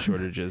are blood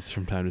shortages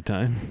from time to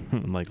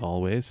time, like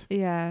always.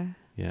 Yeah.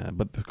 Yeah,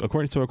 but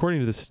according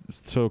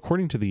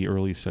to the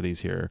early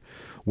studies here,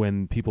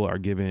 when people are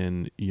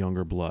given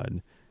younger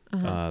blood,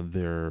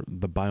 the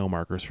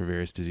biomarkers for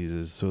various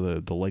diseases, so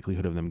the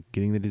likelihood of them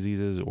getting the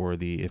diseases, or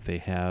if they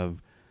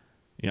have,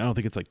 I don't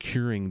think it's like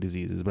curing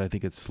diseases, but I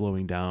think it's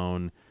slowing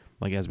down.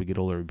 Like as we get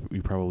older,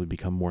 we probably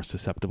become more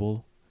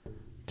susceptible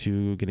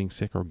to getting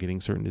sick or getting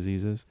certain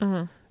diseases,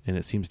 and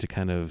it seems to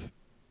kind of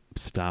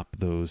stop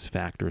those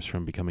factors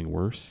from becoming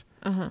worse.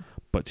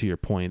 But to your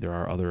point, there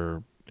are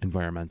other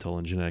environmental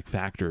and genetic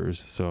factors,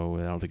 so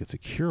I don't think it's a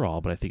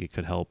cure-all, but I think it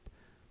could help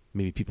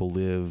maybe people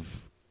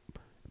live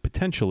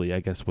potentially. I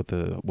guess what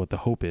the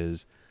hope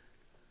is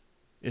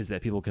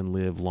that people can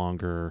live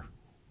longer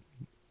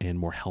and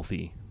more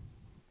healthy,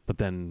 but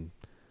then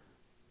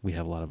we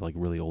have a lot of like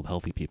really old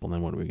healthy people, and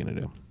then what are we going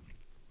to do?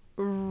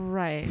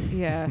 Right.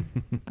 Yeah.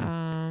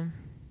 I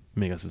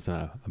guess it's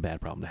not a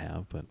bad problem to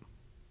have, but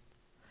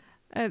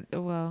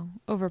well,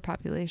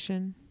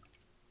 overpopulation.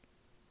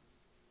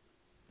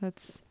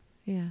 That's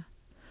yeah.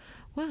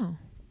 Wow.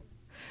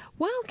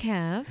 Well,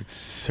 Cav. it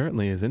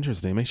certainly is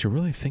interesting. It makes you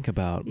really think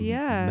about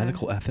Yeah.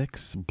 medical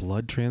ethics,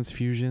 blood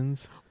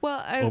transfusions,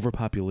 Well,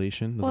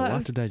 overpopulation. There's a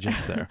lot to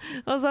digest there.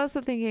 I was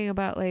also thinking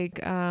about like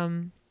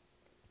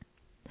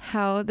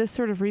how this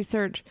sort of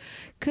research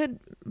could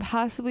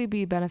possibly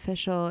be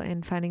beneficial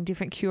in finding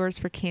different cures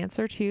for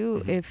cancer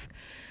too. If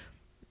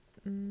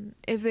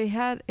they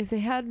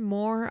had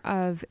more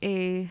of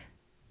a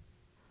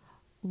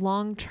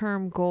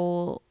long-term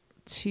goal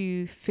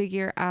to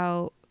figure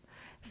out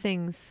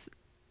things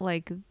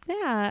like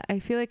that, I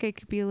feel like I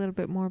could be a little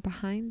bit more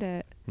behind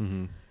it.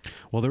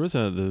 Well, there's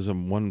a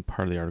one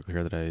part of the article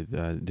here that I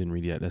didn't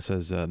read yet. It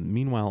says,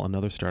 meanwhile,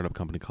 another startup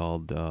company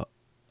called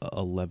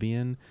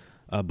Alevion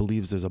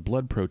believes there's a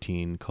blood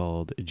protein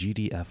called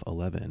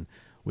GDF11,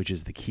 which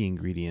is the key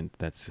ingredient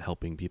that's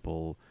helping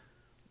people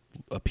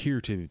appear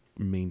to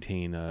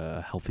maintain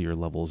healthier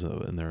levels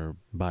in their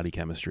body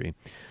chemistry.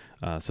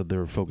 So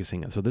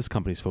this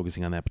company's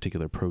focusing on that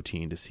particular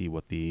protein to see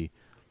what the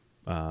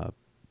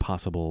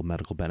possible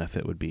medical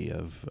benefit would be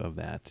of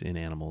that in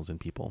animals and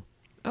people.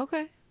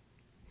 Okay.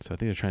 So I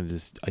think they're trying to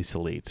just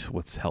isolate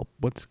what's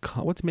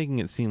making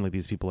it seem like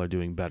these people are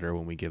doing better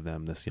when we give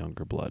them this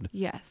younger blood.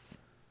 Yes.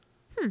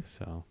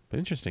 So, but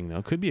interesting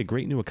though. Could be a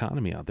great new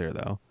economy out there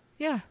though.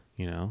 Yeah.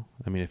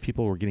 I mean, if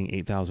people were getting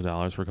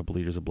 $8,000 for a couple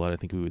liters of blood, I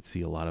think we would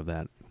see a lot of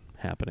that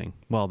happening.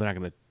 Well, they're not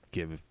going to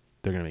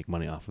they're going to make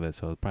money off of it.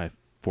 So probably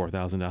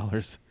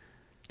 $4,000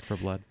 for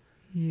blood.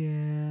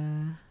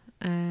 Yeah.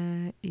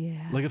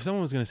 Yeah. Like if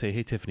someone was going to say,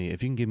 "Hey Tiffany,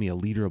 if you can give me a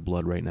liter of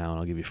blood right now, and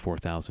I'll give you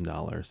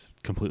 $4,000,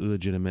 completely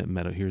legitimate.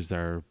 Here's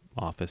our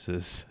office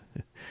is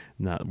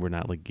we're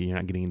not like, you're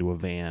not getting into a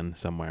van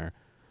somewhere,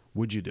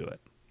 would you do it?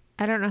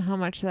 I don't know how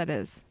much that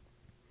is.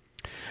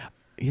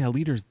 Yeah,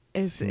 leaders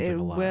Is seems it like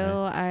a lot,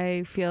 will right?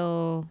 I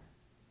feel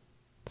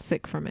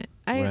sick from it?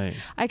 Right.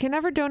 I can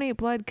never donate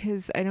blood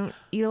because I don't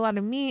eat a lot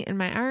of meat and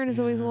my iron is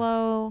always Yeah,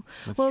 low.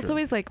 that's Well, it's true.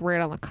 always like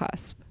right on the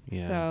cusp.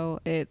 Yeah. So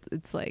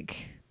it's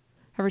like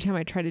every time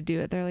I try to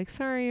do it, they're like,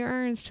 "Sorry, your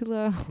iron's too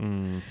low."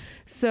 Mm.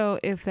 So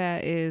if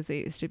that is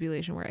a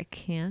stipulation where I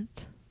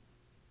can't,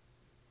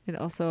 and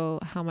also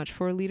how much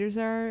 4 liters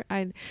are,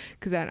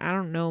 because I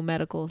don't know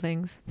medical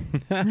things.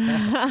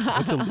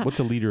 What's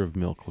a liter of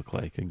milk look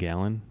like? A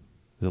gallon?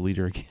 Is a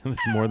liter a gallon?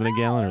 It's more than a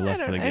gallon or less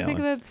than a gallon?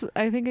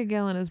 I think a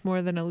gallon is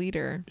more than a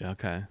liter.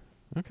 Okay.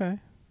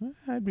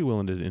 I'd be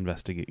willing to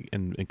investigate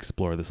and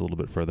explore this a little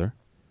bit further.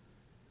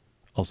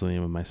 Also the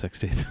name of my sex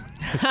tape.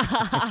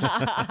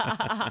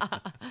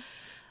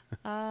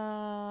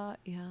 Yeah.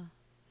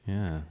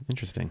 Yeah,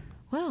 interesting.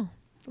 Well,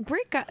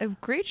 great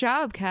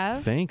job, Kev.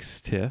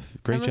 Thanks, Tiff.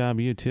 Great almost- job,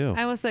 you too.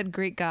 I almost said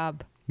great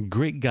gob.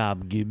 Great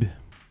gob, Gib.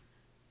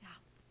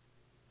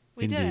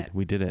 We Indeed, did it.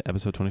 we did it.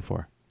 Episode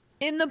 24.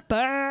 In the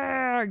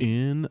bag.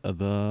 In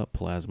the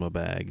plasma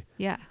bag.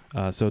 Yeah.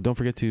 So don't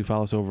forget to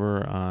follow us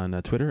over on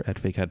Twitter at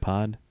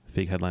FakeHeadPod,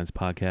 Fake Headlines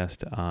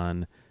Podcast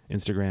on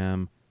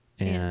Instagram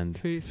and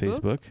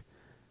Facebook.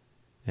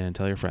 And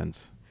tell your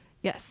friends.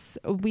 Yes.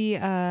 We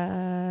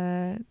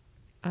love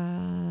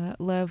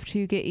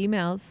to get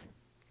emails.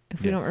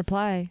 If we don't Yes.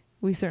 reply,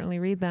 we certainly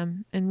read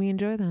them and we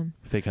enjoy them.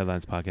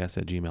 FakeHeadlinespodcast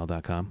at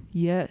gmail.com.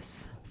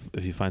 Yes.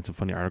 If you find some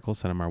funny articles,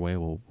 send them our way.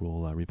 We'll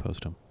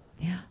repost them.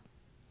 Yeah.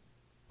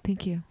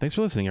 Thank you. Thanks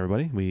for listening,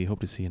 everybody. We hope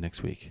to see you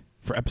next week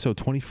for episode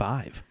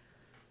 25.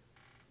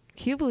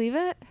 Can you believe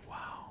it?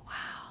 Wow.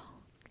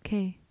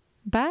 Okay.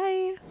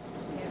 Bye.